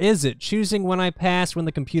random, or is it? Choosing when I pass, when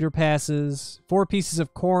the computer passes. 4 pieces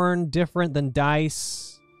of corn, different than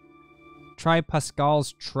dice. Try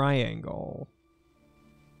Pascal's triangle.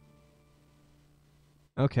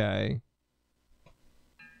 Okay.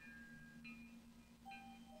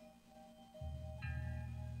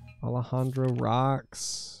 Alejandro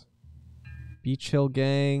rocks. Beach Hill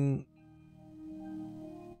Gang.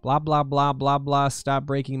 Blah, blah, blah, blah, blah. Stop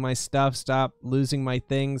breaking my stuff. Stop losing my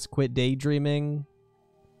things. Quit daydreaming.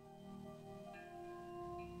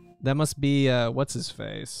 That must be, what's his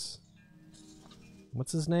face?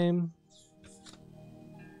 What's his name?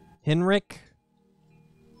 Henrik?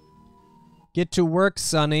 Get to work,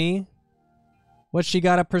 Sonny. What's she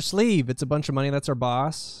got up her sleeve? It's a bunch of money. That's our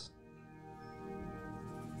boss.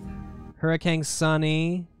 Hurricane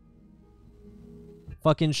Sonny.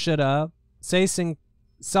 Fucking shit up.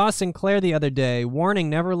 Saw Sinclair the other day. Warning,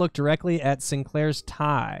 never look directly at Sinclair's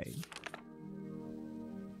tie.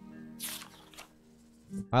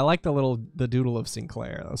 I like the doodle of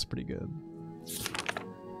Sinclair. That was pretty good.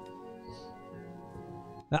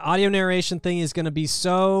 The audio narration thing is going to be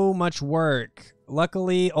so much work.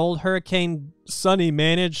 Luckily, old Hurricane Sonny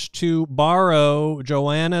managed to borrow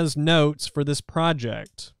Joanna's notes for this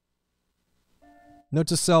project. Note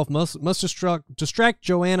to self, must distract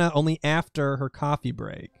Joanna only after her coffee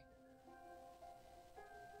break.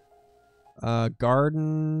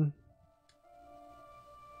 Garden.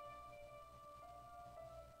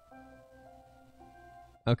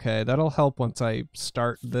 Okay, that'll help once I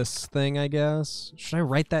start this thing, I guess. Should I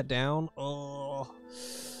write that down? Oh.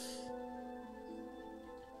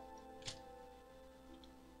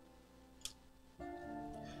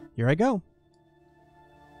 Here I go.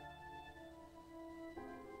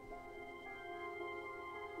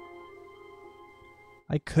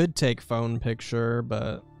 I could take phone picture,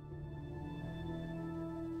 but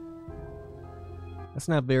that's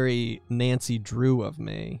not very Nancy Drew of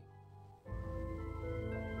me.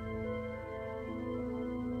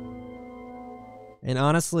 And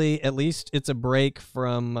honestly, at least it's a break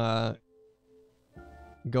from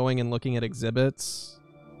going and looking at exhibits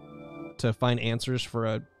to find answers for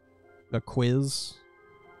a quiz.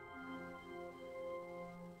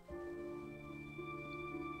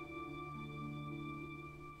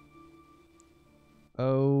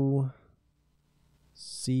 O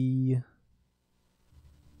C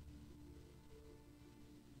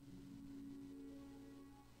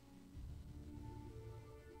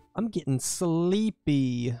I'm getting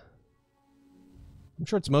sleepy. I'm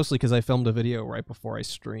sure it's mostly because I filmed a video right before I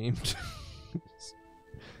streamed.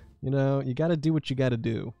 You know, you gotta do what you gotta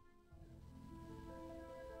do.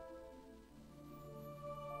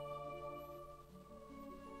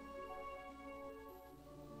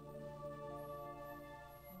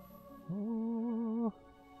 Oh.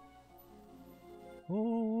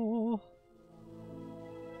 Oh.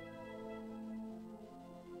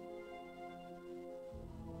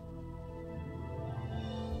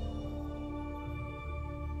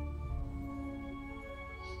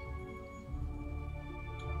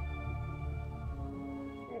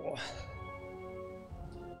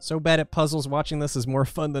 So bad at puzzles, watching this is more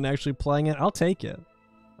fun than actually playing it. I'll take it.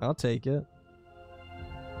 I'll take it.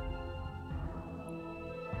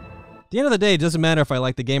 At the end of the day, it doesn't matter if I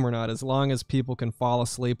like the game or not, as long as people can fall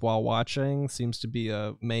asleep while watching. Seems to be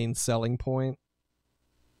a main selling point.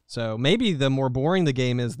 So maybe the more boring the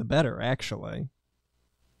game is, the better, actually.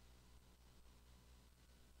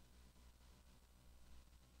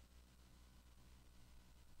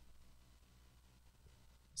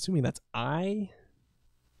 Assuming that's I.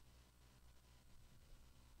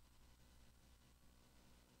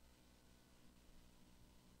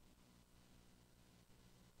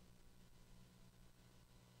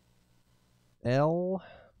 L.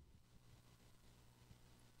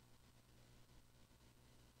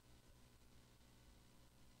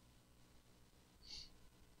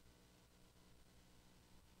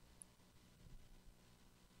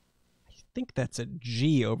 I think that's a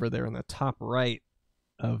G over there in the top right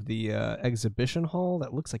of the exhibition hall.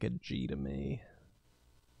 That looks like a G to me.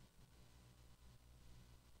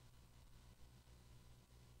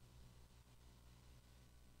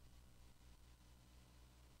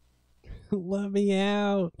 Let me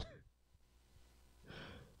out.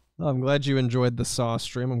 Oh, I'm glad you enjoyed the Saw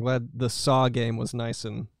stream. I'm glad the Saw game was nice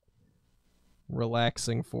and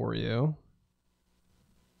relaxing for you.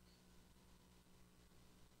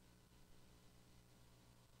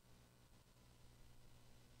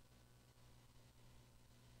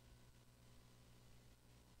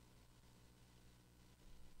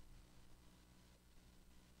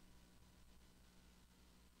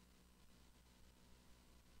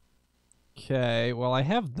 Okay, well, I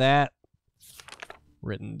have that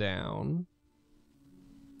written down.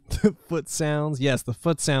 The foot sounds. Yes, the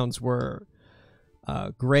foot sounds were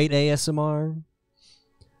great ASMR.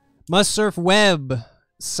 Must surf web.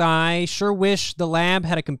 Sigh. Sure wish the lab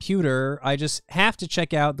had a computer. I just have to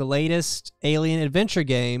check out the latest alien adventure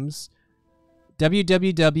games.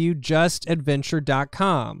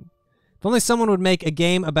 www.justadventure.com. If only someone would make a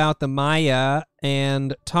game about the Maya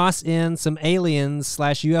and toss in some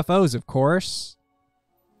aliens/UFOs, of course.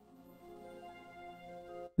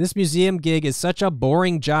 This museum gig is such a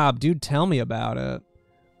boring job. Dude, tell me about it.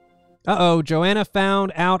 Uh-oh, Joanna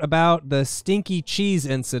found out about the stinky cheese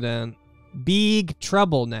incident. Big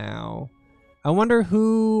trouble now. I wonder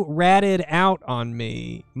who ratted out on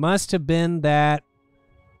me. Must have been that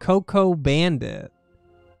Coco Bandit.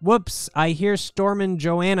 Whoops, I hear Storm and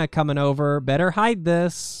Joanna coming over. Better hide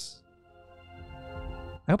this.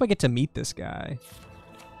 I hope I get to meet this guy.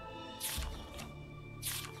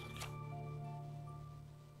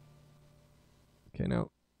 Okay, now,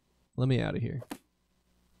 let me out of here.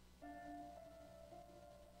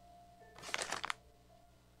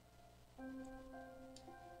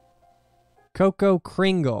 Coco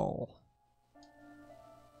Kringle.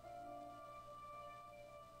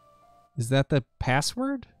 Is that the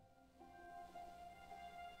password?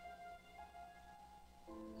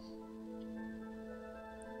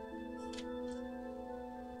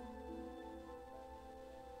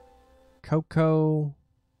 Coco.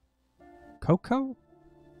 Coco?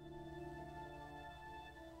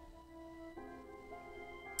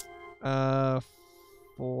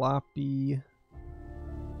 Floppy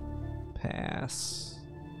pass.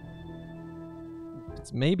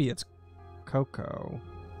 Maybe it's Coco.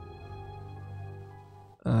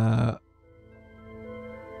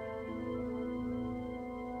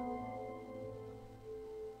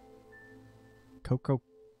 Coco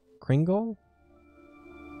Kringle?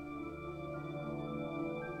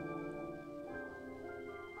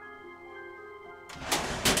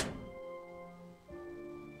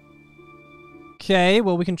 Okay,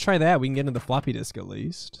 well, we can try that. We can get into the floppy disk at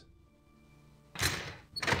least.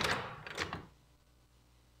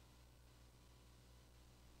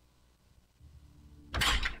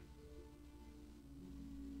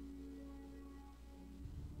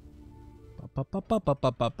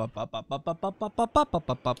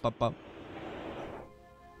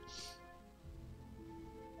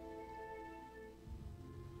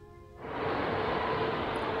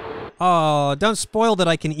 Oh, don't spoil that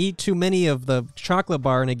I can eat too many of the chocolate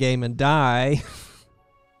bar in a game and die.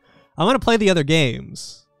 I want to play the other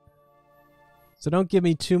games. So don't give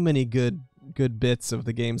me too many good bits of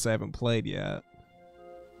the games I haven't played yet.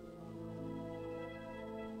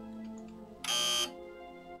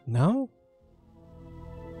 No?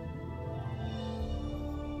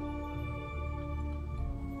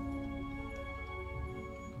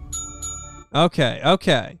 Okay,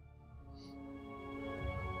 okay.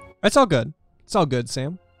 It's all good. It's all good,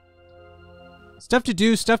 Sam. Stuff to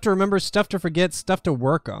do, stuff to remember, stuff to forget, stuff to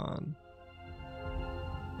work on.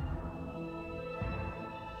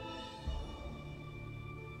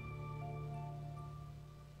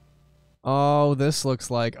 Oh, this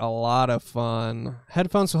looks like a lot of fun.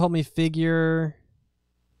 Headphones will help me figure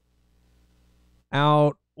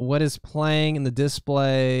out what is playing in the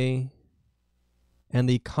display. And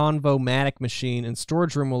the Convo-matic machine and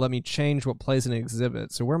storage room will let me change what plays in an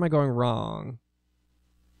exhibit. So where am I going wrong?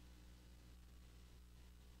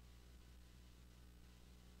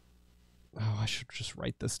 Oh, I should just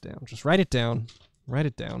write this down. Just write it down. Write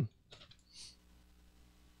it down.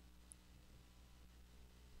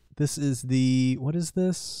 This is the... What is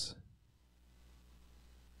this?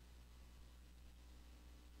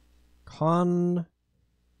 Convo-matic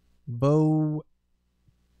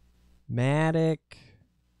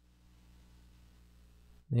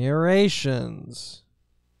narrations.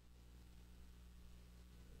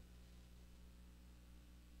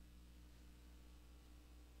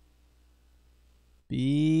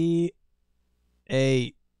 B8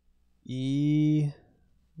 E1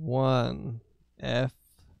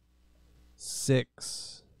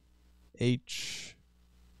 F6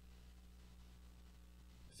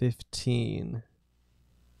 H15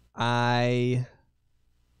 I3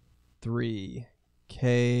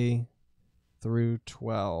 K through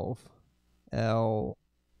 12 L4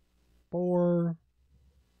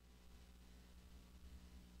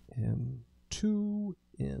 M2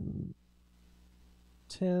 in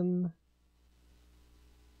 10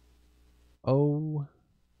 O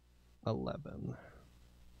 11.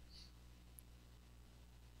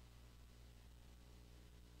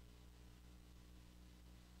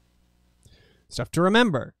 Stuff to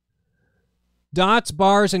remember. Dots,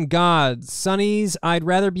 bars, and gods. Sunnies, I'd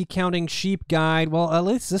rather be counting sheep guide. Well, at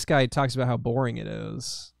least this guy talks about how boring it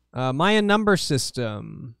is. Maya number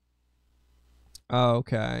system. Oh,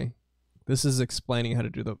 okay. This is explaining how to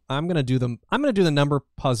do the... I'm gonna do the number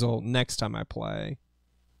puzzle next time I play.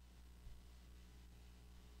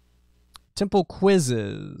 Temple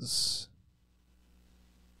quizzes.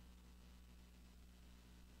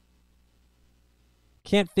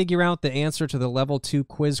 Can't figure out the answer to the level 2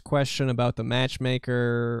 quiz question about the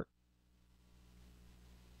matchmaker.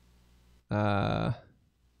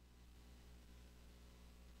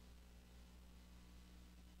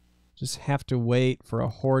 Just have to wait for a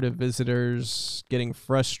horde of visitors getting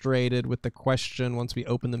frustrated with the question once we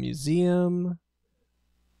open the museum.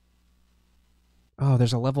 Oh,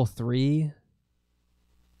 there's a level 3?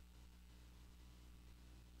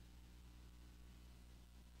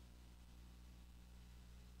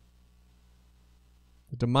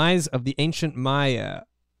 The demise of the ancient Maya.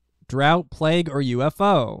 Drought, plague, or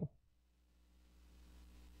UFO?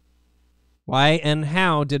 Why and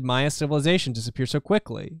how did Maya civilization disappear so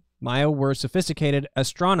quickly? Maya were sophisticated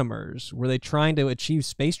astronomers. Were they trying to achieve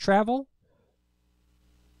space travel?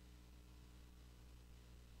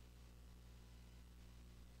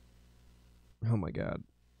 Oh my god.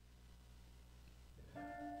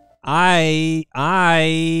 I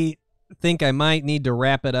think I might need to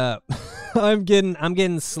wrap it up. I'm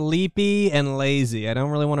getting sleepy and lazy. I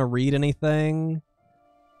don't really want to read anything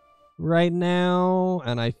right now,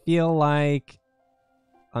 and I feel like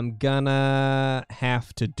I'm gonna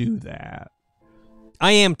have to do that.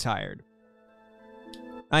 I am tired.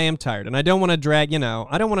 I am tired, and I don't want to drag,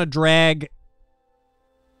 I don't want to drag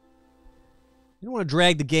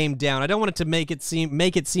the game down. I don't want it to make it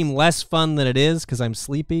seem less fun than it is because I'm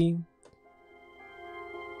sleepy.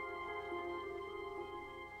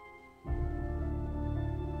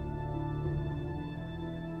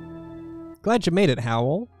 Glad you made it,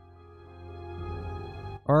 Howl.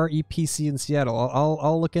 REPC in Seattle.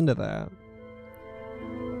 I'll look into that.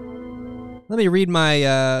 Let me read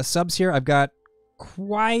my subs here. I've got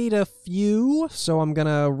quite a few, so I'm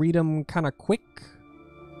gonna read them kind of quick.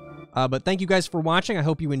 But thank you guys for watching. I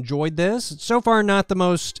hope you enjoyed this. So far, not the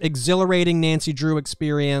most exhilarating Nancy Drew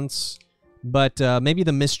experience, but maybe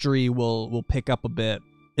the mystery will pick up a bit.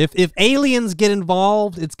 If aliens get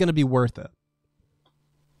involved, it's gonna be worth it.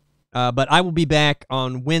 But I will be back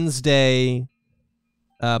on Wednesday.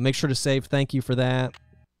 Make sure to save. Thank you for that.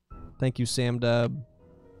 Thank you, Sam Dub.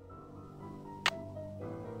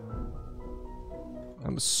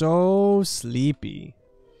 I'm so sleepy.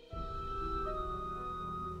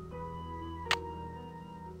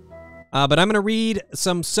 But I'm going to read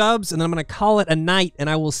some subs, and then I'm going to call it a night, and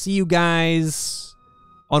I will see you guys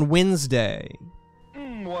on Wednesday.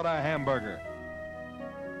 What a hamburger.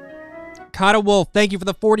 Kata Wolf, thank you for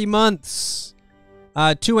the 40 months.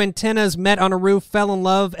 2 antennas met on a roof, fell in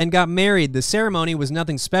love, and got married. The ceremony was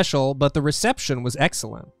nothing special, but the reception was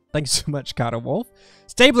excellent. Thanks so much, Kata Wolf.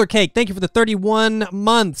 Stabler Cake, thank you for the 31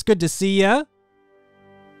 months. Good to see ya.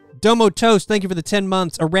 Domo Toast, thank you for the 10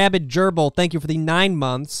 months. A Rabid Gerbil, thank you for the 9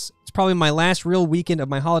 months. It's probably my last real weekend of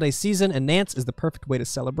my holiday season, and Nance is the perfect way to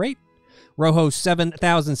celebrate. Rojo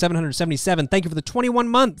 7,777, thank you for the 21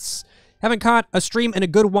 months. Haven't caught a stream in a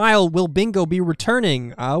good while. Will Bingo be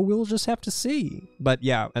returning? We'll just have to see. But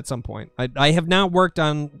yeah, at some point. I have not worked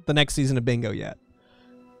on the next season of Bingo yet.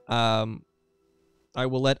 I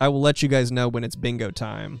will let you guys know when it's Bingo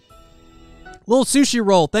time. Little Sushi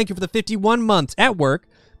Roll, thank you for the 51 months at work.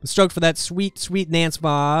 I'm stoked for that sweet, sweet Nance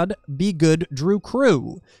VOD. Be good, Drew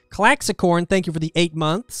Crew. Claxicorn, thank you for the 8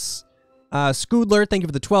 months. Scoodler, thank you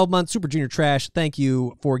for the 12 months. Super Junior Trash, thank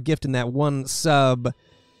you for gifting that 1 sub.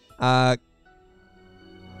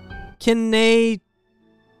 Kinetic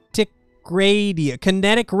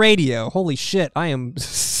Radio. Holy shit, I am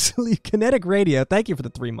Kinetic Radio. Thank you for the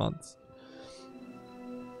 3 months.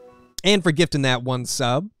 And for gifting that 1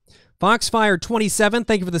 sub. Foxfire 27,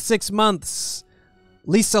 thank you for the 6 months.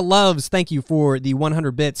 Lisa Loves, thank you for the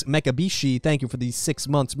 100 bits. Mekabishi, thank you for the 6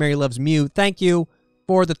 months. Mary Loves Mew, thank you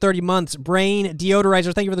for the 30 months. Brain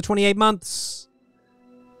Deodorizer, thank you for the 28 months.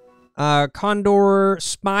 Condor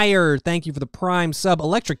Spire, thank you for the Prime sub.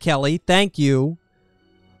 Electric Kelly, thank you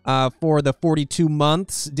for the 42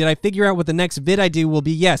 months. Did I figure out what the next vid I do will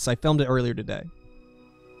be? Yes, I filmed it earlier today.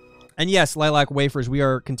 And yes, Lilac Wafers, we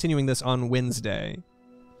are continuing this on Wednesday.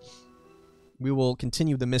 We will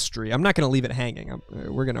continue the mystery. I'm not going to leave it hanging.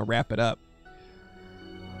 We're going to wrap it up.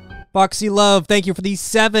 Foxy Love, thank you for the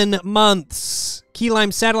 7 months. Key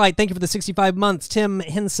Lime Satellite, thank you for the 65 months. Tim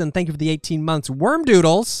Henson, thank you for the 18 months. Worm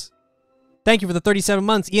Doodles, thank you for the 37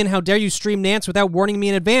 months. Ian, how dare you stream Nance without warning me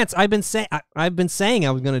in advance? I've been saying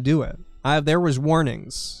I was going to do it. There was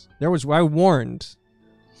warnings. I warned.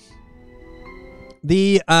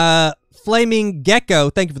 The Flaming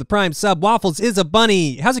Gecko, thank you for the Prime sub. Waffles is a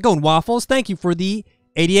bunny. How's it going, Waffles? Thank you for the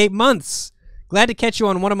 88 months. Glad to catch you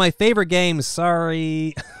on one of my favorite games.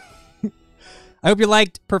 Sorry. I hope you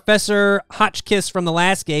liked Professor Hotchkiss from the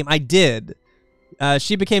last game. I did.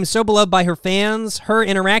 She became so beloved by her fans, her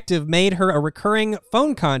interactive made her a recurring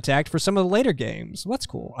phone contact for some of the later games. Well, that's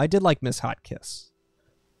cool. I did like Miss Hotkiss.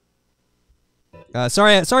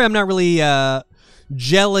 Sorry, I'm not really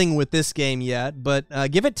gelling with this game yet, but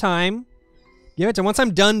give it time. Give it time. Once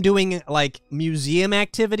I'm done doing like museum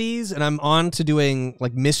activities and I'm on to doing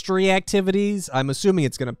like mystery activities, I'm assuming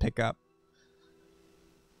it's gonna pick up.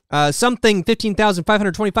 Something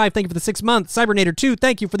 15,525. Thank you for the 6 months. Cybernator 2.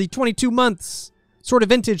 Thank you for the 22 months. Sort of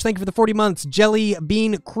Vintage. Thank you for the 40 months. Jelly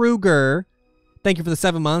Bean Kruger. Thank you for the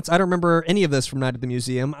 7 months. I don't remember any of this from Night at the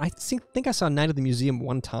Museum. I think I saw Night at the Museum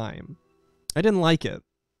one time. I didn't like it.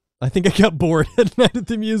 I think I got bored at Night at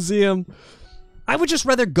the Museum. I would just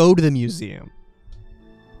rather go to the museum.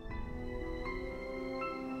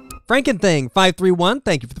 Frankenthing 531,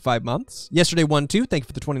 thank you for the 5 months. Yesterday 12, thank you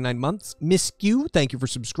for the 29 months. Miskew, thank you for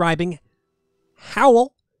subscribing.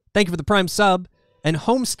 Howl, thank you for the Prime sub. And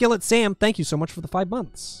Home Skillet Sam, thank you so much for the 5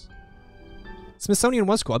 months. Smithsonian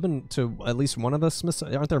was cool. I've been to at least one of the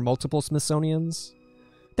Smithsonian. Aren't there multiple Smithsonians?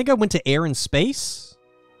 I think I went to Air and Space.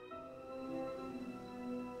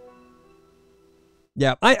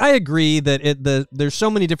 Yeah, I agree that there's so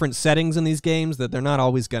many different settings in these games that they're not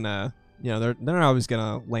always gonna, they're not always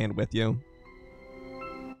gonna land with you.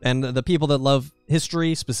 And the people that love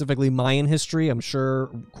history, specifically Mayan history, I'm sure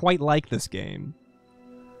quite like this game.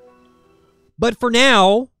 But for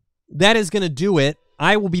now, that is gonna do it.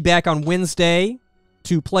 I will be back on Wednesday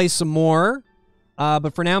to play some more.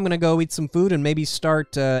 But for now, I'm gonna go eat some food and maybe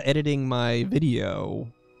start editing my video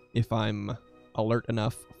if I'm alert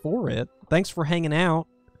enough for it. Thanks for hanging out,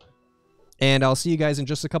 and I'll see you guys in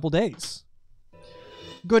just a couple days.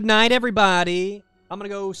 Good night, everybody. I'm gonna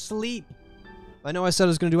go sleep. I know I said I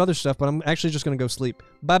was gonna do other stuff, but I'm actually just gonna go sleep.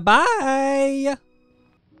 Bye-bye!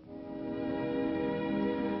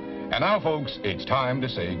 And now, folks, it's time to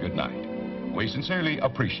say goodnight. We sincerely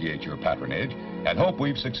appreciate your patronage and hope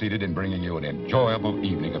we've succeeded in bringing you an enjoyable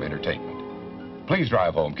evening of entertainment. Please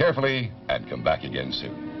drive home carefully and come back again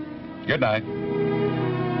soon. Good night.